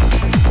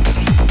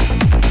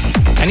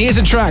 And here's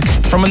a track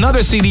from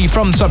another CD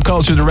from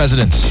Subculture The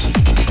Residents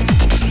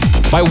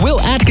by Will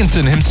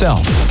Atkinson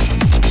himself.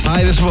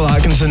 Hi, this is Will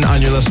Atkinson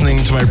and you're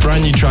listening to my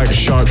brand new track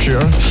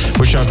Sharpshooter,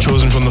 which I've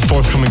chosen from the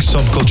forthcoming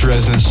Subculture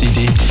Residence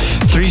CD.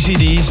 3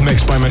 CDs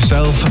mixed by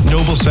myself,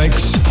 Noble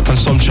Six and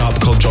some chap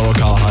called John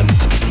O'Callaghan.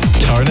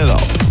 Turn it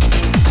up.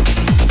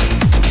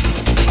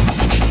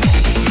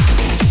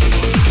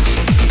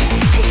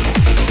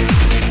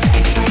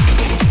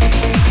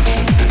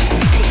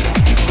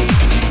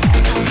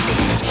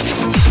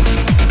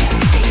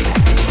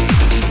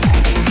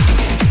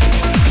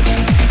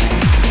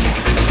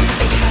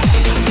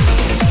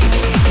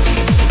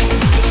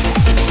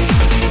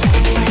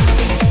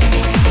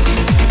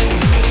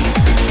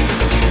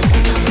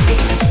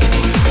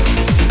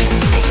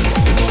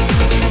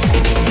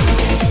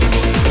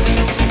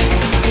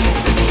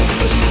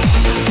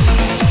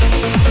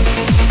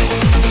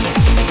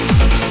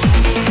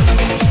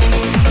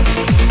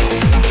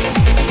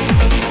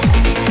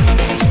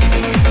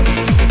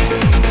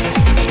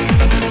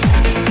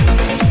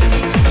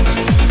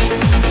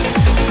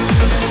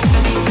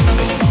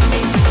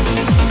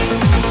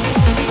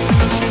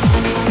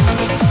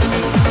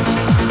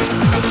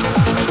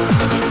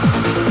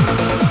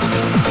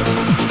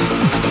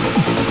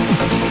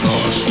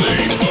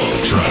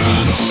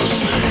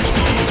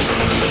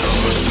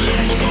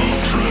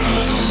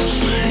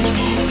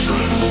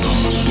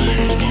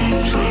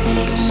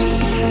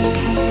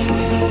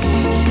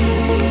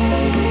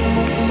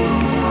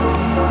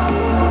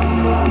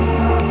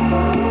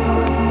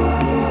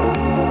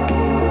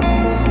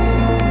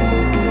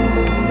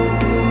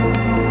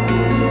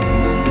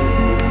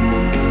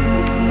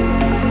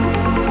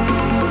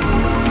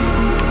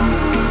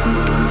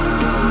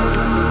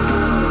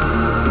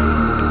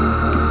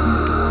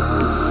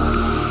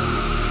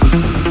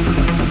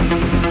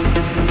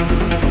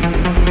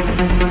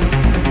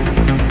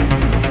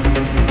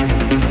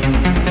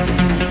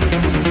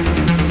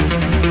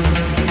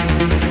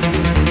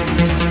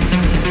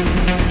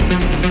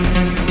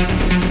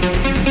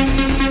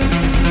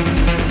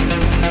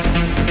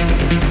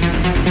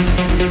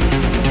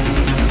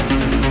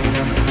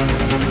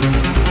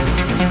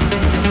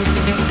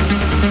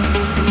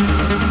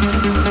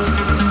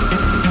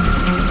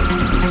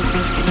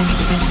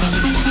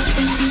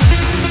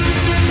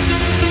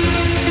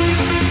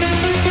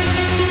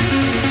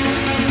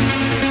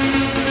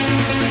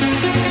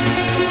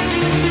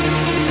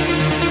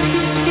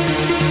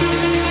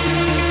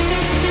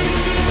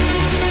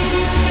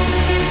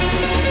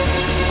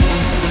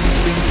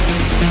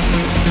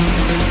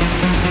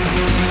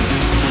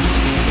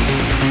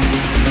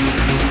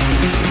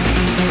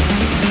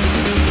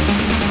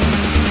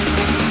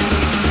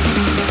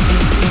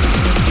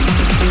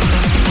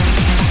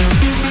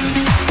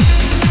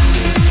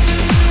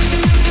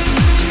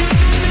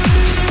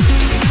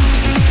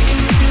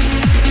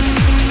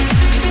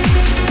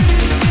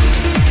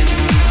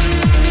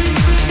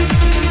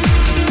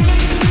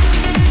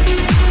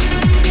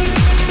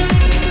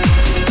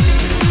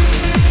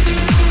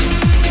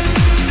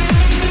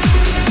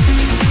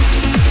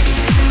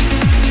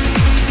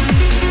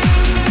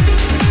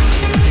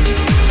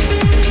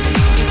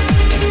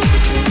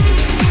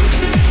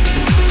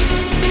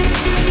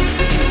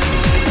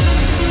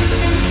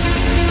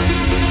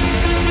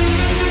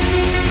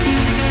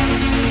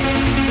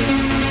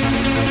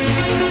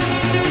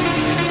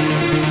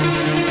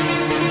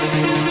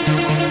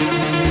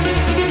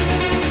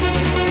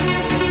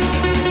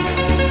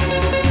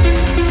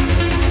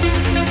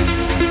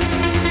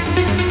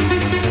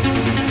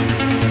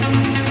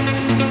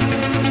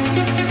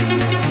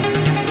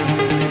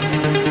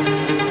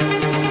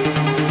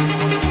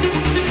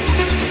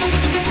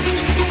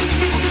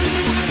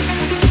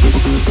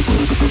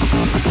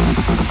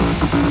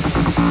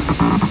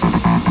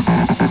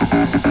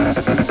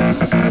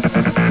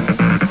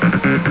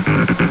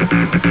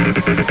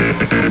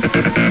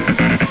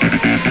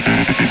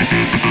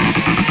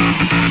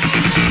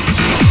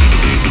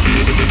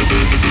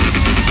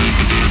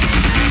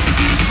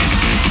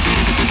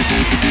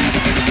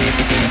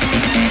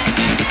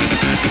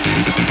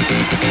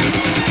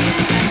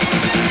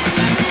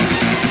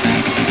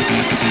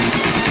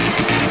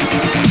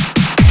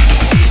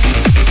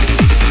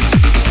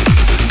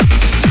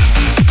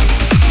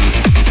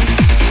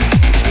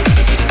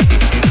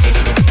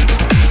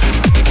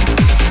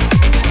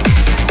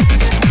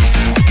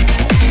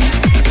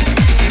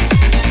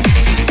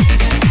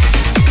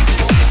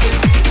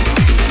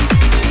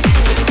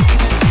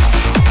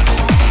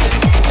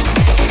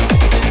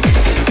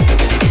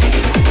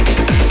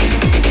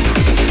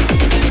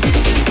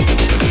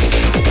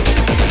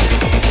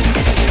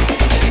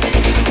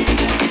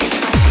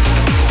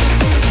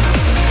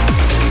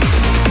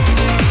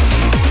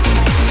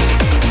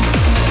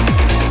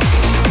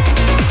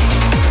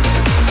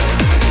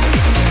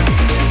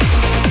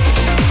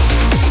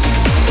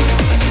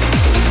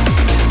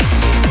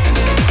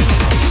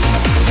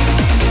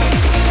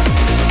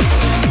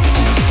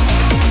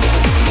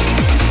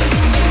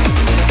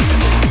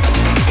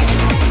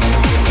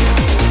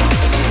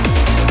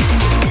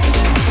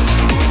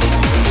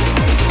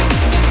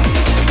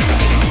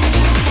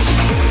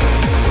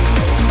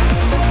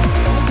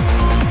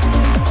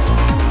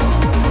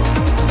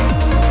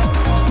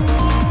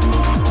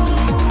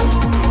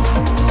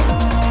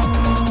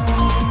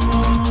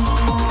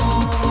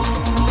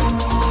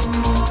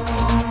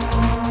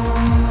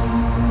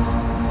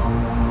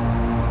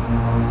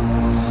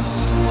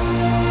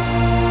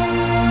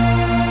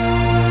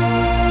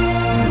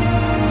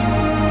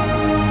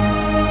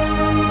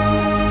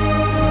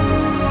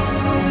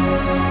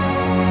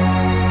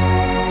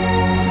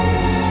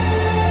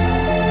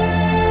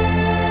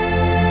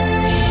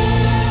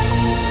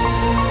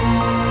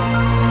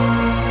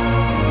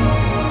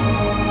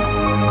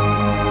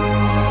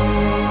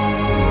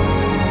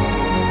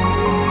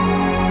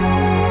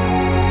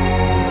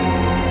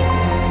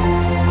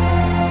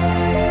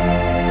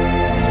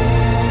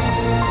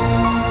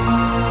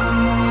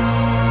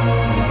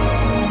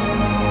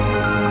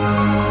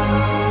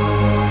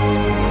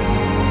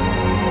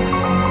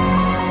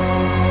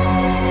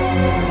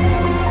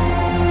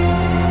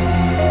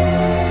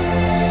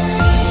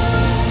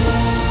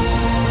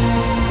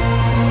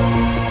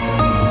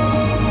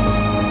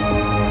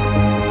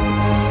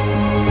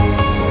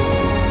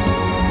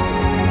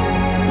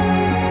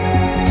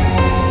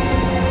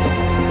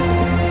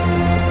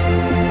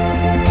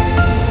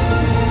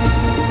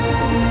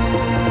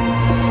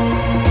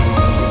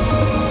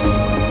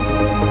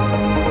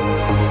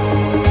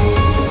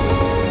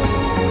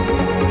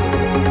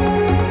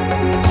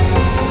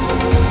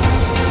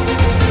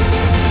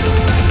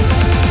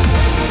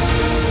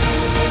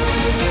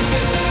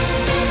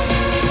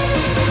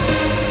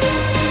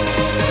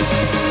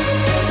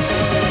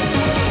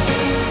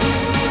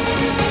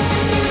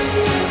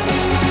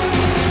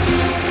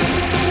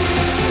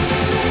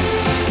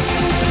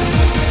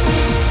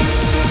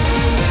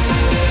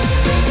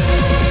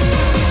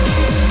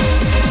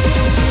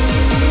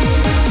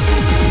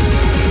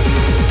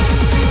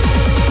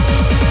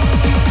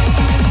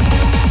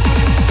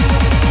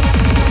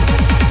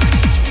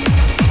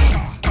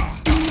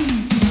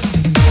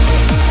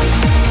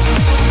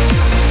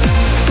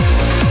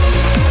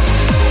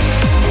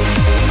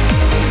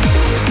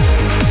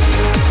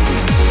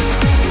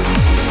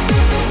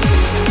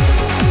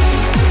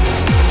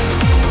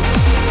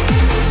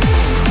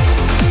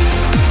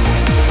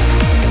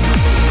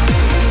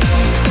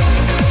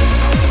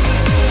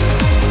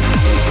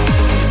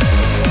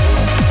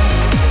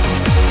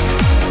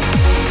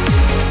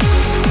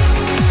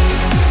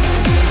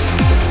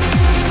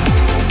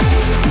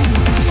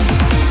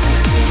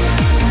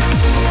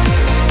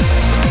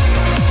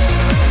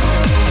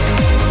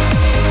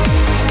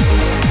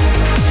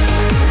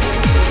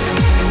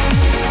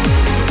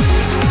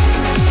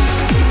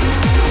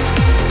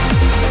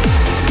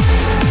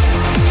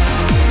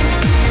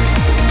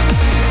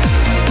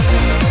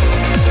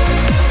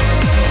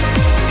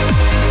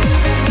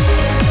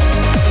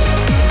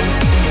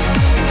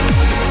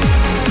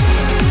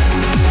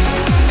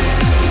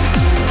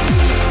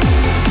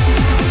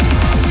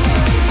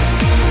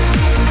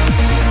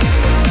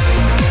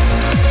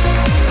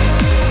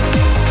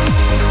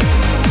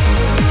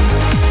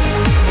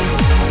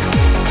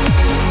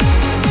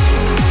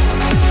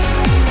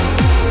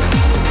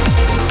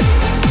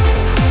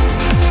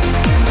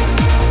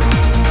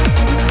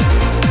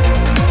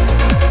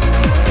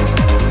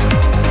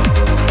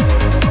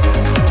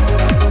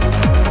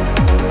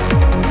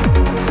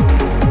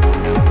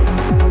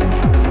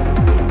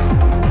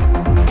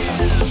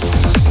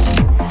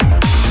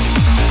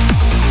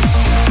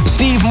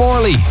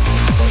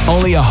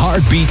 only a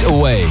heartbeat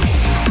away.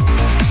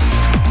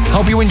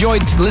 Hope you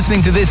enjoyed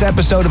listening to this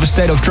episode of A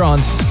State of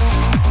Trance.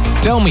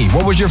 Tell me,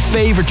 what was your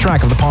favorite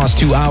track of the past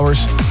 2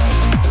 hours?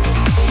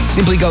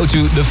 Simply go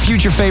to the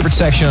Future Favorite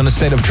section on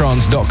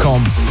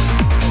thestateoftrance.com.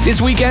 This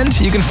weekend,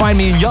 you can find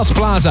me in Yas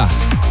Plaza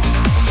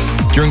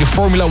during the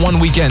Formula 1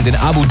 weekend in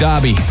Abu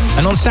Dhabi.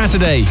 And on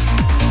Saturday,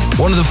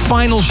 one of the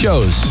final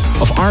shows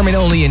of Armin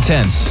Only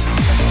Intense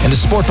in the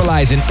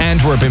Sportpaleis in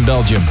Antwerp in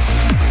Belgium.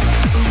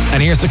 And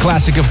here's the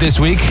classic of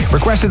this week,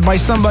 requested by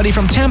somebody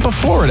from Tampa,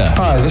 Florida.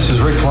 Hi, this is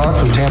Rick Flock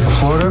from Tampa,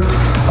 Florida.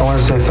 I want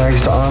to say thanks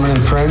to Armin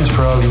and friends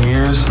for all the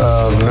years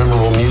of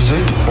memorable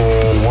music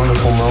and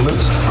wonderful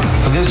moments.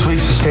 For this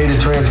week's A State of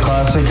Trance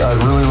classic,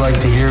 I'd really like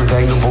to hear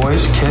Venga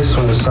Boys' Kiss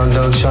When the Sun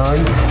Don't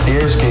Shine, the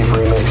Airscape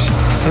remix.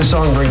 This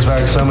song brings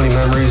back so many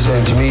memories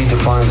and to me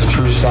defines the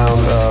true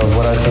sound of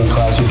what I think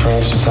classic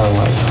trance should sound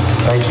like.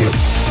 Thank you.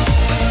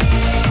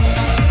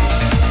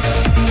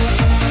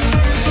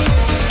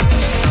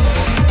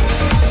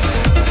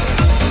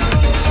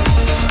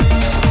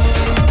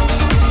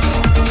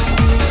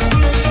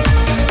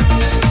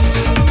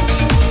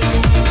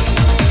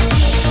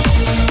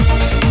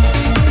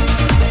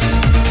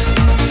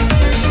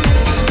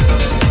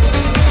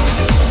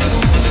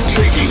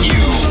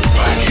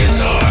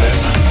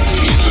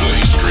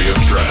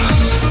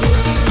 Trance.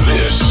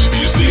 This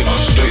is the A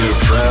State of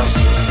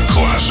Trance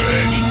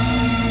Classic.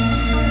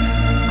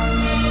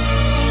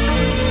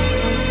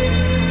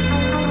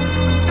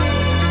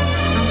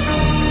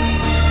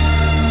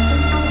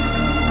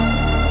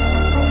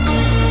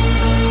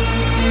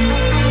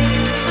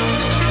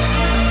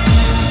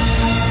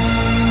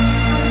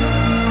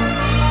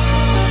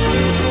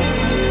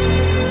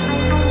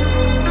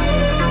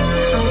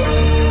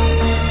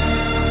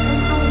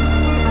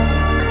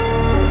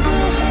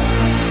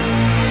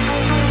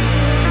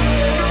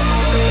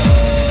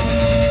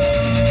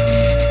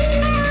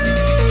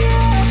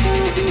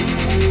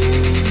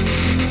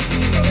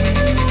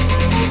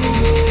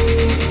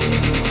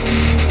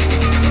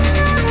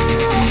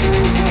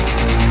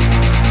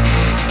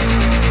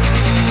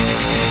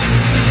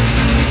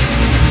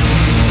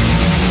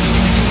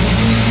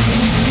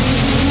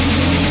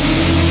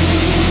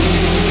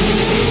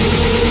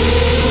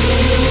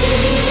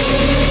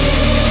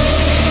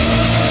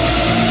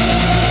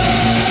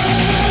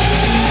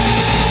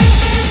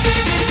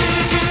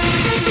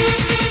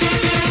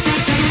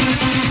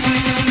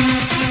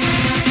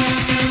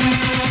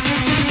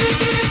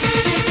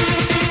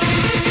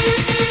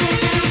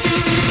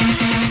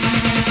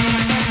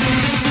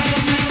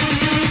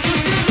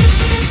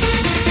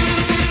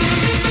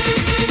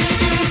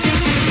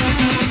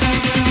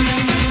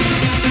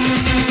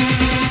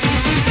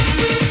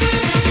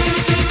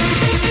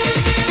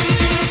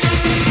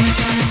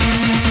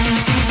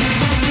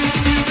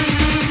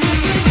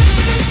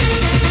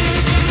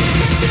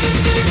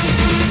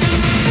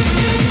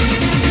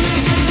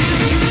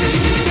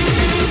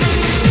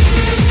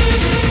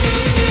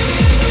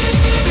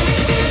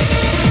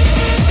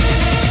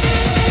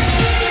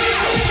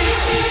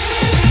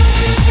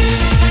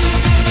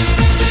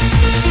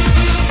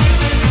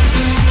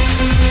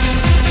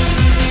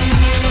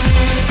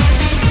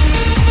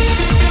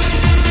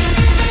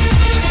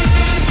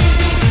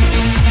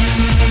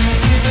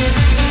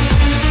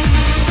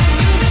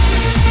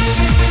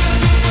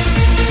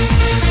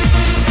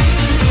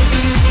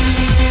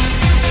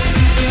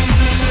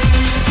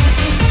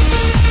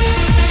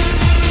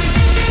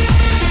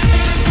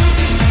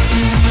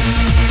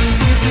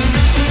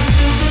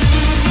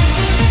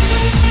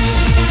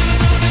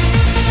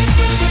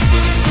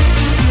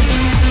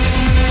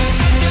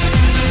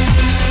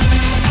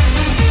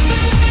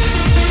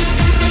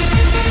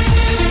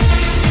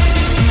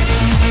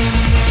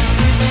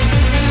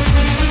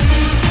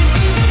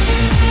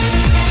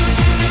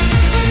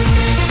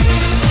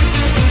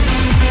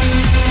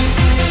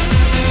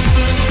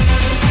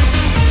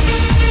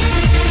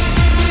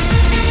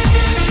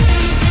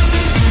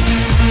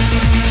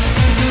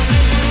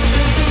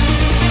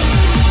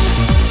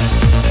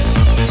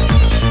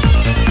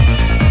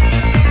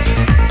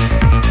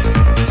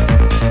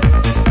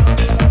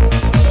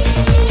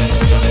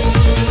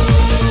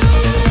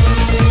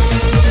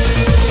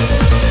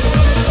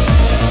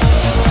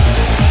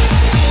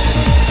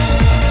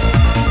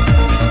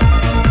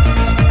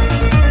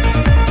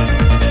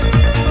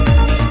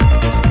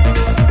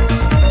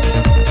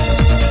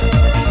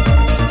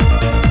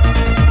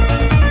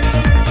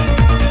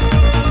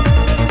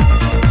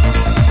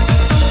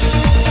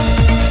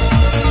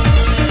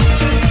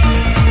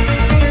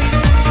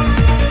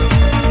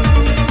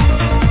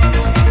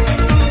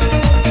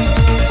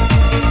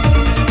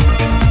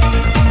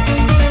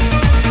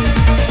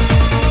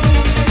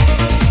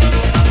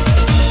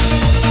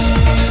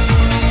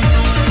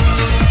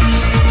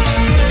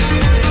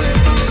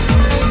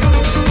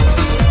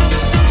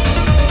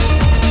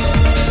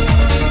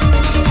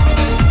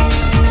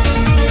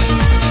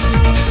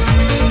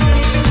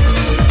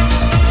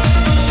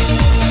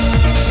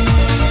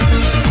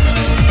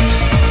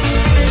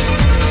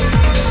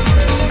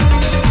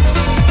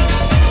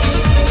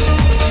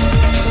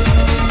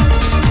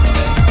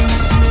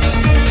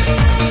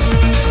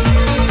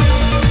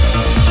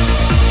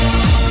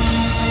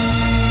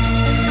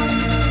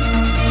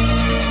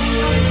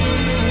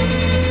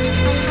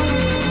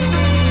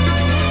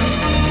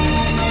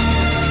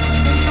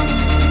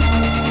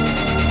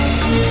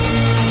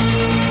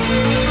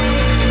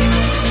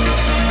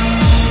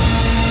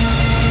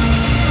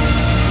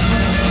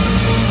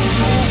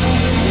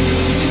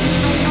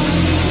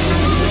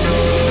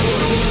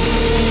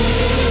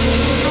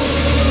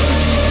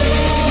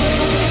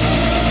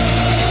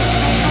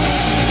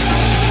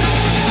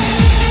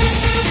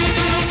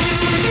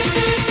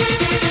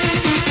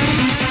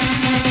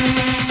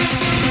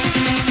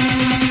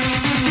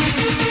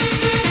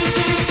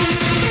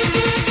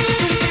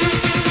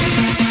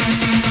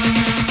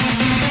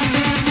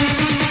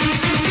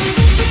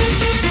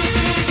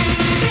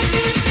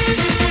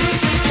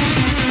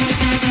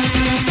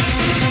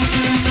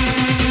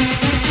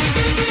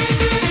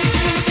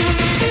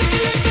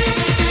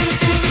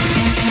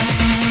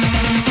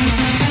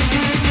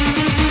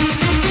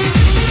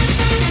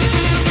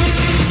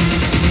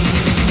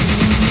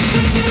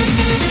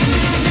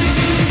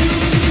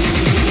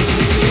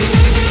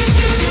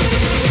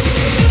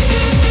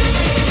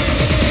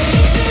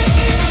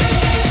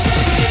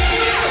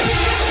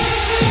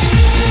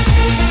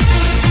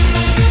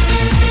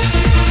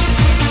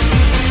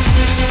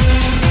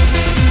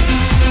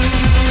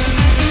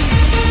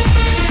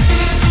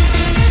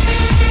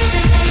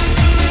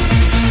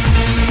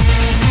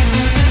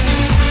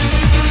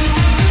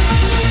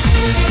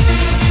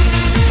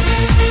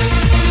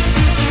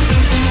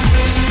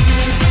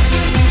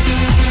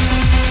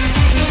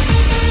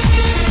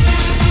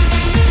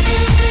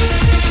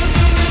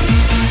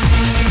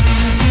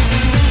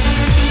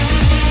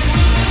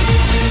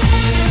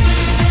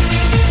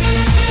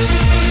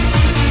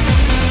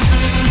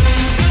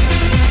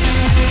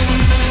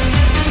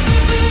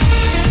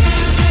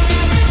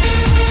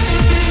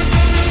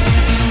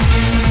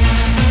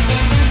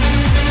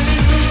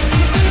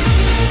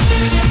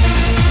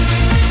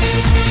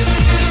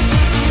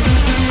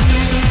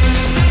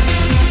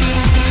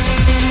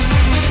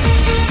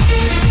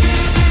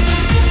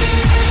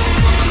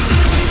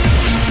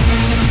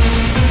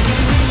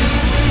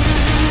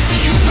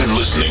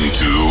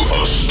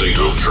 A State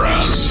of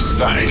Trance.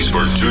 Thanks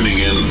for tuning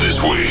in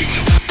this week.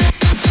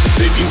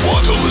 If you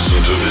want to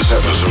listen to this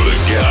episode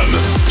again,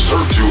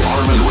 surf to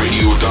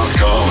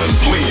ArminRadio.com and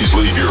please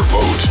leave your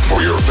vote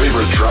for your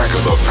favorite track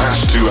of the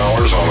past 2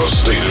 hours on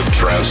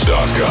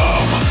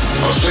AStateOfTrance.com.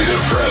 A State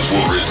of Trance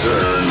will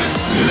return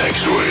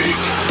next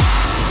week.